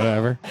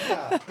 whatever.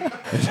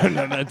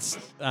 No, that's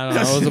I don't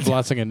know. It was a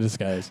blessing in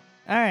disguise.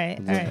 All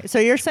right. So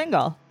you're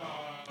single?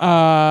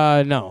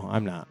 No,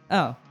 I'm not.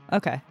 Oh,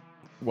 okay.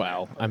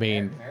 Well, I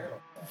mean,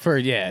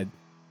 for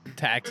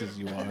taxes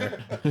you are.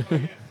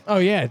 Oh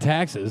yeah,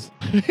 taxes.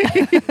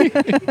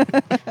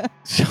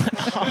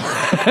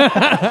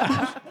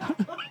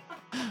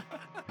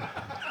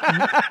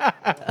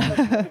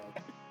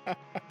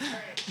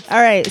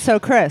 All right. So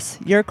Chris,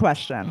 your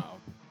question.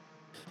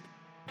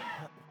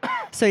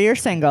 So you're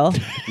single.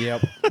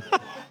 Yep.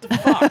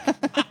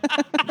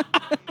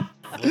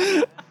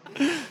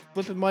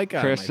 Flip the mic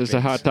on. Chris, Mike, is a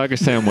please. hot dog a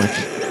sandwich?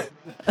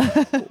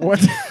 What?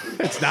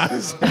 It's not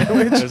a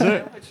sandwich. Is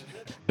it?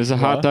 Is a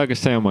hot What? dog a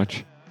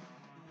sandwich?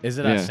 Is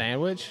it Yeah. a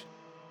sandwich?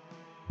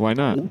 Why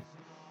not?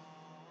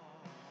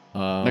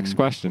 Next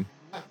question.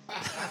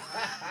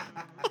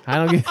 I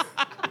don't get.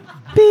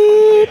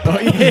 Beep. Oh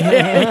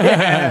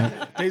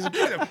yeah. He's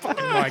a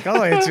fucking mic.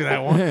 I'll answer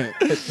that one.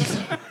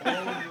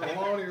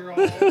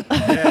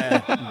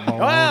 Yeah.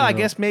 Well, I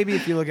guess maybe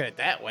if you look at it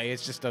that way,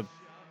 it's just a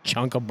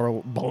chunk of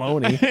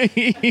bologna.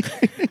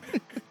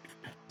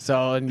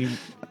 So, and you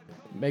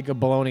make a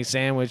bologna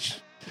sandwich.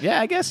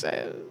 Yeah, I guess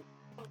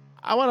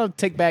I want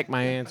to take back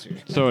my answer.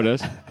 So it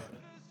is. No,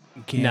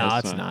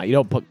 That's it's fine. not. You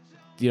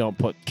don't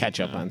put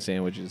ketchup on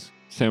sandwiches.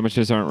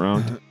 Sandwiches aren't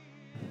round.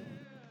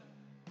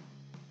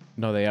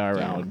 No, they are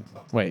round.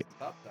 Wait.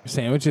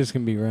 Sandwiches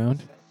can be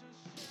round.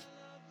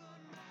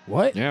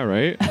 What? Yeah,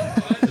 right. No,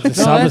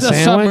 Sub a that's a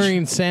sandwich?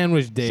 submarine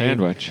sandwich, Dave.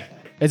 Sandwich.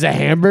 Is a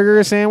hamburger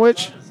a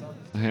sandwich?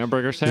 A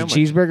hamburger sandwich.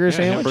 cheeseburger Yeah,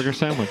 sandwich? Hamburger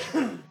sandwich.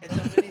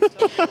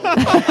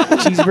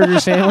 Cheeseburger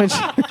sandwich?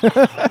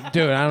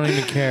 Dude, I don't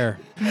even care.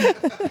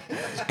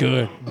 It's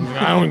good.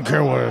 I don't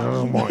care what it is. I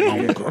don't want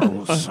it.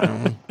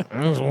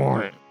 I just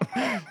want it.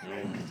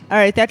 All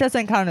right, that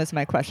doesn't count as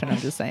my question. I'm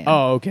just saying.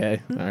 Oh,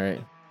 okay. All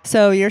right.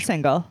 So you're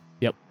single.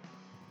 Yep.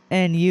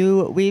 And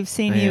we've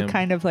seen I you am.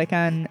 kind of like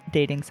on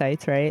dating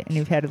sites, right? And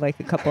you've had like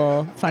a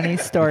couple funny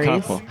stories.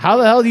 Couple. How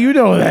the hell do you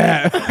know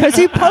that? Because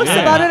you post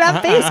about it on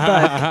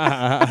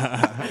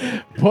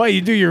Facebook. Boy,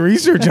 you do your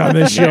research on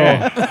this show.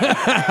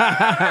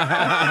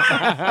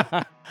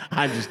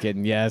 I'm just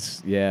kidding.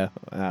 Yes. Yeah.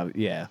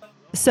 Yeah.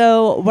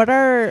 So what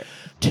are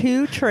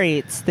 2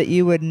 traits that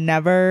you would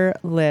never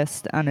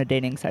list on a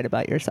dating site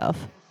about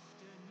yourself?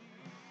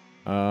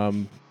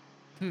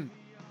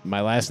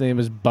 My last name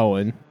is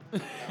Bowen.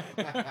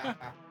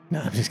 No,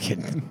 I'm just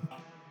kidding.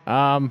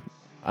 I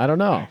don't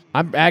know.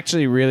 I'm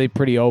actually really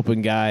pretty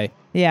open guy.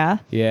 Yeah.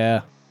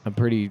 Yeah. I'm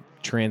pretty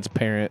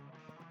transparent.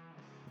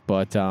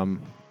 But I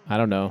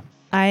don't know.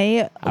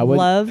 I would-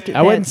 loved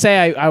I wouldn't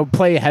say I would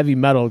play heavy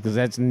metal because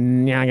that's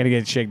not gonna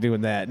get a chick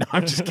doing that. No,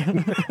 I'm just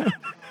kidding.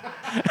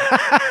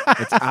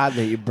 It's odd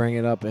that you bring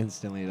it up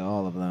instantly to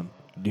all of them.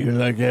 Do you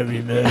like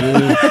heavy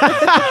metal?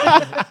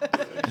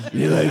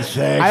 You like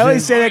sex? I only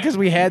say that because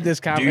we had this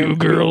conversation.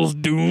 girls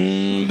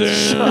doom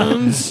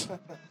dance?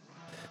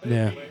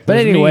 Yeah. But It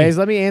was me anyways,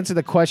 let me answer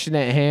the question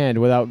at hand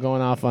without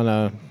going off on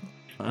a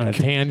on a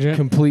tangent.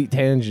 complete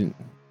tangent.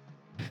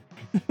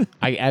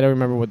 I don't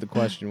remember what the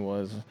question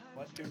was.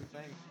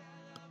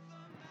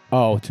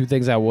 Oh, 2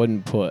 things I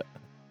wouldn't put.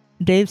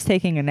 Dave's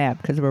taking a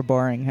nap because we're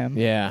boring him.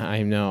 Yeah,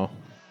 I know.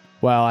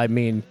 Well, I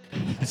mean,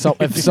 so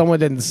if someone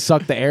didn't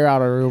suck the air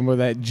out of a room with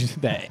that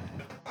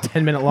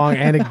 10-minute long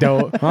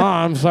anecdote. Oh,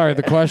 I'm sorry.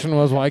 The question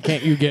was, why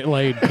can't you get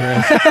laid,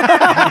 Chris?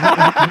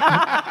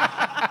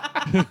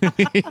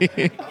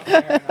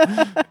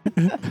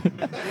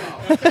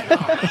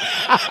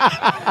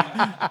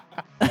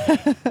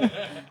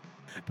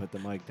 Put the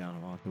mic down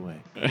and walked away.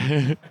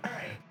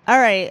 All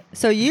right.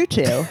 So you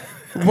 2,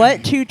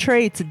 what 2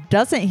 traits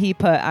doesn't he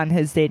put on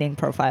his dating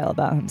profile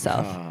about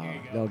himself?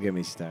 Don't get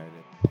me started.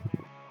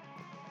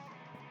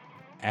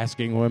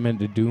 Asking women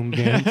to doom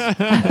dance.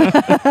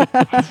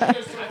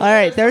 All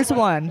right. There's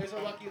one. There's a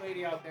lucky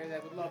lady out there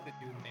that would love to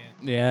do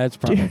that. Yeah, it's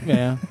probably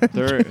yeah.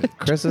 They're,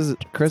 Chris is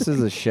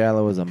as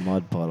shallow as a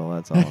mud puddle.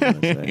 That's all I'm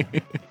gonna say.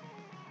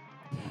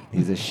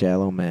 He's a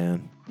shallow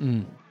man.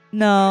 Mm.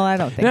 No, I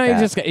don't think No,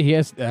 that. he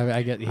has. He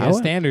I has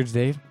would- standards,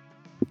 Dave.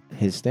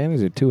 His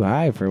standards are too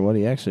high for what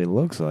he actually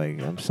looks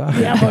like. I'm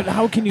sorry. Yeah, but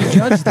how can you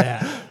judge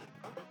that?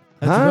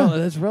 That's, Huh?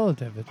 that's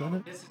relative,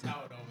 isn't it?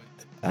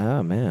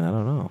 Ah, man, I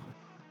don't know.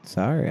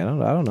 Sorry, I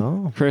don't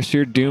know. Chris,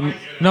 you're doomed.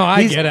 No,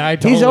 I He's- get it. I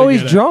totally He's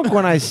always get it. drunk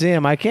when I see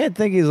him. I can't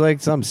think he's like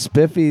some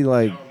spiffy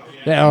like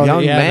Yeah,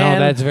 young yeah, man.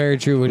 no, that's very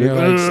true. When you're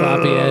like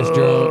sloppy ass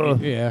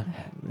drunk. Yeah,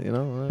 you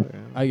know. Whatever.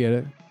 I get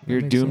it.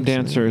 Your makes doom some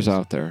dancers sense.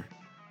 out there.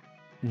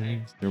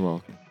 You're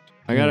welcome.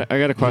 I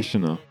got a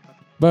question though.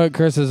 But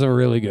Chris is a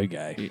really good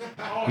guy. He's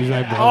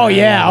my brother. Oh,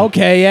 yeah.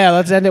 Okay, yeah.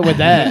 Let's end it with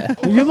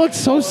that. You look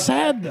so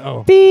sad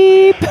though.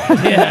 Beep.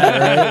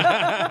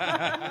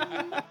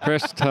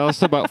 Chris, tell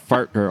us about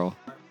Fart Girl.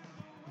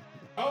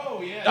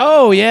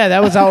 Oh, yeah.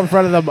 That was out in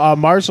front of the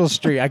Marshall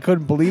Street. I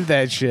couldn't believe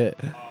that shit.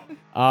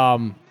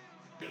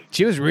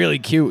 She was really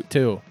cute,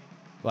 too.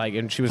 Like,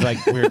 and she was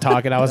like, we were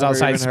talking. I was Never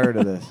outside. even heard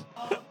of this.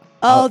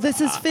 Oh,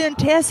 this is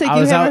fantastic. I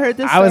You was haven't out- heard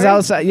this I was story?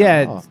 outside.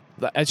 Yeah.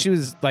 Oh. And she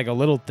was like a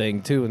little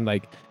thing, too. And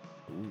like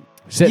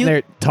sitting You-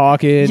 there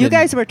talking. You and-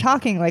 guys were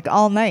talking like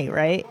all night,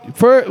 right?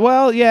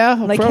 yeah,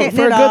 Like for hitting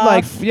a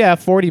it good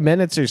off. 40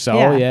 minutes or so,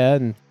 Yeah. yeah.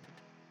 And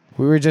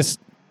we were just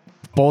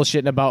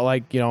bullshitting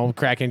about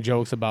cracking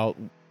jokes about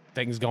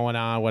things going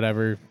on,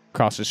 whatever.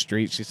 Across the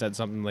street, she said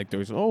something like there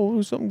was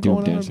something Doom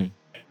going dancing. on.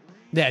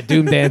 Yeah,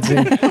 doom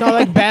dancing. No,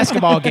 like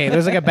basketball game.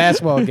 There's like a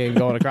basketball game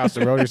going across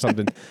the road or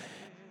something.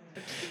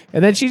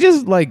 And then she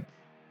just I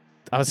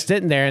was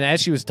sitting there, and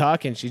as she was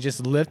talking, she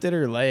just lifted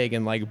her leg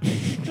and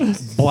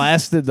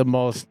blasted the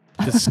most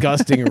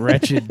disgusting,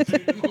 wretched,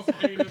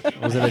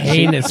 Was it a cheek?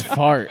 heinous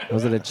fart.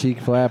 Was it a cheek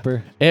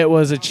flapper? It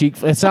was a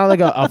cheek. It sounded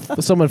like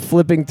someone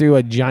flipping through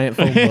a giant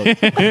phone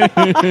book,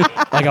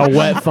 like a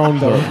wet phone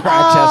book.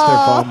 Rochester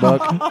phone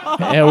book.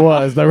 It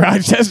was the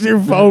Rochester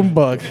phone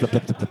book.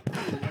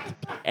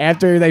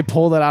 After they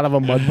pulled it out of a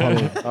mud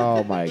puddle.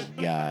 Oh my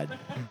god.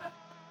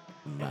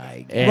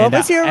 My god. And What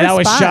was your and I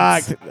was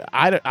response? shocked.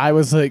 I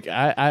was like,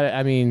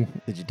 I mean,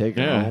 Did you take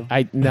her Yeah.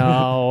 home?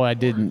 no, I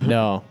didn't.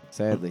 No,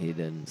 Sadly, he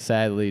didn't.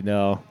 sadly,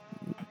 no.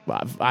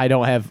 I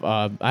don't have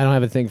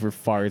a thing for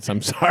farts.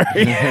 I'm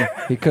sorry.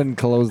 He couldn't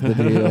close the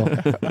deal.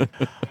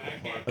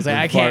 I was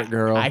like, Fart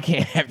girl. I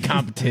can't have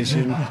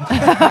competition.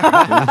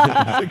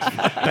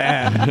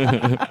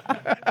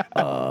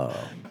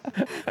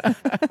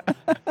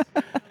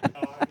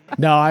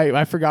 No,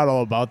 I forgot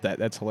all about that.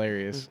 That's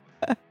hilarious.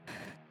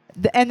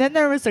 And then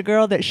there was a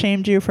girl that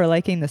shamed you for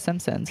liking The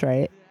Simpsons,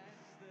 right?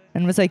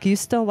 And was like, you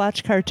still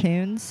watch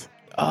cartoons?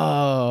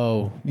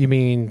 Oh, you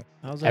mean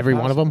How's that every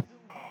one of possible? them?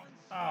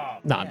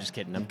 No, I'm just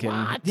kidding. I'm kidding.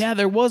 Yeah,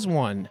 there was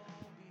one.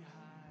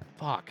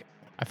 Fuck.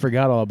 I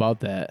forgot all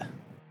about that.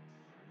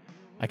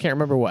 I can't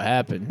remember what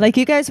happened. Like,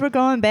 you guys were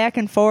going back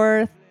and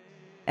forth,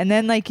 and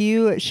then, like,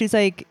 she's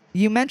like,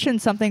 you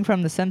mentioned something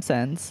from The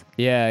Simpsons.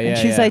 Yeah. And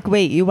she's like,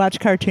 wait, you watch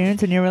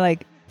cartoons? And you were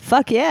like,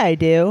 fuck yeah, I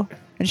do.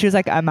 And she was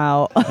like, I'm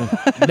out.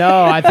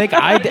 No, I think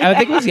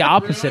it was the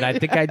opposite. I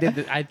think I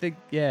did. I think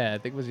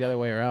it was the other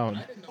way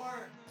around.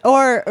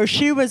 Or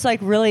she was, like,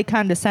 really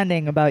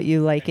condescending about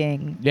you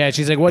liking. Yeah,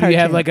 she's like, "What do you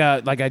have,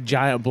 cartoon. like a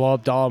giant blow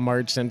up doll of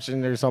Marge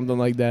Simpson or something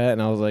like that?"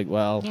 And I was like,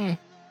 "Well,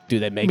 do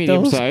they make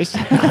Medium those?" size.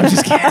 I'm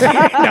just kidding.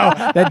 No,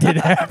 that did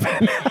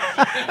happen.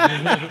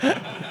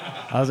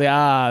 I was like,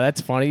 that's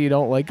funny. You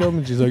don't like them?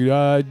 And she's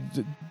like,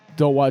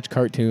 don't watch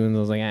cartoons. I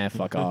was like,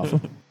 fuck off.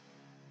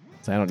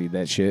 So I don't need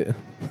that shit.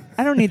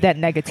 I don't need that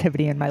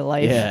negativity in my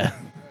life. Yeah.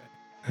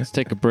 Let's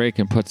take a break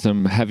and put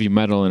some heavy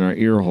metal in our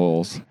ear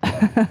holes.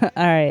 All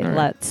right,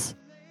 let's.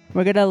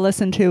 We're going to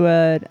listen to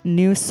a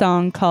new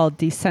song called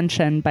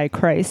Dissension by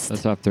Christ.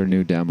 That's off their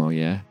new demo,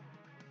 yeah?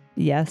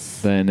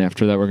 Yes. Then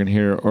after that, we're going to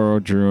hear Oro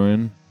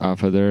Druin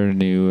off of their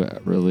new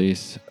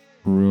release,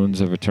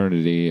 Ruins of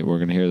Eternity. We're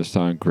going to hear the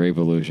song Grave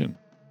Illusion.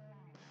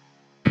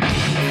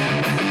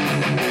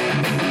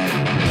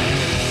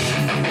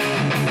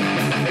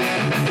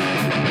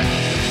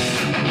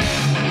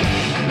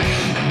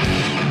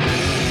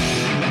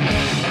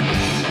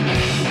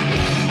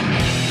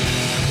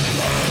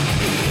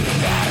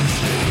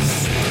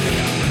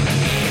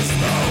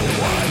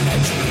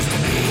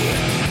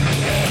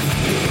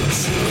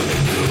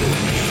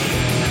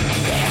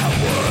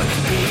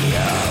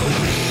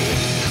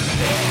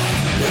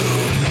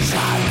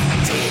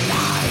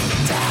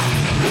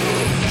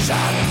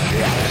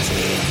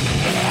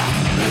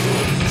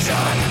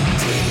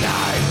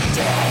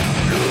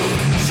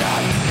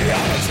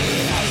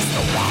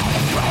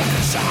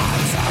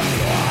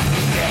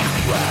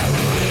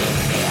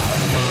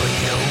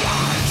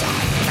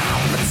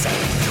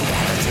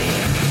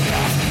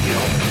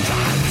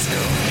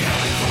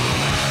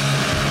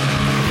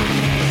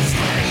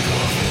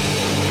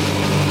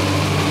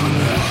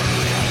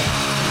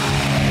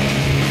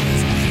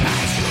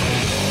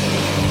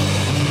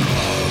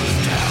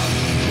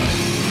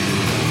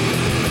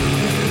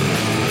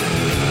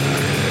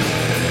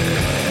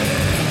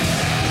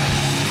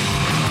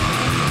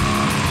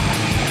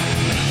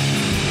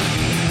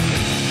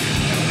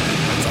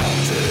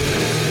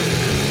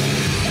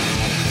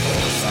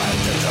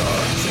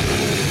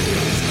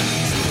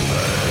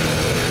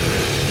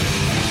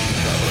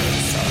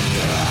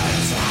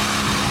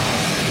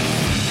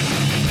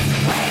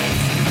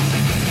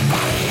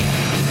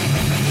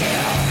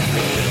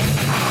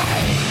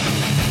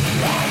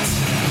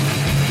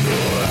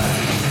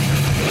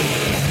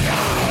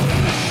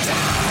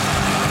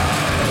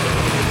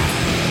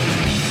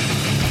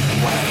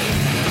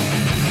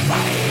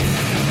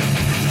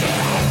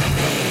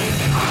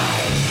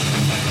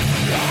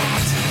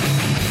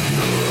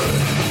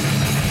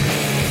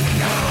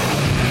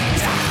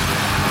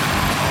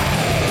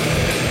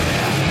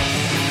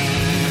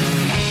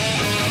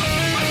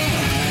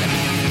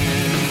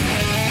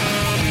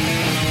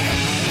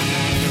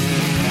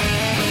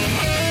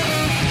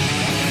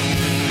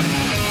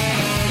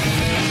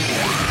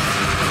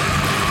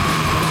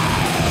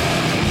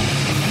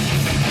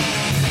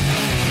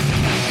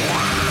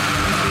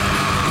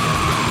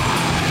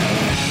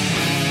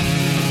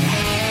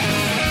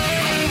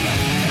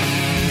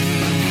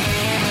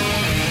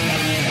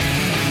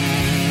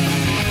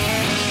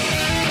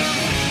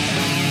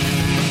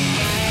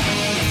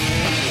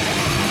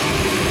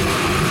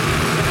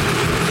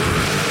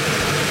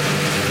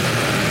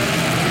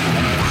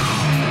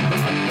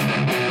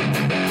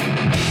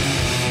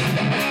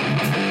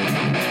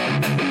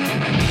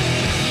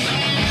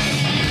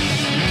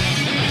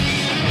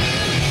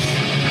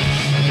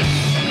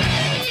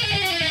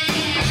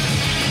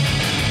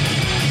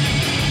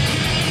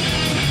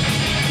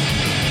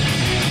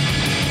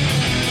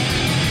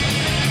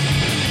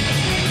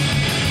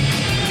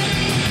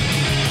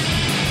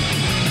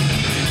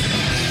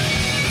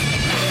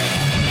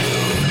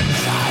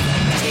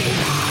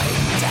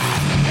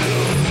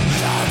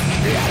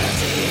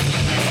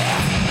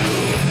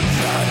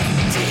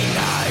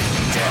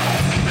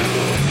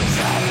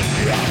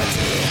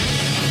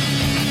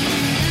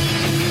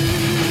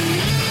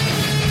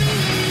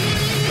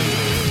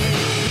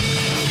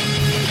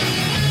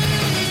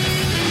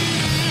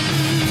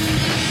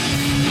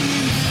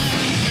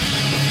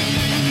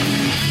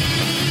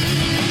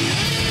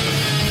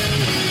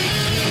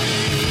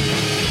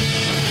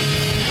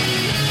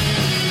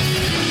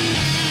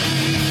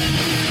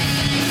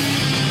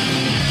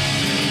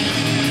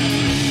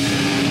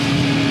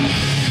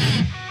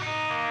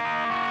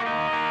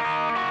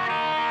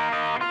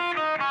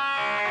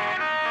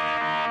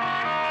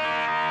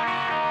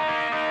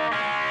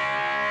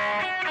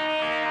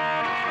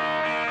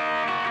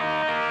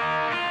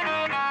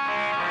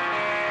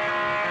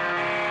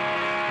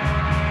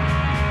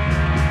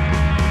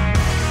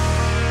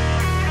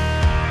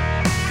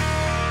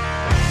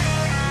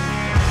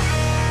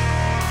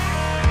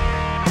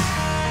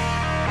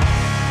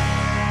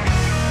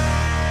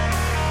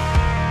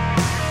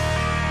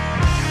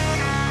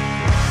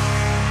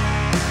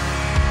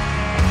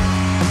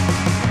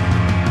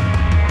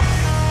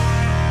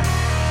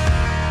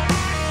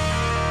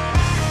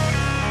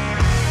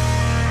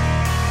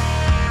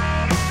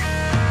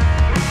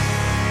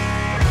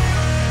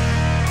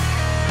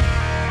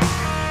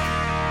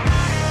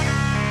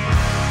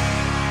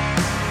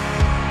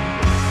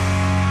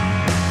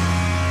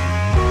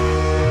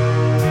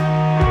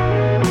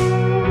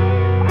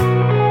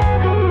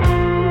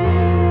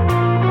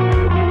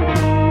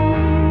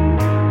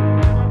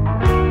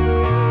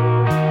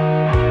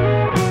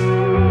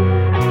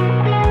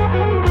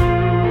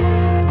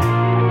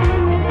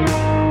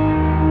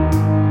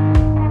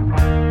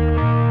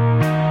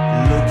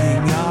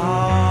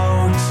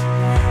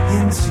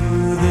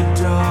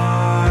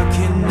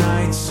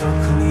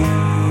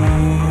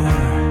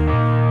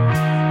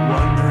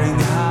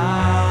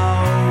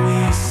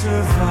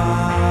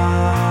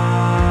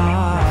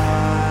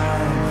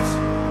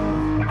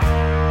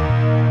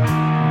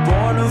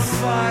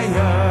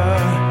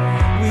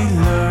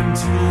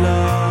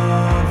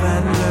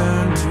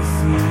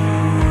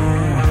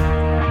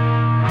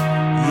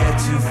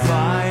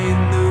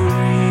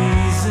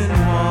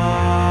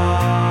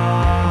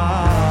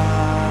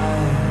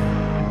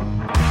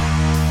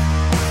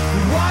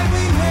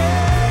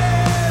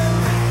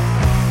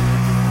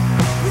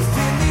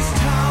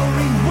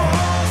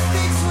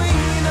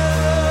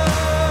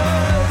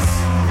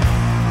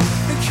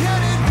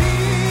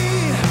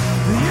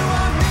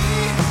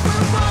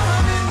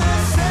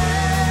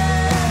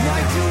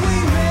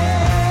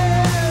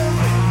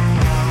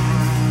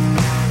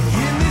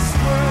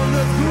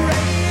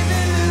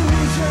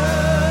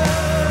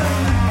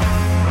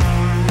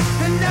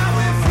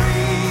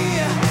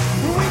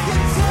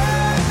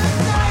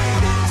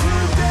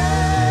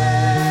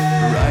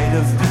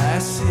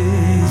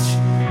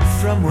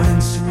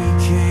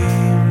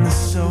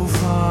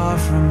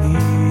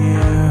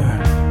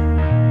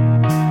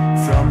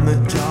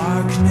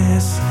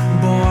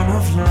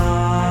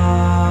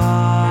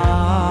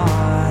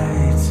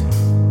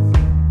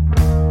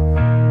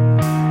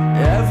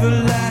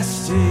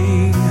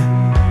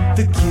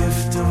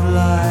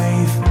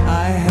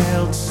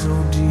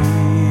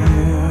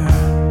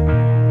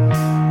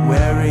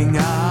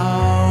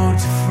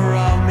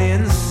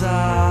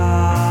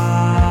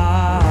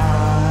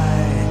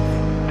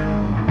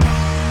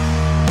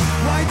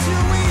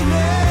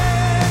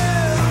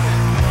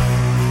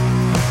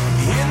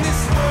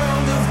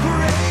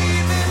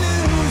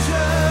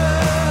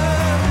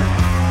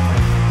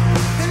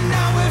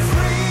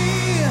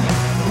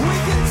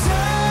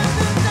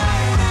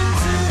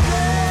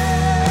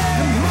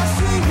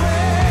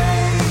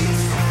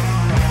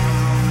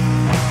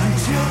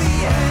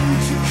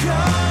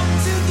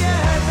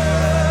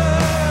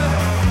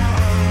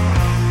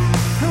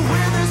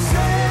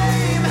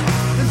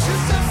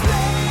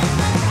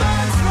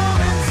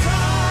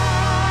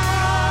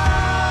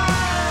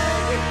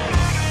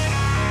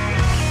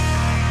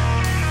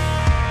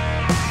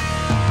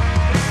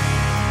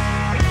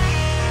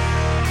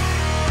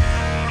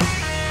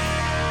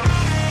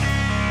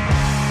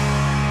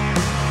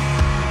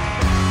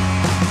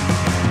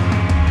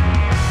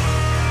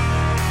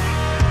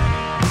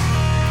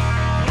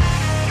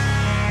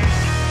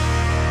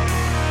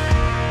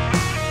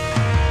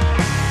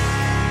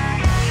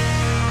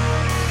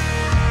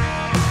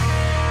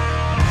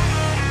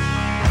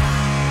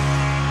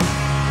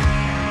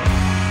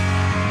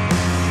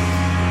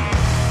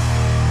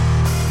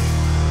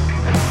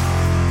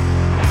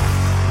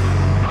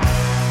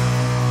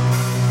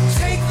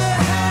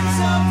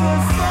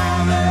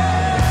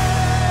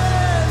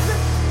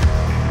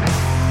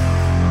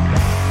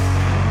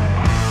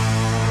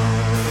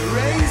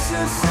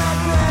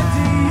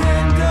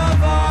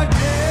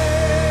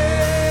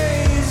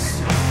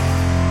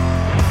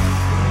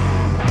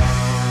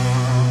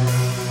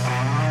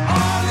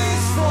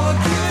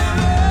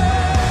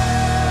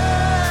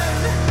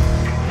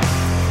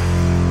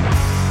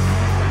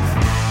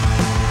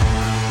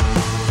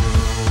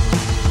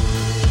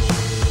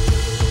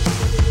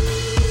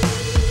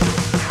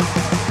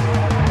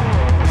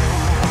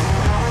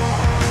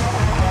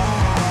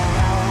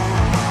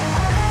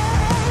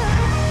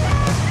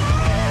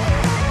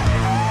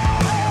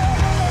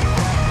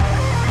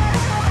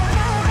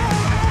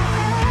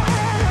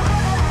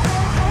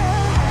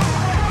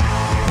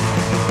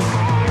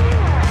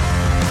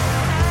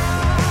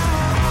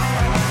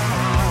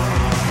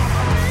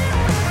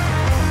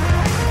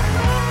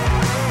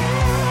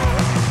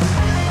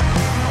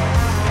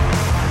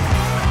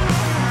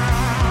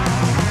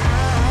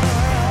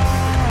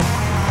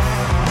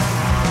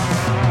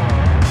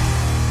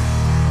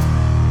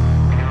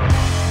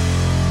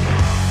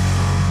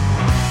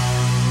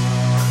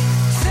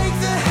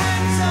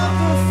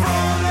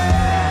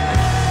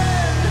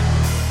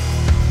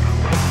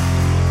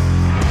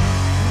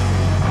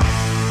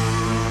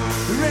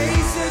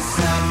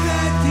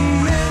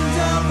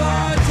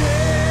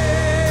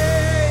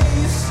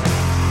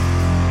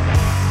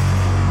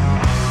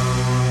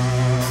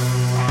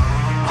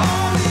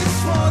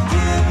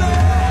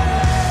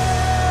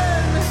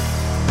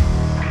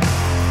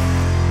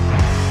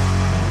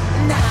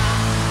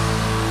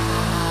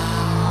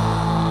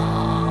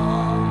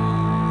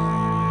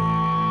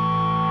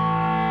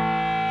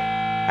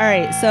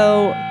 right,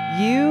 so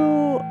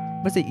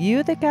was it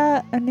you that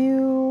got a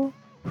new?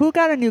 Who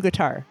got a new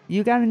guitar?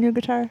 You got a new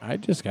guitar? I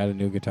just got a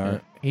new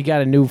guitar. He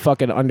got a new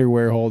fucking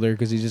underwear holder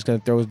because he's just gonna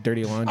throw his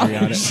dirty laundry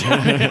on it.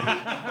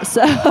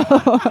 So,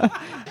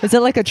 is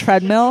it like a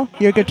treadmill?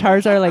 Your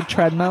guitars are like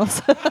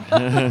treadmills.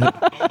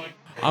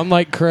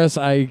 Unlike Chris,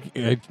 I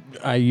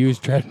use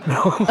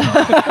treadmill.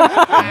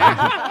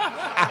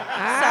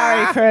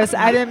 Sorry, Chris.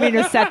 I didn't mean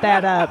to set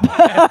that up.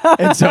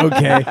 It's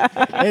okay.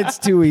 It's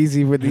too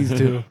easy with these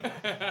two.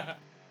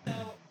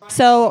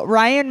 So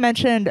Ryan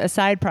mentioned a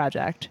side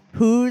project.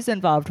 Who's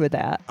involved with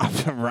that?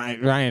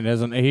 Ryan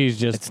doesn't. He's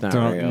just. It's not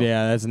real.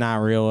 Yeah, that's not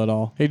real at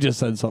all. He just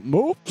said something.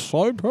 Oh,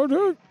 side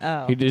project.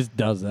 Oh. He just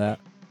does that.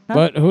 Huh?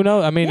 But who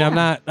knows? I mean,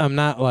 Yeah. I'm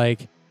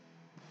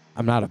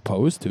not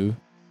opposed to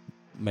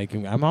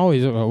making.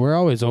 We're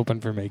always open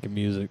for making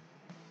music.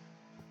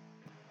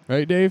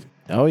 Right, Dave?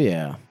 Oh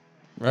yeah.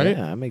 Right?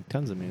 Yeah, I make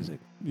tons of music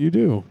You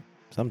do.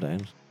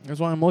 sometimes. That's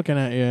why I'm looking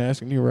at you,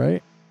 asking you,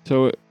 right?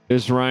 So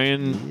is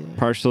Ryan Yeah.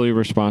 partially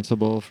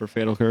responsible for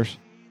Fatal Curse?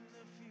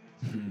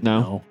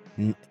 No.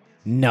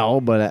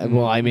 No, but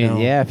well, I mean, No.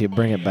 yeah, if you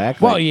bring it back.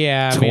 Well, like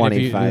yeah. I mean, if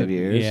you- 25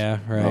 years. Yeah,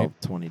 right. Well,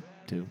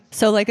 22.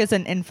 So like as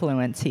an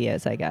influence he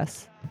is, I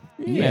guess.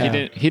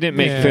 Yeah. He didn't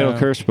make Fatal Yeah.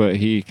 Curse, but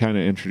he kind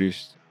of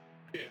introduced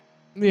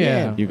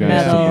Yeah. you guys.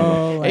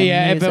 Metal and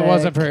Yeah, if it music.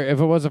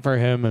 wasn't for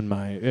him and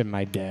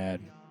my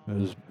dad,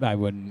 I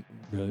wouldn't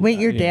really. Wait,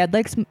 your yeah. dad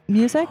likes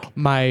music?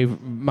 My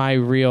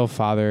real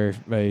father,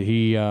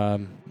 he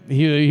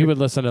would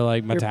listen to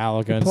like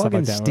Metallica and stuff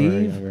like plugging that. when we were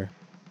Steve? younger.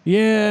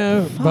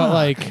 Yeah, but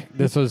like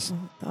this was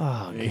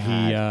Oh,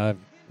 God.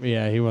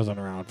 he wasn't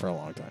around for a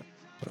long time.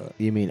 But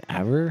You mean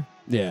ever?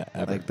 yeah,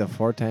 ever. Like the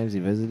 4 times he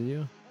visited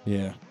you?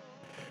 Yeah.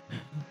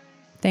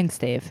 Thanks,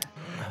 Dave.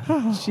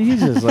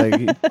 Jesus, like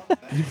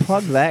you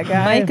plugged that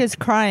guy. Mike is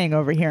crying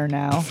over here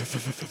now.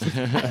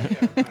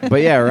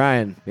 But yeah,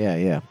 Ryan.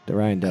 Yeah, the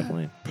Ryan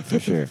definitely for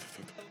sure.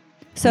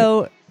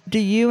 So, do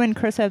you and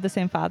Chris have the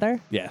same father?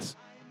 Yes.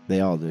 They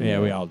all do. Yeah,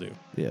 we all do.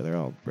 Yeah, they're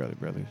all brothers.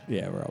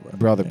 Yeah, we're all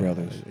Brother yeah,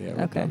 brothers. Yeah,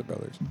 we're Okay.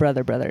 brothers.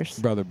 Brothers.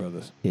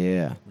 Brothers.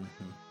 Yeah,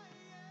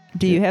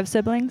 Do you have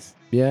siblings?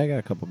 yeah. I got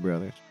a couple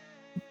brothers.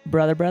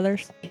 Brothers?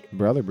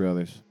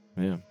 Brothers.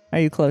 Yeah, Are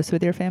you close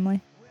with your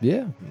family?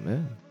 yeah.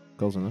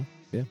 Close enough.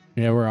 Yeah,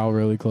 Yeah, we're all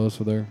really close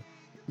with our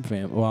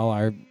family. Well,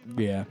 our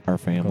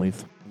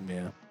families.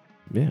 Yeah.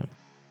 Yeah.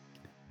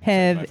 My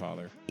Have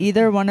father.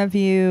 either one of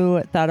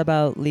you thought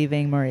about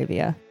leaving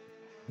Moravia?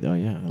 Oh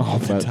yeah. All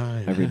the About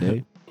time. every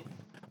day.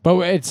 But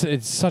it's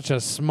such a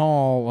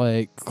small,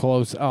 like,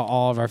 close,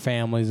 all of our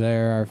families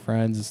there, our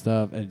friends and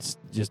stuff. It's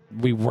just,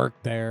 we work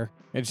there.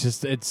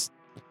 It's,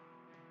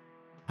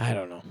 I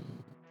don't know.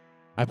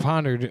 I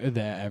pondered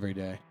that every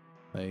day.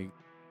 Like,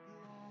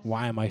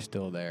 why am I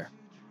still there?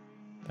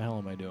 What the hell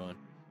am I doing?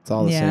 It's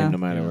all the Yeah. same no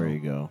matter where you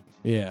go.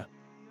 Yeah.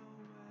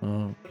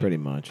 Pretty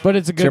much. But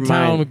it's a your good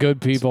town mind. with good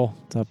people.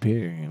 It's up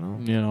here,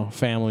 You know,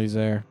 families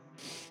there.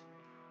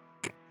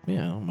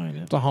 Yeah, I don't mind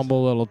it. It's a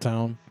humble little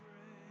town.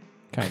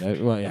 Kind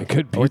of. Well, yeah,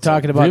 good pizza. We're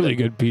talking about really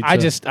good pizza.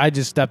 I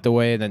just stepped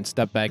away and then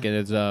stepped back and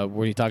it's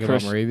were you talking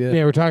Chris- about Moravia?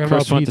 Yeah, we're talking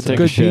Chris about went to pizza. take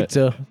a Good shit.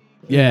 pizza.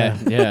 Yeah,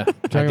 yeah.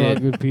 I Talking about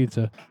did. good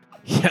pizza.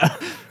 Yeah.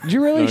 Did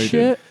you really No, you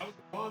shit?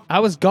 I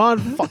was gone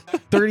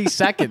 30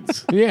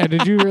 seconds. Yeah,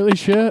 did you really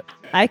shit?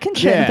 I can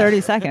shit in Yeah.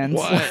 30 seconds.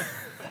 Yeah,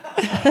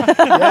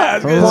 I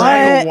was gonna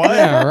say, What?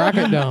 Yeah,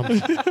 rocket dump.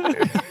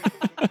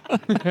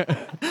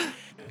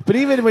 But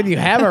even when you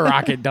have a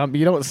rocket dump,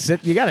 you don't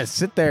sit. You gotta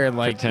sit there and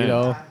like Pretend. you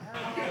know.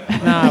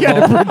 Nah,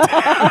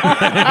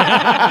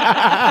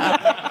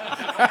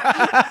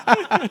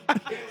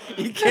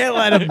 You can't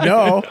let them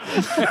know.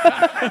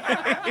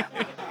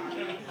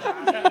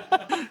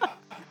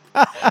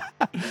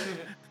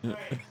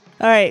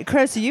 All right,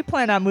 Chris, you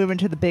plan on moving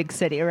to the big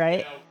city,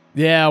 right?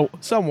 Yeah,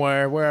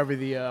 somewhere wherever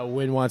the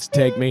wind wants to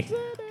take me.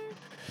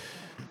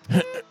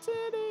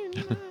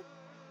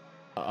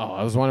 Oh,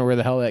 I was wondering where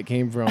the hell that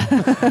came from.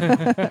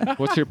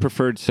 What's your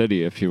preferred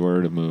city if you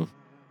were to move?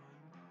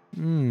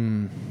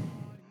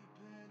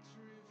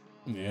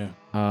 yeah.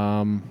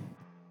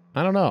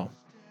 I don't know.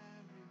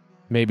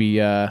 Maybe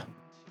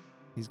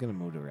He's gonna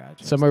move to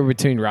Rochester. somewhere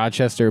between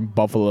Rochester and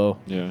Buffalo,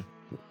 Yeah.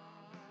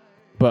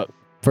 but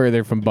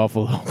further from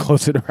Buffalo,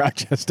 closer to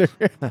Rochester.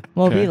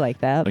 We'll Okay. be like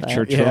that. Like but-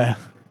 Churchill? yeah.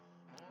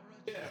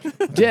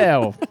 Yeah.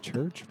 well,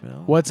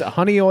 Churchville. What's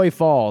Honeoye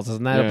Falls?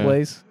 Isn't that a Yeah.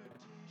 place?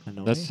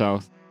 Hanoi? That's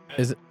south.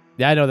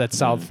 Yeah, I know that's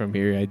south from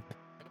here. I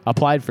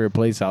applied for a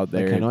place out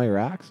Like there. Hanoi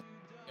Rocks.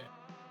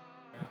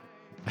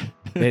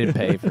 They didn't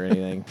pay for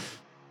anything.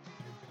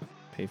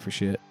 Pay for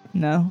shit.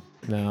 No,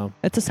 No.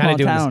 it's a Kinda small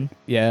doing this- town.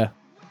 Yeah.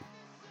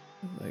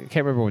 I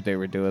can't remember what they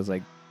were doing. It was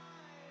like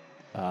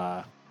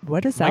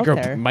What is out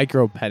there?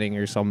 micro petting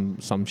or some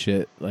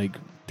shit, like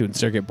doing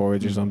circuit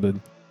boards or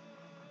something.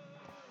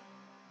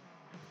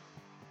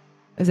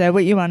 Is that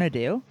what you want to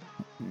do?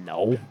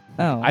 No.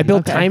 Oh, I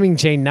built okay. timing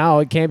chain now.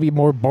 It can't be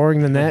more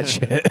boring than that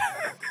shit.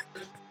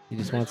 He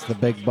just wants the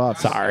big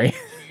bucks. Sorry.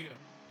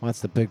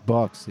 Wants the big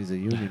bucks. He's a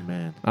union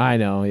man, I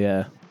know,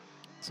 yeah.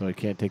 so he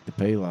can't take the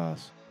pay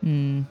loss.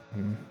 Hmm.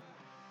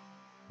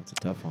 That's a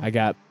tough one. I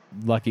got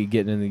lucky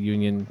getting in the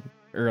union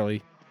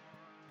early,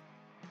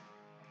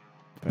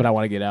 but I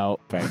want to get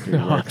out. Factory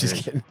No, I'm just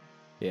workers. kidding.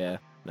 Yeah.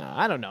 No,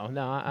 I don't know.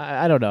 No,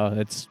 I don't know. I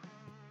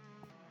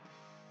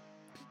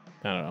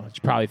don't know. I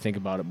should probably think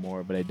about it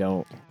more, but I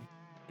don't.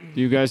 Do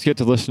you guys get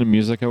to listen to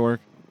music at work?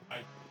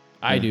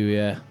 I do,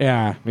 yeah.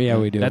 Yeah,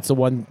 we do. That's the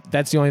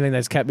only thing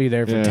that's kept me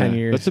there for 10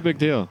 years. That's a big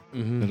deal.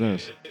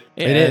 Mhm.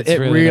 It is. It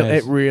really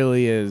nice.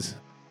 really is.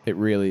 It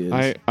really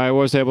is. I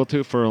was able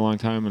to for a long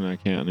time, and I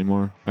can't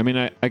anymore. I mean,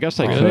 I guess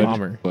I Really? could,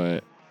 Bummer.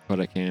 but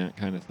I can't,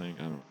 kind of thing.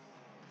 I don't.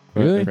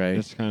 But Really? Right.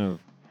 It's kind of.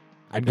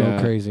 I'd go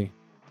Yeah. crazy.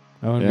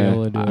 I wouldn't Yeah, be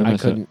able to do I it. I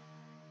miss it. couldn't.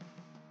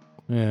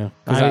 Yeah.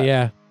 'Cause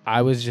Yeah.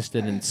 I was just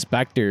an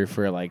inspector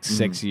for like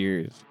 6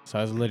 years. So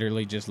I was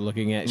literally just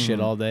looking at shit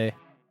all day.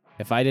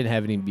 If I didn't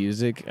have any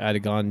music, I'd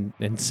have gone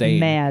insane.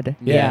 Mad.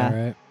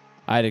 Yeah. Right.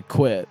 I'd have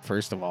quit,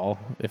 first of all,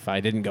 if I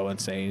didn't go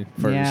insane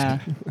first. Yeah.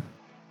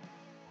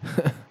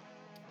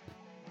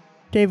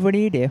 Dave, what do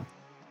you do?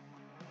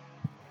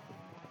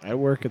 I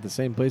work at the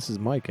same place as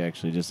Mike,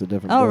 actually, just a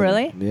different. Oh, building.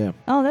 really? Yeah.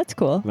 Oh, that's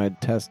cool. And I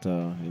test,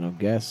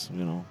 gas,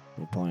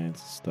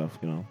 appliance stuff.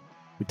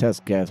 We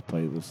test gas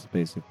pipes,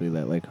 basically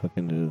that like hook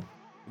into.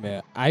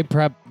 Yeah. I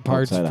prep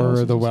parts Outside for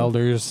houses the and stuff.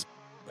 welders,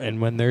 and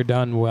when they're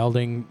done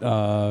welding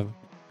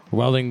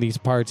these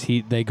parts,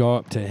 they go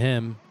up to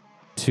him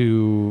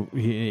to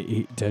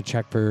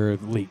check for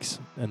leaks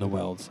in the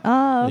welds.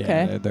 Oh,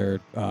 okay. Yeah, they're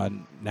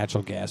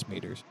natural gas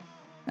meters.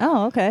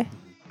 Oh, okay.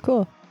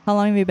 Cool. How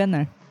long have you been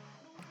there?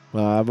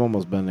 Well, I've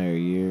almost been there a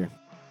year.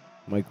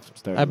 Mike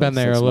started. I've been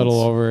like there 6 a little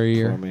months over a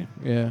year. before me.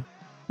 Yeah.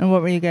 And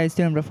what were you guys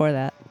doing before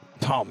that?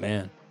 Oh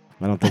man.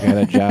 I don't think I had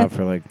a job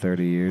for like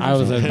 30 years. I or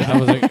was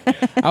something.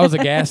 I was a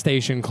gas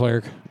station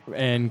clerk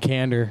in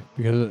Candor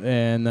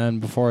and then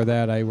before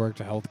that I worked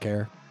at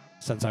healthcare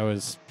since I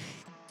was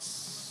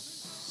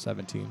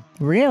 17.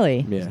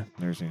 Really? Yeah.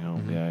 nursing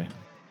home Mhm. guy.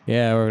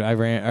 Yeah,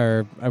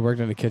 I worked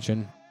in a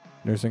kitchen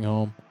nursing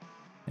home,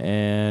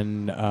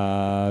 and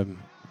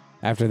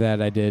after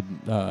that I did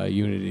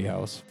Unity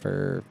House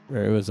it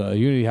was a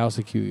Unity House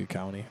in Cuyahoga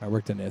County. I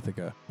worked in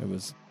Ithaca. It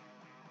was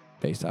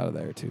based out of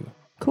there too.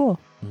 Cool.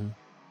 Mhm.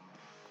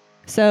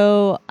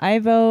 So I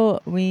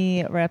vote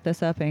we wrap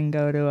this up and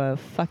go to a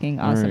fucking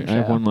awesome All right, show. I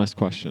have one last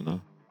question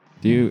though.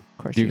 Do you Of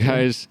course do you you do.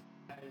 guys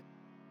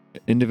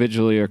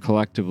individually or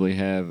collectively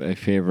have a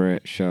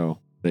favorite show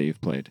that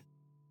you've played?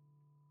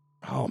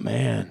 Oh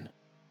man,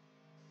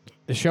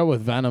 the show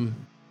with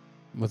Venom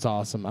was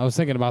awesome. I was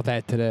thinking about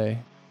that today.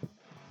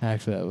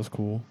 Actually, that was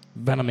cool.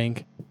 Venom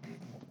Inc.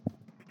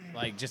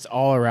 Like just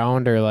all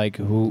around, or like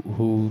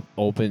who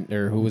opened,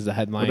 or who was the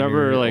headliner?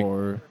 Whatever, like-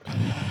 or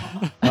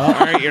All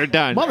right, you're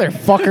done.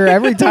 motherfucker!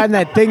 Every time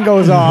that thing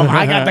goes off,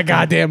 I got the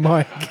goddamn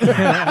mic.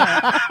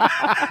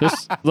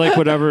 Just like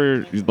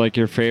whatever, like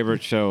your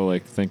favorite show,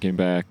 like thinking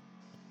back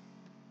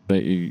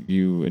that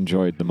you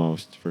enjoyed the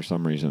most for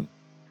some reason.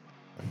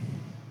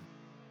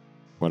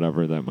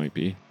 Whatever that might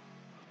be.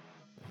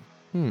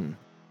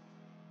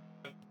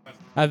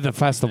 The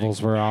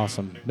festivals were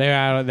awesome. They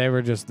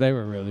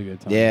were really good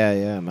times. Yeah.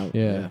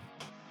 Yeah.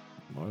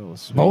 Moyle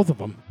was sweet. Both of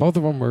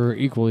them were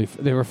equally.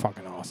 They were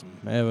fucking awesome.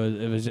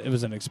 It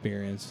was an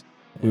experience.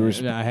 We were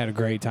And I had a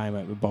great time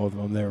at both of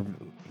them. They were.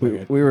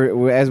 We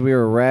were as we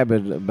were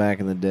rabid back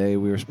in the day.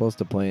 We were supposed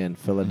to play in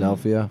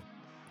Philadelphia,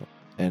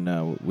 and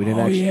we didn't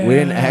Oh, we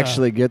didn't yeah.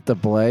 actually get to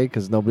play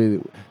because nobody.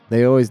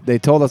 They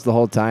told us the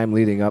whole time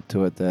leading up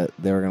to it that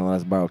they were gonna let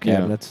us borrow Yeah.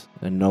 cabinets,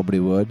 and nobody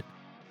would.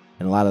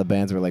 And a lot of the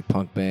bands were like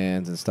punk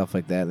bands and stuff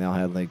like that. And they all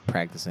had like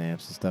practice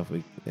amps and stuff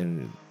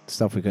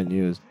we couldn't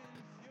use.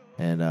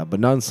 And but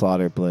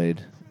Nunslaughter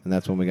played, and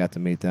that's when we got to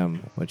meet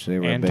them, which they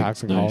were and a big.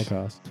 Toxic Nice.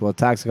 Holocaust. Well,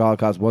 Toxic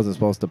Holocaust wasn't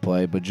supposed to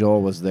play, but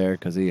Joel was there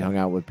because he hung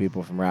out with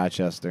people from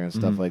Rochester and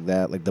stuff Mhm. like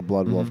that, like the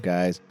Blood Wolf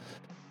guys.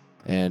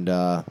 And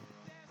I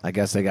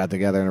guess they got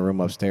together in a room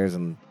upstairs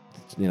and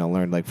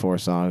learned like 4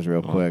 songs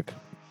real Wow. quick,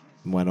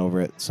 went over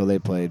it. So they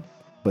played,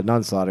 but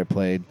Nunslaughter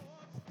played,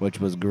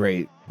 which was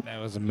great. That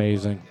was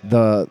amazing.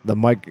 The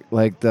mic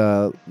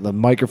the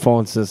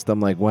microphone system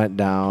like went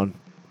down.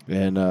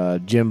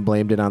 And Jim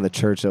blamed it on the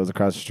church that was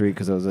across the street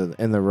because it was an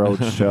in the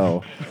road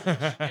show.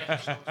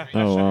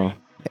 Oh wow.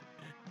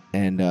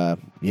 And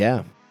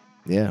yeah,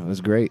 it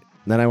was great.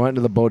 And then I went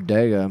to the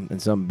bodega,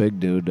 and some big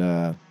dude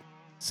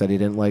said he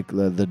didn't like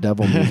the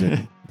devil music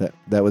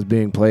that was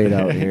being played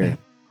out here.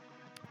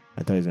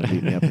 I thought he was gonna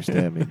beat me up or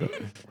stab me, but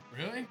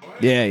Really?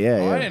 yeah.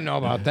 Oh, I didn't know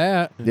about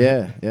that.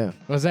 Yeah.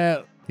 Was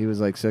that He was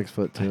like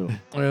 6'2",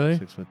 really?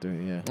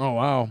 6'3", yeah. Oh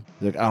wow.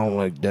 He's like, I don't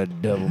like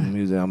that devil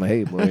music. I'm like,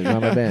 hey boy, it's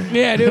not my band.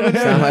 Yeah, dude. But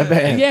It's not my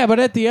band. Yeah, but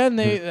at the end,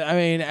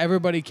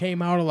 everybody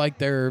came out of like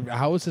their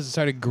houses and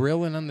started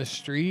grilling on the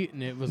street,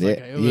 and it was like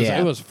Yeah.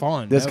 it was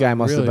fun. This That guy was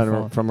must have really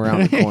been fun. from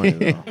around the corner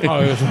though. Oh,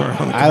 it was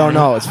around. I don't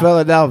know. It's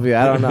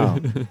Philadelphia. I don't know.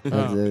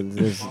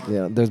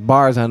 Oh. There's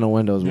bars on the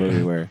windows where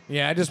we were.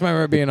 Yeah, I just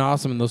remember it being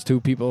awesome, and those two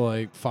people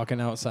like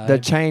fucking outside. The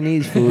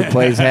Chinese food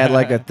place had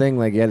like a thing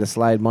like you had to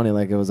slide money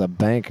like it was a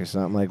bank or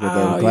something. like with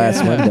the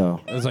glass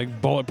window. It was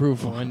like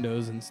bulletproof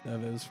windows and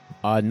stuff. It was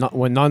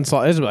When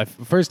Nunslaughter, this was my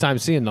first time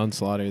seeing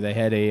Nunslaughter. They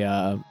had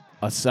a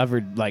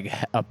severed like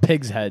a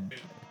pig's head,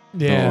 Oh,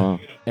 wow.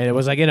 and it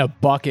was like in a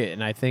bucket.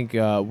 And I think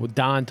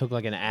Don took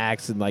like an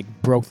axe and like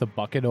broke the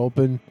bucket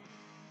open,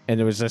 and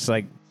it was just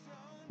like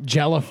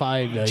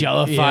jellified,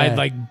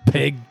 like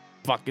pig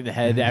fucking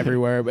head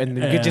everywhere, and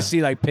you could just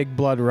see like pig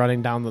blood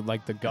running down the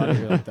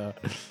gutter.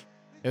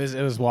 It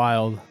was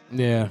wild,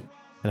 yeah.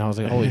 and I was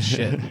like, holy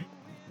shit.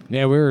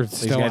 Yeah, we were These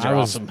still. guys are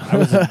awesome.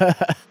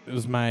 It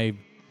was my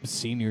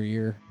senior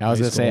year. I was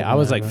high gonna say school, I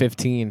was like whatever.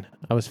 15.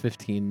 I was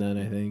 15 then,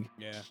 I think.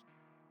 Yeah.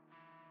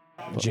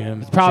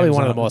 Jim, Probably Jim's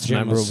one of the aw- most Jim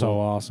memorable. was so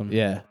awesome.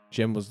 Yeah,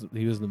 Jim was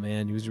the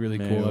man. He was really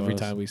Man, cool he every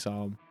was. time we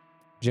saw him.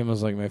 Jim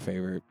was like my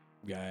favorite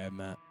guy I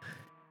met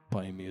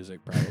playing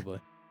music, probably.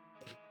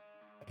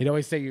 He'd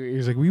always say, he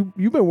was like,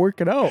 you've been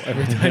working out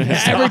every time.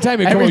 Every time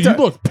he Every comes, time-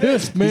 you look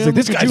pissed, man. He's like,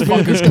 this Look at guy's you,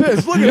 fucking pissed.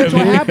 Look at That's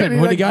what him.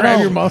 happened when he got grab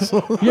out. your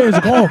muscle. Yeah, he's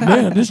like, oh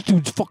man, this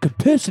dude's fucking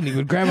pissed, and he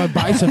would grab my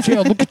biceps. Yeah,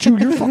 look at you,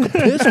 you're fucking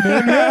pissed,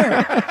 man.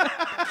 Yeah,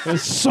 it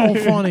was so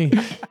funny.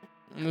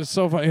 It was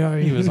so funny. Oh,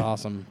 he was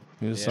awesome.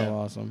 He was so Yeah.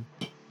 awesome.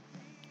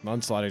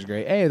 Manslaughter's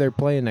great. Hey, they're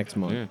playing next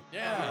month.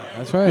 Yeah.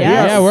 That's right.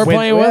 Yes. Yeah, we're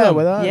playing with him.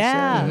 with us.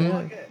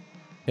 Yeah.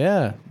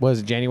 Yeah. Was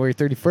it January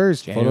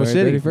 31st? Photo January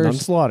City. 31st.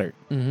 Manslaughter.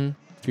 Mm-hmm.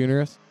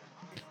 Funerus.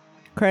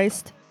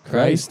 Christ.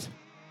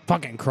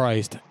 Fucking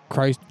Christ.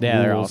 Christ.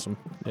 Yeah, they're rules. awesome.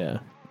 Yeah.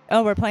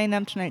 Oh, we're playing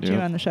them tonight too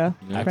Yeah. on the show.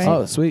 Yeah. Right?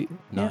 Oh, sweet.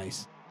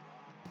 Nice.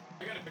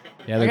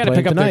 Yeah, I they're gotta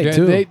playing pick up tonight,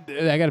 that.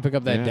 too. I gotta pick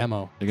up that Yeah.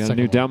 demo. They got a Second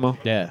new one. demo.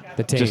 Yeah.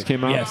 The tape Just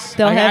came out? Yes.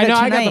 They'll have I it know.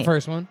 I got the tonight.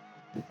 first one.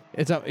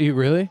 It's up. You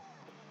really?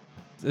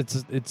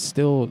 It's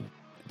still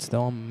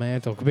on my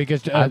mantle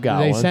because I've got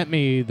they one. sent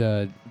me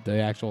the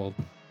actual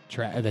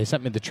track. They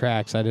sent me the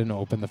tracks. I didn't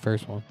open the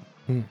first one.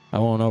 I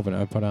won't open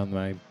it. I put on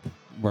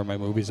where my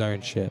movies are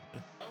and shit.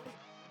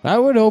 I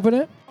would open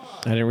it.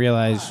 I didn't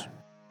realize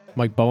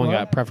Mike Bowen What?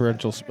 got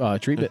preferential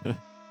treatment.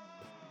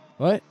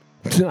 What?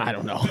 I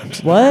don't know.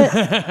 What?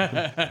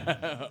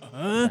 I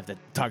have to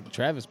talk to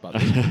Travis about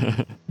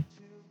this.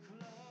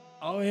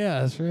 Oh yeah,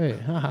 that's right.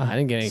 I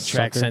didn't get any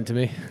tracks Sucker. sent to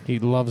me. He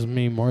loves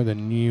me more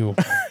than you.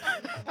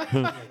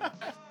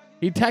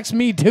 He texts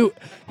me too.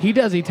 He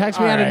does. He texts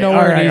me out of Alright,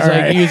 nowhere, and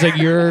alright, he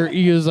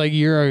was like,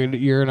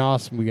 you're an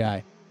awesome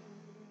guy.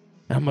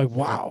 And I'm like,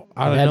 wow.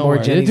 Out of had more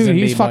nowhere. Jennies Dude, than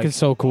he's me, fucking Mike.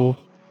 so cool.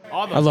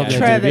 All I love that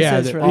Travis dude. Yeah,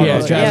 is th- really yeah,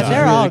 cool. Travis Yeah, is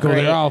they're really all cool.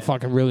 great. They're all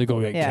fucking really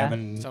cool. Like Yeah.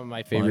 Kevin, Some of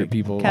my favorite Mike.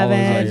 people. Kevin.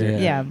 all those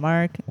guys, Yeah.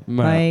 Mark.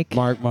 Ma- Mike.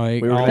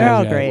 Mike. We were all gonna They're those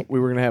all guys. great. We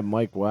were gonna have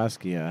Mike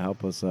Waski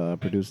help us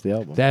produce the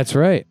album. That's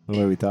right. the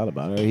way we thought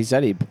about it. He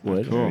said he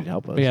would. Cool. He'd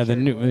help us. Yeah, the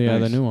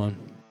Nice. new one.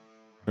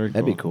 Very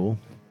That'd be cool.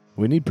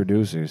 We need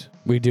producers.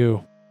 We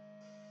do.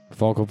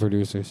 Vocal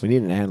producers. We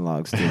need an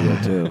analog studio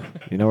too.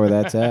 You know where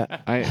that's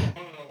at?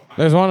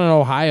 There's one in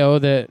Ohio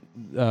that.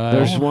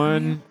 There's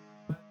one.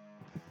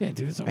 Yeah,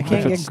 dude. It's I Ohio. can't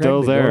If get it's Greg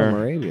still to go to there,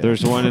 Moravia.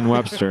 there's one in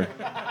Webster.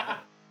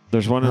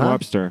 There's one in Huh?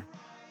 Webster.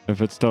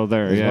 If it's still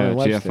there, There's one yeah, in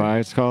Webster. GFI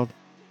it's called.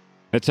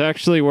 It's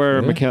actually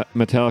where Really?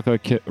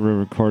 Metallica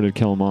recorded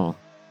Kill 'Em All.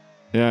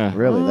 Yeah.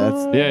 Really?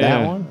 That's Yeah, that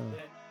yeah. one?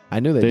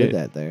 I knew they did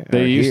that there.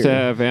 They or used to here.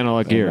 have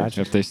analog In gear.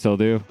 Rochester. If they still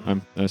do,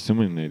 I'm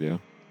assuming they do.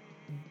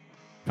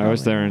 I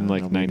was there in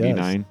like Nobody does.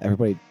 '99.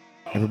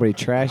 Everybody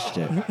trashed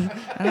it.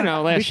 You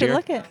know, we last should year.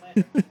 look at.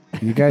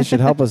 You guys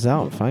should help us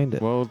out and find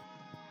it. Well,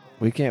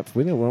 We can't.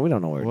 We don't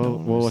know where.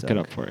 we'll look it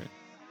up for you.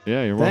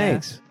 Yeah, you're welcome.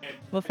 Thanks.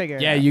 We'll figure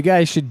it Yeah, out. you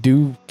guys should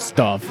do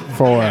stuff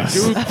for us.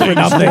 for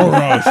nothing.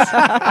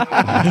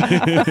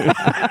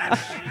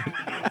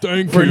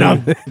 Thank For you.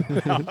 nothing.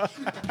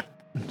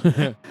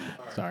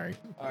 Sorry.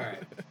 All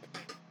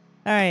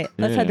right,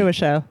 let's Yeah. head to a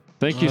show.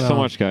 Thank you so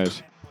much,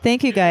 guys.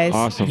 Thank you guys.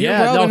 Awesome.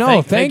 Yeah, no, no,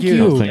 thank thank you.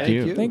 you. No, thank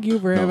you. Thank you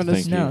for No, having us.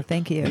 thank you. No,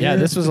 thank you. Yeah,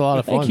 this was a lot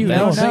of fun. Thank you.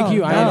 Thanks. No, thank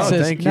you. I no,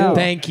 insist. thank you.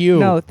 Thank you.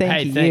 No, thank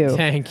Hey, you.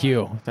 thank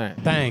you.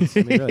 Thanks.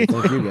 Really,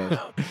 thank you guys.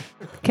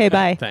 Okay,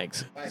 bye.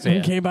 Thanks. See ya.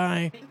 Okay,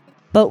 bye.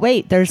 But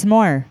wait, there's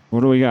more. What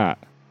do we got?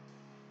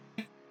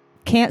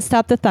 Can't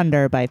Stop the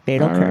Thunder by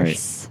Fatal All right.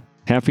 Curse.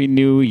 Happy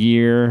New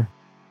Year.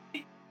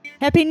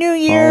 Happy New All of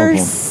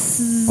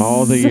Year's.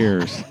 All the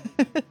years.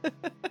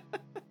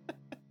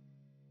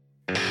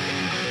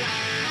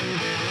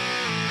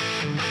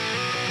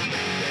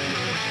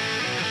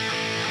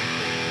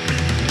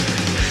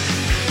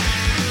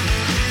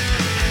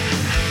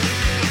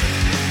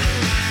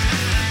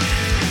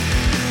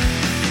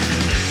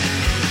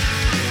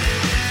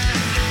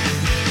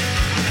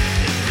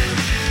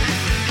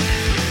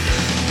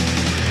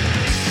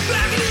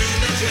 Blacking in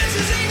the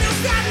trenches, ain't no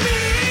stopping me.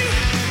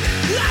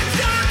 Like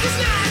darkest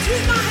nights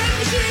with my head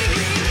machine.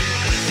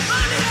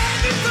 Under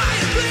heavy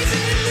fire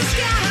blazing in the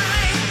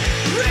sky.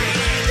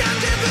 Raining down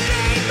there, but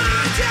ain't my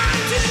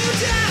time to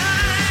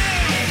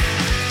die.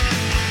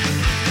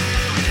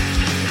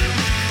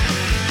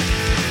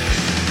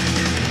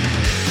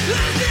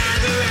 Life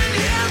never end,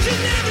 hell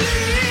should never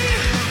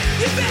leave.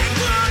 You beg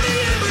for the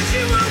end, but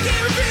you won't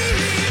get free.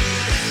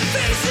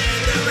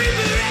 Facing the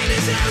reaper and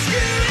his hell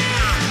screaming.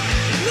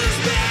 Looks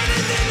better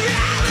than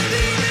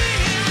reality,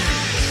 man.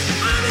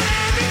 I'm a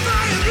heavy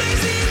fire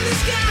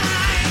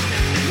sky,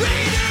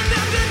 raining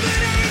up the